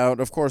things out,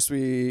 of course,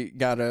 we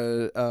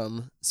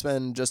gotta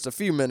spend just a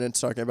few minutes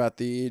talking about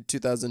the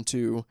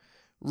 2002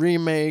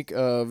 remake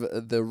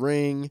of The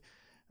Ring.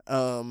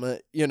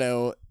 Because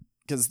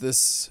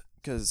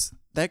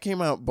that came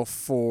out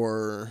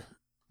before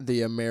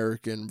the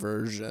American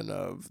version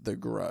of The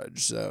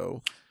Grudge,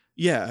 so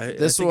yeah, I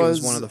think it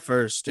was one of the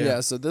first. Yeah,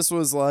 so this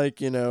was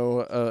like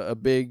a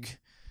big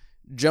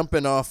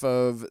jumping off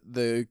of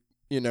the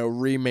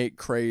remake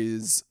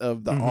craze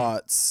of the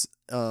aughts.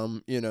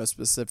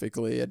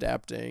 Specifically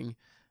adapting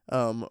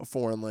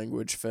foreign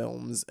language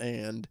films,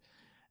 and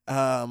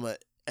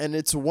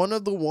it's one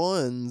of the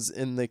ones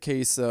in the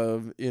case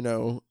of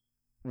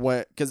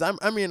because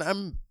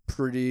I'm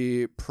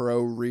pretty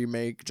pro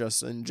remake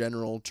just in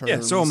general terms.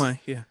 Yeah, so am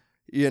I. Yeah,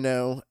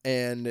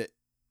 and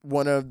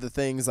one of the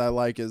things I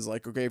like is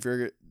like, okay,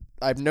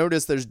 I've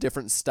noticed there's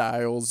different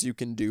styles you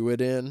can do it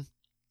in.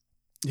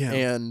 Yeah,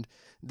 and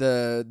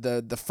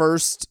the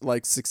first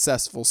like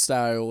successful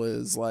style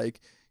is like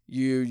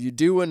you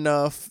do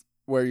enough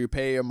where you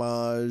pay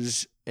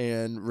homage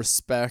and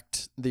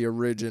respect the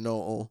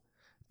original,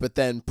 but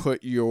then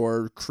put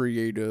your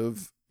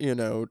creative,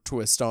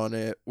 twist on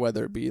it,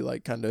 whether it be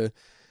like kind of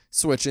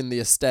switching the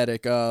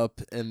aesthetic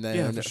up and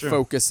then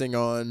focusing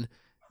on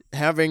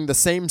having the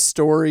same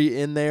story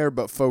in there,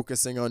 but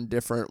focusing on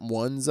different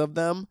ones of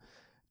them.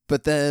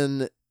 But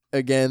then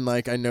again,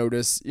 like I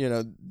noticed,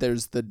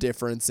 there's the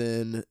difference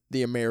in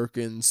the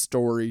American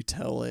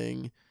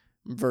storytelling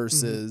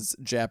versus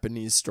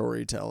Japanese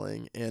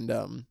storytelling, and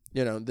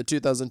the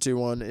 2002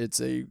 one, it's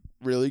a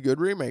really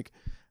good remake.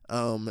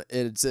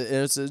 It's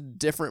a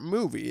different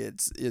movie.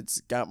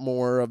 It's got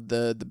more of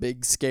the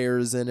big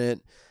scares in it.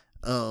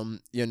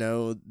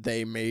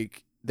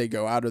 They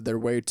go out of their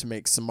way to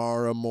make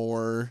Samara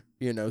more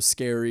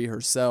scary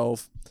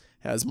herself,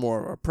 has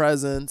more of a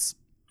presence.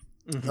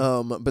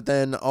 But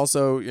then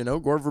also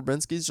Gore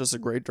Verbinski's just a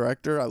great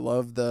director. I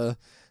love the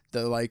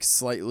like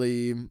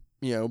slightly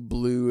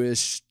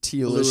bluish,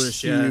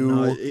 tealish hue. Yeah,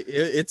 no,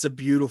 it's a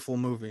beautiful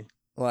movie.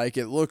 Like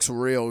it looks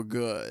real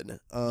good.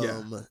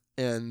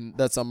 And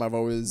that's something I've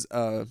always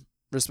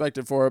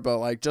respected for it. But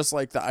like just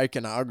like the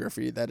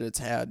iconography that it's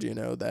had,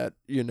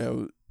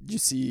 you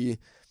see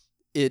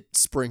it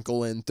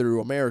sprinkle in through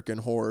American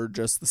horror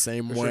just the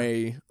same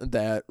way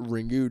that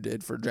Ringu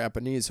did for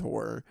Japanese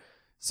horror.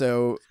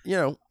 So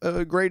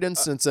a great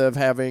instance of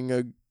having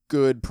a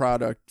good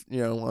product,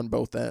 on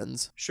both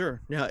ends.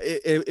 Sure. Yeah.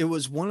 It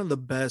was one of the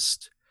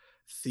best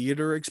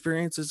theater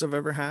experiences I've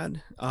ever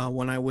had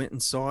when I went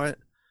and saw it.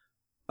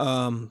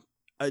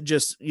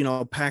 Just,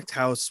 a packed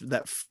house.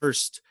 That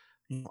first,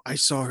 I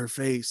saw her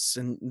face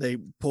and they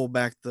pull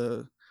back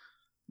the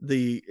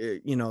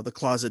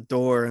closet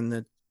door,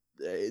 and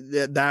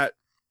that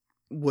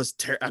was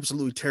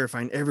absolutely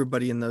terrifying.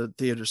 Everybody in the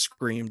theater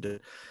screamed.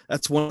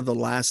 That's one of the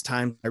last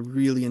times I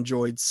really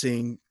enjoyed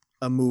seeing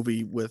a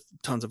movie with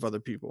tons of other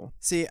people.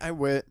 See, I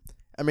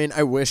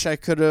wish I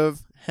could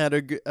have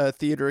had a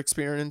theater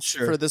experience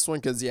for this one,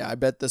 because I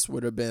bet this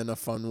would have been a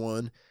fun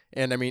one.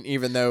 And I mean,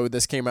 even though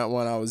this came out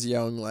when I was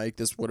young, like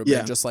this would have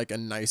been just like a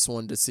nice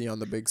one to see on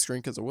the big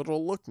screen, because it would have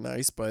looked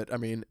nice. But I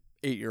mean,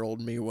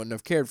 8-year-old me wouldn't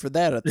have cared for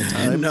that at the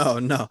time.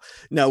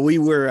 No. We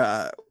were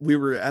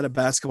at a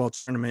basketball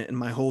tournament and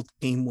my whole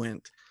team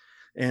went,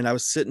 and I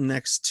was sitting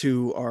next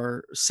to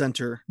our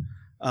center.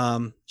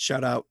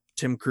 Shout out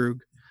Tim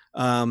Krug.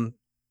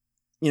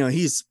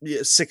 He's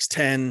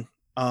 6'10",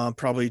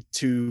 probably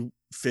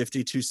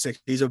 250,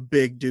 260. He's a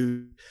big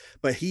dude,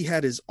 but he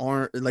had his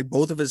arm, like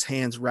both of his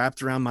hands,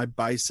 wrapped around my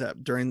bicep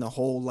during the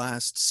whole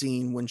last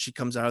scene when she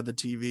comes out of the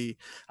TV.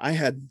 I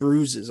had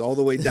bruises all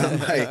the way down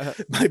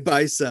my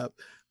bicep.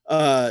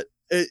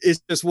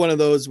 It's just one of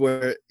those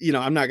where,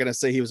 I'm not going to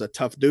say he was a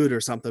tough dude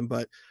or something,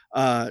 but,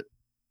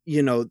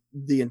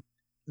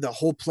 the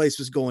whole place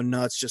was going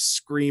nuts, just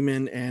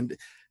screaming. And,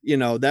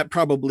 that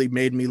probably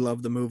made me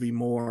love the movie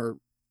more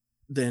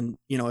than,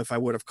 if I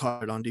would have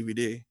caught it on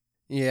DVD.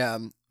 Yeah.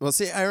 Well,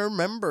 see, I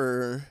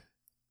remember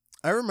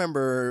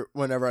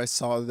whenever I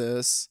saw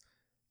this,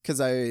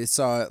 because I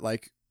saw it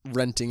like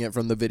renting it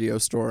from the video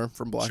store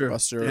from Sure,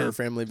 Blockbuster yeah. or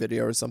Family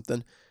Video or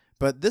something.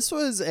 But this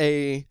was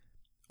a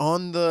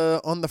on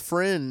the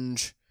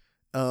fringe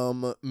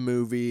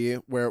movie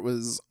where it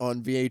was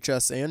on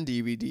VHS and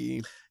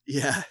DVD.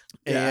 Yeah.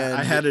 Yeah. I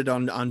And had it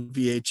on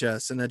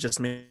VHS, and that just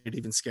made it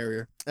even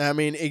scarier. I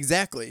mean,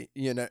 exactly.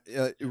 You know,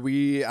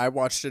 I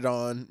watched it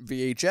on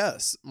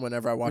VHS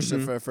whenever I watched it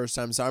Mhm. for the first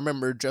time. So I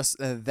remember just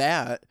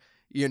that,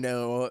 you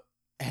know,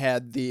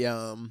 had the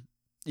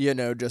you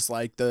know, just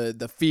like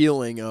the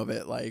feeling of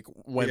it, like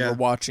when Yeah. we're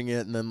watching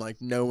it, and then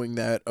like knowing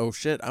that, oh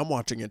shit, I'm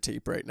watching a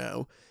tape right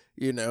now,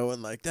 you know,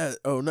 and like that,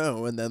 oh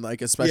no, and then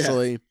like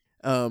especially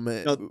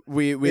No,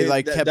 we It-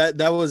 like that,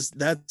 kept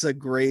that's a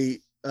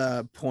great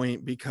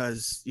point,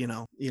 because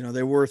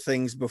there were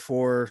things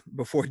before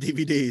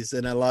DVDs,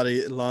 and a lot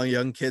of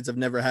young kids have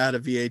never had a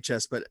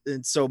VHS, but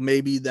and so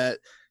maybe that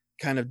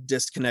kind of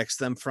disconnects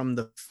them from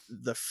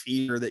the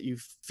fear that you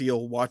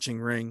feel watching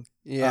Ring.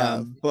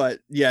 yeah. But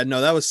yeah,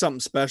 no, that was something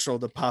special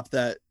to pop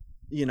that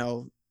you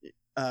know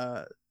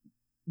uh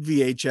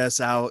VHS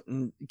out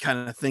and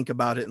kind of think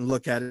about it and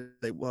look at it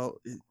like, well,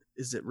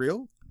 is it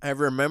real? I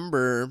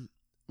remember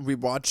we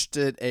watched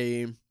it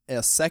a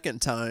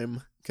second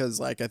time because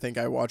like I think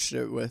I watched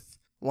it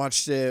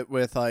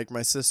with like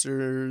my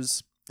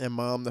sisters and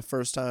mom the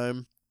first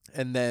time,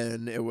 and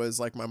then it was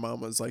like my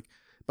mom was like,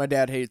 my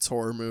dad hates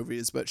horror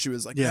movies, but she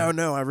was like, Yeah.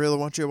 no, I really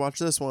want you to watch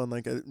this one.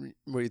 Like, what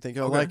do you think?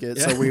 I'll Okay, like it.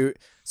 yeah.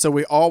 So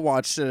we all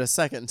watched it a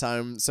second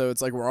time. So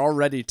it's like we're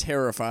already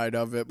terrified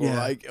of it, but we're Yeah.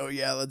 like, oh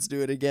yeah, let's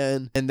do it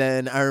again. And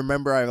then I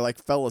remember I like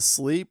fell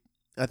asleep.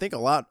 I think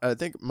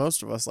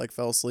most of us like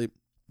fell asleep.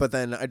 But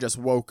then I just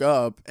woke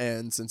up,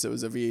 and since it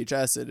was a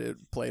VHS,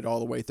 it played all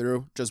the way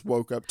through. Just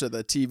woke up to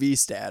the TV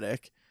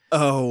static,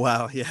 Oh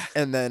wow, yeah.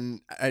 and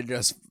then I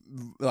just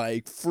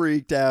like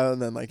freaked out,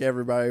 and then like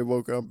everybody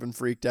woke up and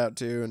freaked out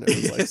too, and it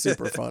was like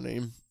super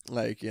funny.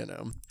 Like, you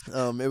know,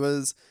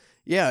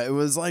 it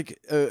was like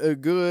a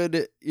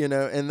good, you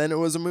know, and then it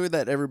was a movie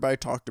that everybody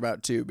talked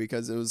about too,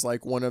 because it was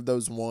like one of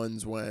those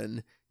ones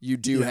when you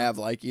do Yeah. have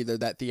like either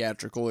that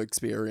theatrical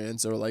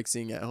experience or like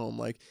seeing at home.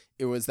 Like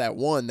it was that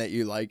one that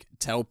you like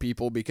tell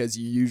people because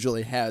you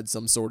usually had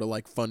some sort of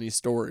like funny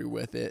story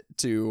with it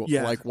to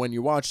Yeah. like when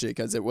you watched it,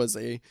 because it was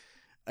a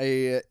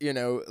you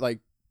know, like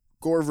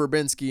Gore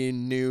Verbinski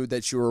knew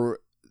that you were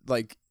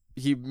like,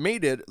 he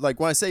made it like,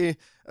 when I say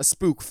a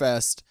spook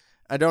fest,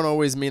 I don't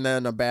always mean that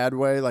in a bad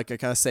way. Like I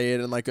kind of say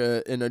it in like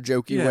in a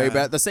jokey way, Yeah. but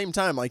at the same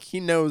time, like he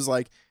knows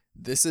like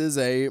this is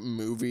a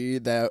movie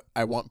that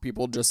I want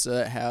people just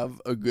to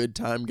have a good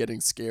time getting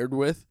scared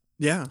with,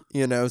 Yeah.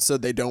 you know, so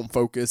they don't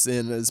focus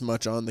in as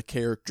much on the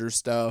character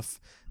stuff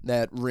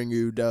that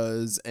Ringu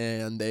does,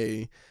 and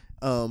they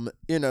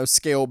you know,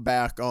 scale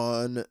back,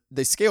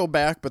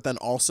 but then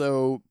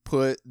also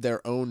put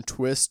their own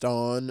twist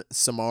on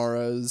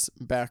Samara's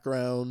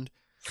background.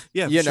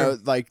 Yeah. You for know, sure.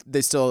 like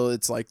they still,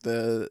 it's like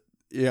the,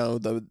 you know,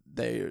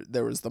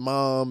 there was the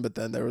mom, but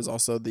then there was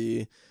also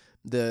the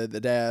dad,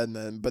 and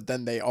then but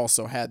then they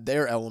also had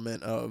their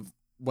element of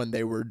when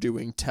they were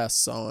doing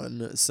tests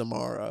on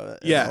Samara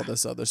and Yeah. all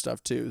this other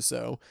stuff too.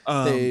 So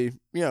Um, they,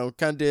 you know,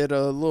 kind of did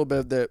a little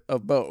bit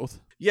of both.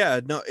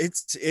 yeah, no,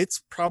 it's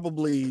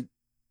probably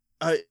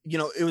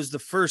it was the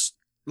first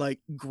like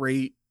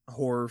great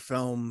horror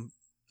film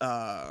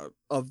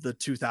of the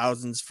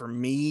 2000s for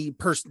me,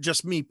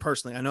 just me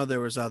personally. I know there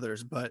was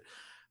others, but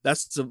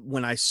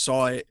when I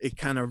saw it, it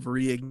kind of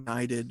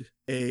reignited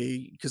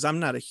because I'm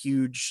not a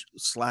huge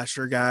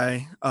slasher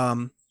guy.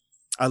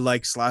 I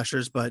like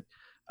slashers, but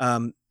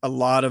a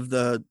lot of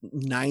the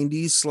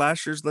 90s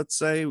slashers, let's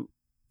say,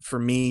 for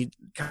me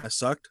kind of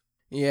sucked.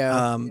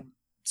 Yeah.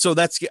 So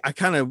I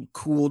kind of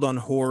cooled on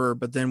horror,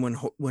 but then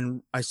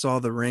when I saw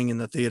The Ring in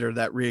the theater,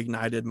 that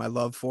reignited my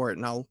love for it,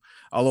 and I'll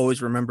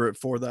always remember it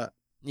for that.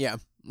 Yeah.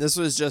 This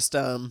was just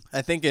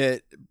I think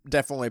it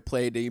definitely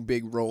played a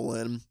big role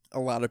in a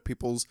lot of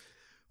people's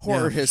horror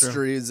Yeah, for sure.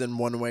 histories in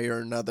one way or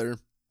another,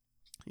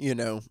 you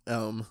know,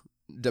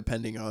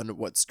 depending on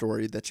what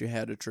story that you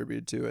had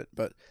attributed to it.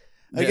 But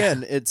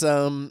again, it's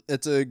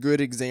a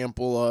good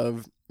example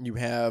of, you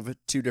have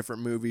two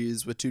different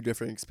movies with two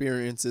different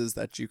experiences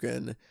that you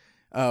can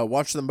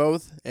watch them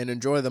both and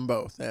enjoy them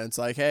both. And it's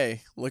like,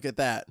 hey, look at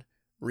that.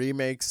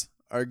 Remakes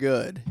are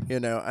good, you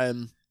know.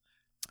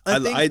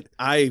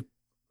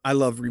 I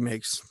love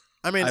remakes.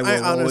 I mean, I I will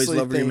always honestly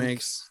love think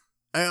remakes.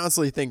 I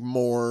honestly think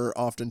more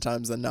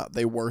oftentimes than not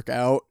they work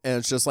out, and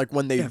it's just like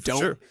when they Yeah, for don't,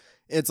 sure.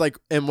 it's like,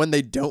 and when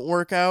they don't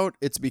work out,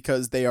 it's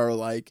because they are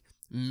like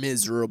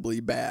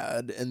miserably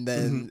bad, and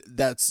then Mm-hmm.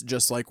 that's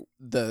just like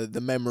the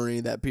memory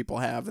that people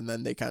have, and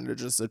then they kind of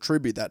just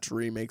attribute that to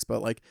remakes.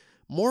 But like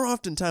more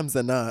oftentimes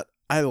than not,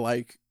 I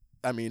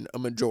mean a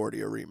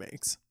majority of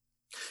remakes.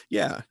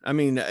 Yeah, I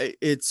mean,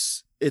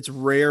 it's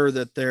rare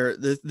that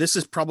this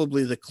is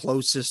probably the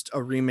closest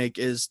a remake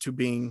is to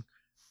being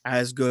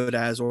as good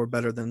as or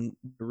better than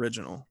the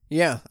original.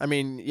 Yeah, I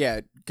mean, yeah,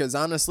 because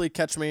honestly,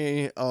 catch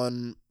me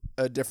on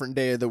a different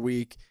day of the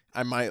week,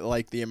 I might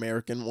like the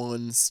American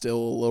one still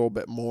a little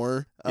bit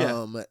more.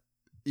 Yeah.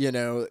 You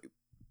know,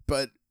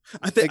 but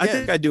I think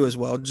again, I do as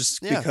well,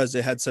 just Yeah. because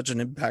it had such an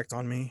impact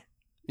on me.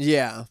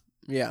 yeah,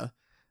 yeah.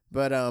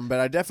 But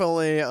I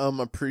definitely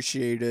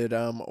appreciated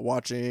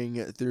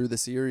watching through the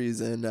series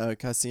and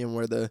kind of seeing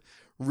where the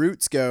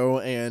roots go,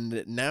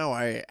 and now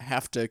I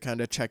have to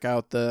kind of check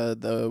out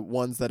the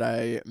ones that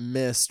I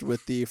missed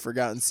with the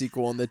Forgotten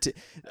sequel and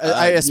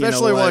I You know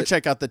especially want what? to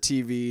check out the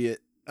TV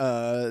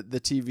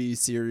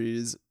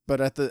series, but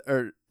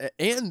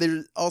and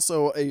there's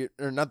also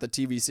not the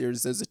TV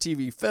series, there's a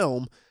TV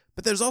film,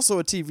 but there's also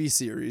a TV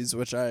series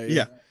which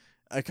I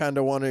kind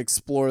of want to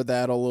explore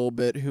that a little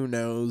bit. Who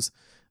knows?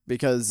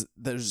 Because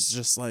there's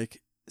just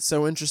like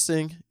so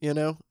interesting, you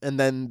know? And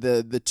then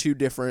the two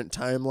different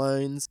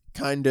timelines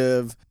kind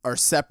of are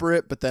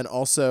separate, but then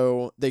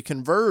also they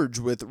converge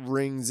with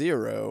Ring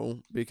Zero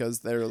because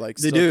they're like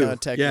They still do, kind of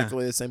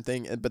technically the same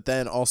thing. But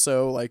then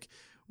also like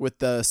with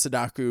the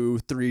Sadako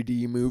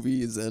 3D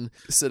movies and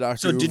Sadako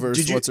So versus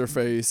did you- What's Her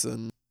Face.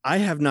 And I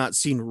have not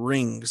seen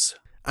Rings.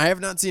 I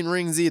have not seen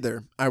Rings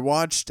either. I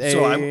watched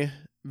So a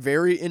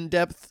very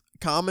in-depth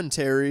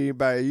commentary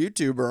by a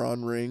YouTuber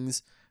on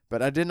Rings,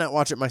 but I did not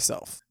watch it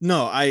myself.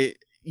 No, I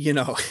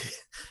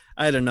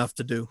had enough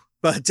to do.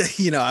 But,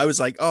 I was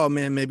like, oh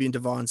man, maybe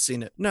Devon's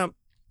seen it. No,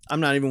 I'm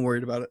not even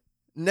worried about it.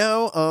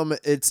 No,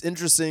 it's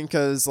interesting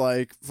because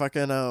like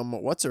fucking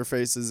what's her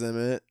face is in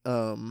it.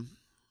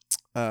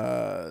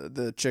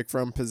 The chick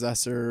from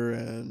Possessor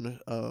and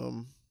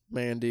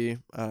Mandy,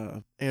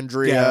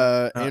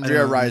 Andrea I know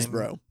her name.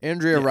 Riseborough.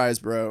 Andrea Yeah.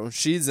 Riseborough.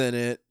 She's in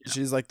it.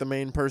 She's like the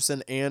main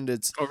person, and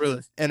it's Oh,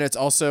 really?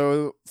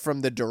 also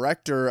from the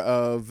director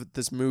of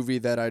this movie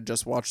that I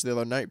just watched the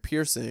other night,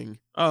 Piercing.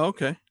 Oh,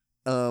 okay.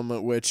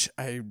 Which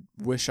I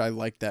wish I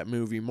liked that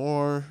movie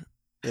more.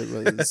 It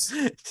was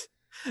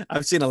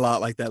I've seen a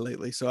lot like that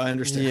lately, so I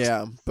understand.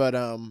 yeah,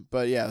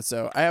 but yeah.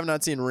 So I have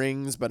not seen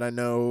Rings, but I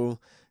know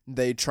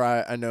they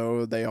try. I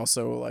know they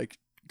also like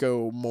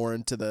go more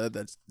into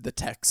the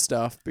tech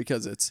stuff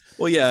because it's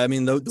Well, yeah, I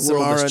mean, the world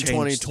Samara has in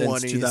changed 2020,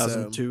 since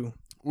 2002.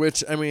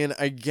 which I mean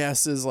I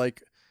guess is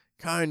like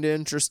kind of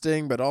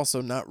interesting, but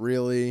also not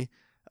really.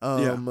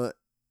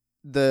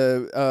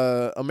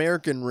 The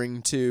American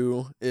Ring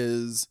 2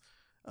 is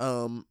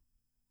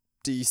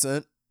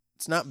decent.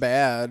 It's not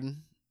bad.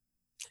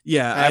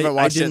 Yeah, I haven't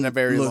watched it in a didn't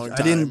very look- long I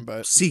didn't time,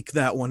 but- seek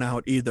that one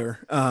out either.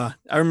 I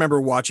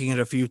remember watching it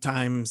a few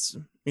times,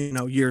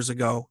 years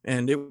ago,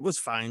 and it was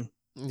fine.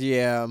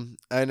 Yeah,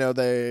 I know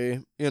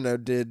they,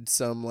 did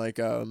some like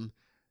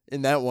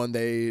in that one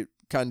they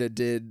kind of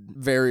did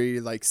very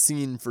like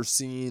scene for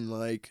scene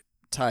like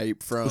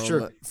type from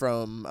sure.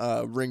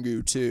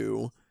 Ringu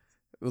 2,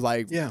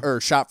 like Yeah. or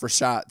shot for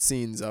shot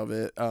scenes of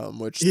it,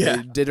 which Yeah.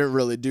 they didn't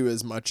really do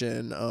as much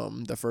in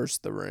the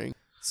first The Ring.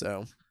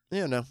 So,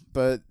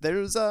 but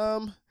there's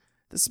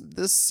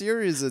this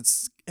series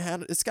it's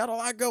got a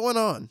lot going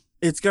on.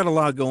 It's got a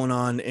lot going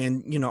on,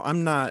 and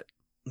I'm not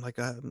like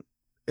a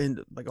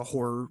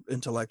horror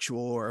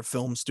intellectual or a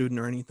film student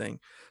or anything,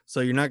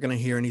 so you're not going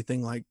to hear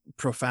anything like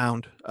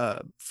profound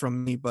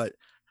from me. But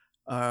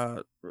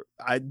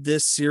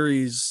this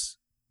series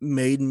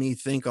made me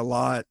think a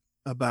lot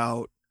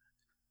about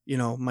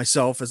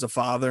myself as a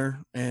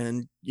father,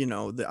 and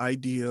the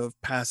idea of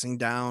passing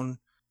down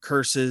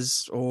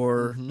curses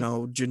or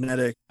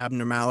genetic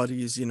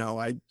abnormalities.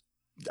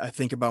 I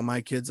think about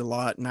my kids a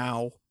lot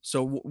now,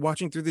 so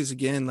watching through these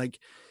again, like,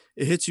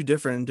 it hits you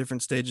different in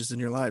different stages in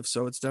your life,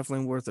 so it's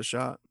definitely worth a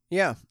shot.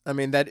 Yeah, I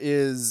mean that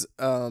is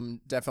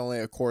definitely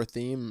a core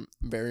theme,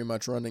 very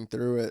much running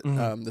through it.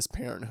 Mhm. This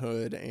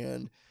parenthood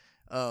and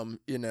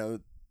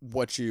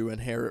what you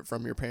inherit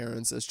from your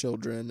parents as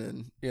children,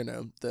 and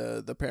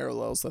the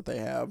parallels that they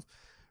have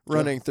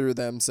running through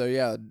them. So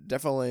yeah,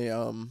 definitely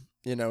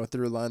a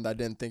through line that I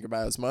didn't think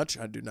about as much.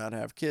 I do not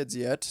have kids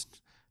yet,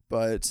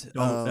 but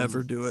Don't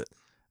ever do it.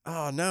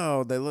 Oh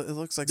no, it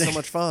looks like so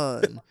much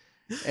fun.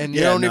 And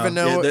you don't even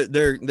know. Yeah,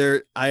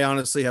 they're I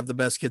honestly have the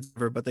best kids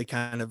ever, but they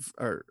kind of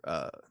are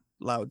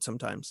loud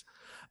sometimes.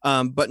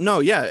 But no,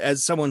 yeah,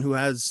 as someone who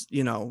has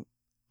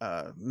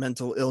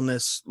mental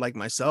illness like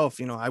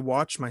myself, I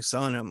watch my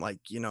son, I'm like,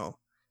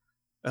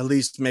 at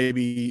least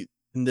maybe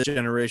in this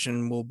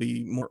generation we'll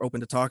be more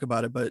open to talk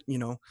about it, but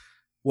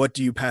what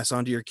do you pass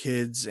on to your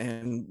kids,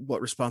 and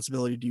what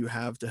responsibility do you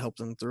have to help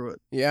them through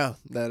it? Yeah,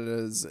 that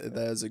is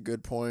a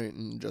good point,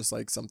 and just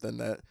like something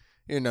that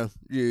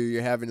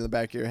you have in the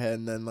back of your head,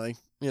 and then like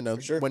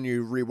For sure. when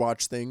you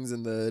rewatch things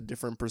in the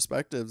different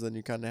perspectives, then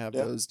you kind of have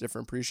Yeah. those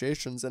different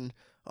appreciations. And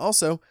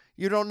also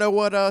you don't know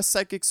what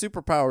psychic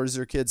superpowers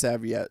your kids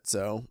have yet,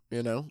 so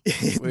we don't.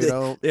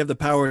 They have the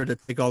power to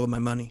take all of my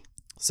money.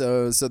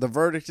 So the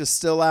verdict is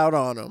still out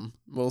on them.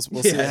 We'll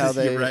see how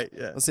they You're right.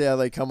 Yeah. we'll see how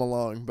they come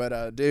along.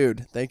 But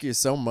dude, thank you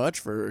so much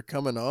for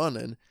coming on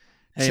and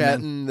Hey,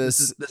 chatting man,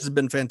 this has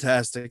been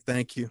fantastic.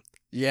 Thank you.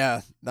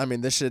 Yeah, I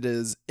mean, this shit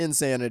is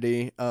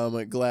insanity.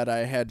 Glad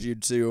I had you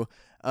to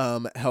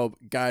help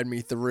guide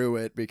me through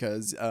it,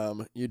 because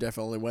you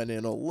definitely went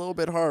in a little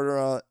bit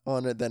harder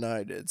on it than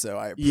I did. So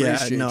I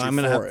appreciate you I'm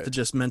gonna for have it. to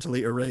just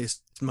mentally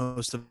erase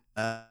most of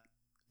that.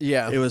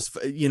 Yeah. It was,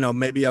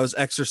 maybe I was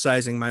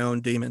exercising my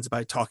own demons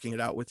by talking it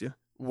out with you.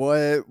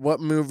 What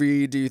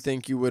movie do you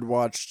think you would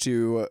watch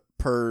to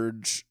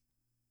purge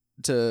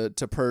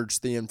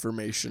purge the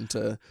information,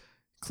 to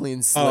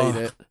clean slate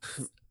it?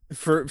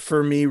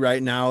 For me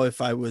right now,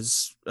 if I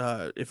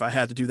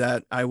had to do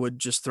that, I would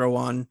just throw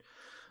on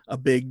a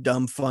big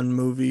dumb fun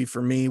movie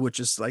for me, which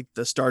is like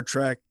the Star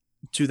Trek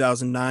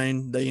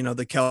 2009,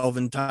 the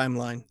Kelvin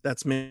timeline.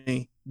 That's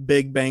me.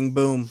 Big Bang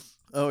Boom.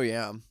 Oh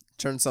yeah,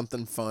 turn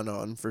something fun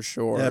on for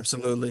sure. Yeah,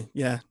 absolutely.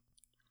 Yeah.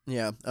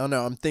 Yeah, I don't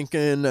know. I'm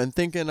thinking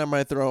I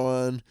might throw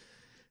on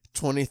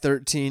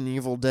 2013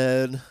 Evil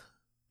Dead.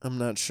 I'm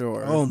not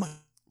sure. Oh my,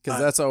 because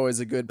that's always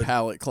a good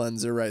palate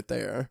cleanser right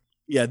there.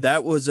 Yeah,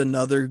 that was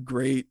another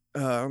great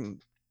theater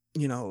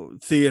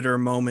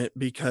moment,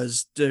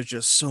 because there's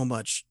just so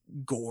much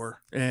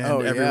gore,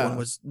 and everyone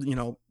was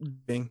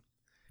being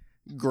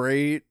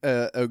great.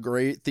 A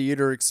great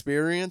theater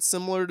experience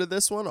similar to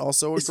this one.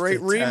 Also a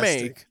great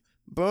remake.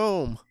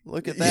 Boom.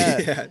 Look at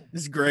that. Yeah,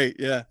 it's great.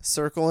 Yeah.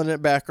 Circling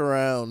it back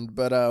around.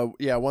 But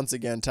once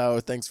again,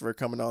 Tyler, thanks for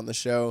coming on the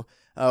show.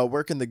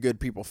 Where can the good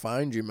people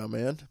find you, my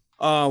man?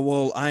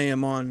 Well, I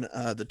am on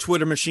the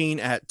Twitter machine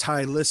at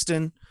Ty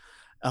Liston.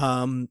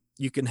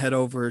 You can head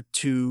over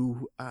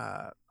to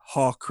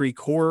Haw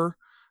Creek Horror.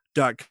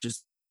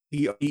 Just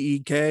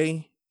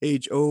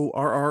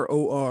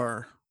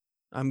EEKHORROR.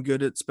 I'm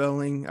good at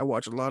spelling. I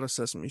watch a lot of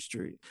Sesame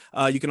Street.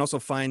 You can also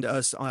find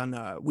us on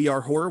We Are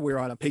Horror. We're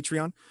on a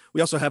Patreon.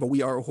 We also have a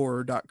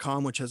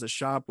wearehorror.com, which has a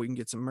shop. We can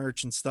get some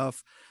merch and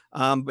stuff.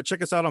 But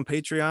check us out on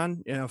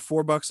Patreon.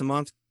 $4 a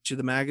month to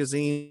the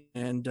magazine,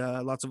 and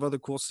lots of other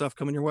cool stuff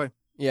coming your way.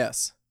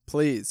 Yes,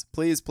 please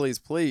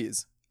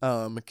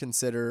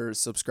consider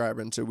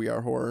subscribing to We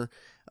Are Horror.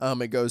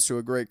 It goes to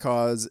a great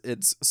cause.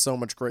 It's so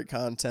much great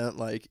content.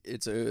 Like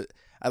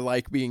I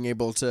like being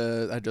able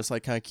to, I just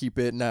like kind of keep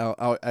it now.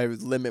 I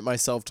limit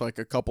myself to like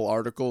a couple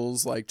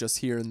articles, like just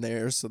here and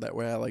there, so that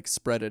way I like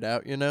spread it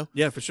out,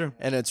 Yeah, for sure.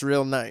 And it's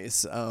real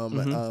nice.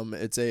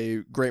 It's a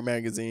great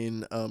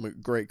magazine,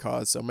 great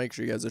cause. So make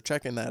sure you guys are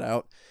checking that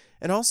out.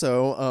 And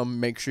also,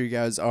 make sure you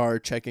guys are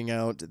checking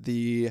out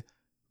the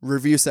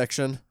review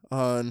section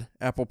on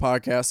Apple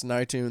Podcasts and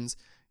iTunes.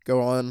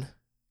 Go on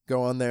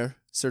there,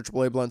 search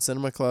Bloody Blunt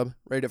Cinema Club,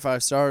 rate it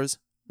 5 stars,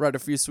 write a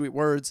few sweet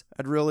words.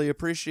 I'd really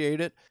appreciate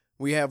it.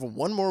 We have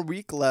one more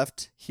week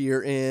left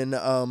here in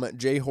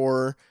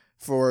J-Horror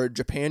for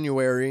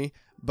Japanuary,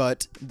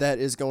 but that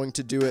is going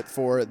to do it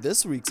for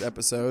this week's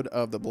episode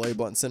of the Bloody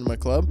Blunt Cinema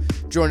Club.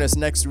 Join us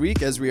next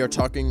week as we are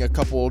talking a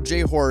couple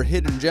J-Horror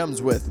hidden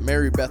gems with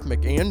Mary Beth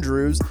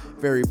McAndrews.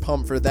 Very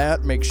pumped for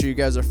that. Make sure you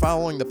guys are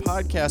following the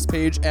podcast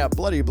page at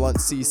Bloody Blunt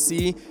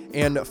CC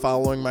and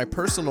following my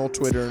personal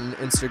Twitter and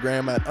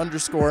Instagram at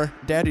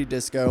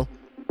 _DaddyDisco.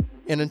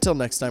 And until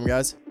next time,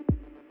 guys,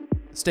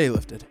 stay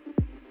lifted.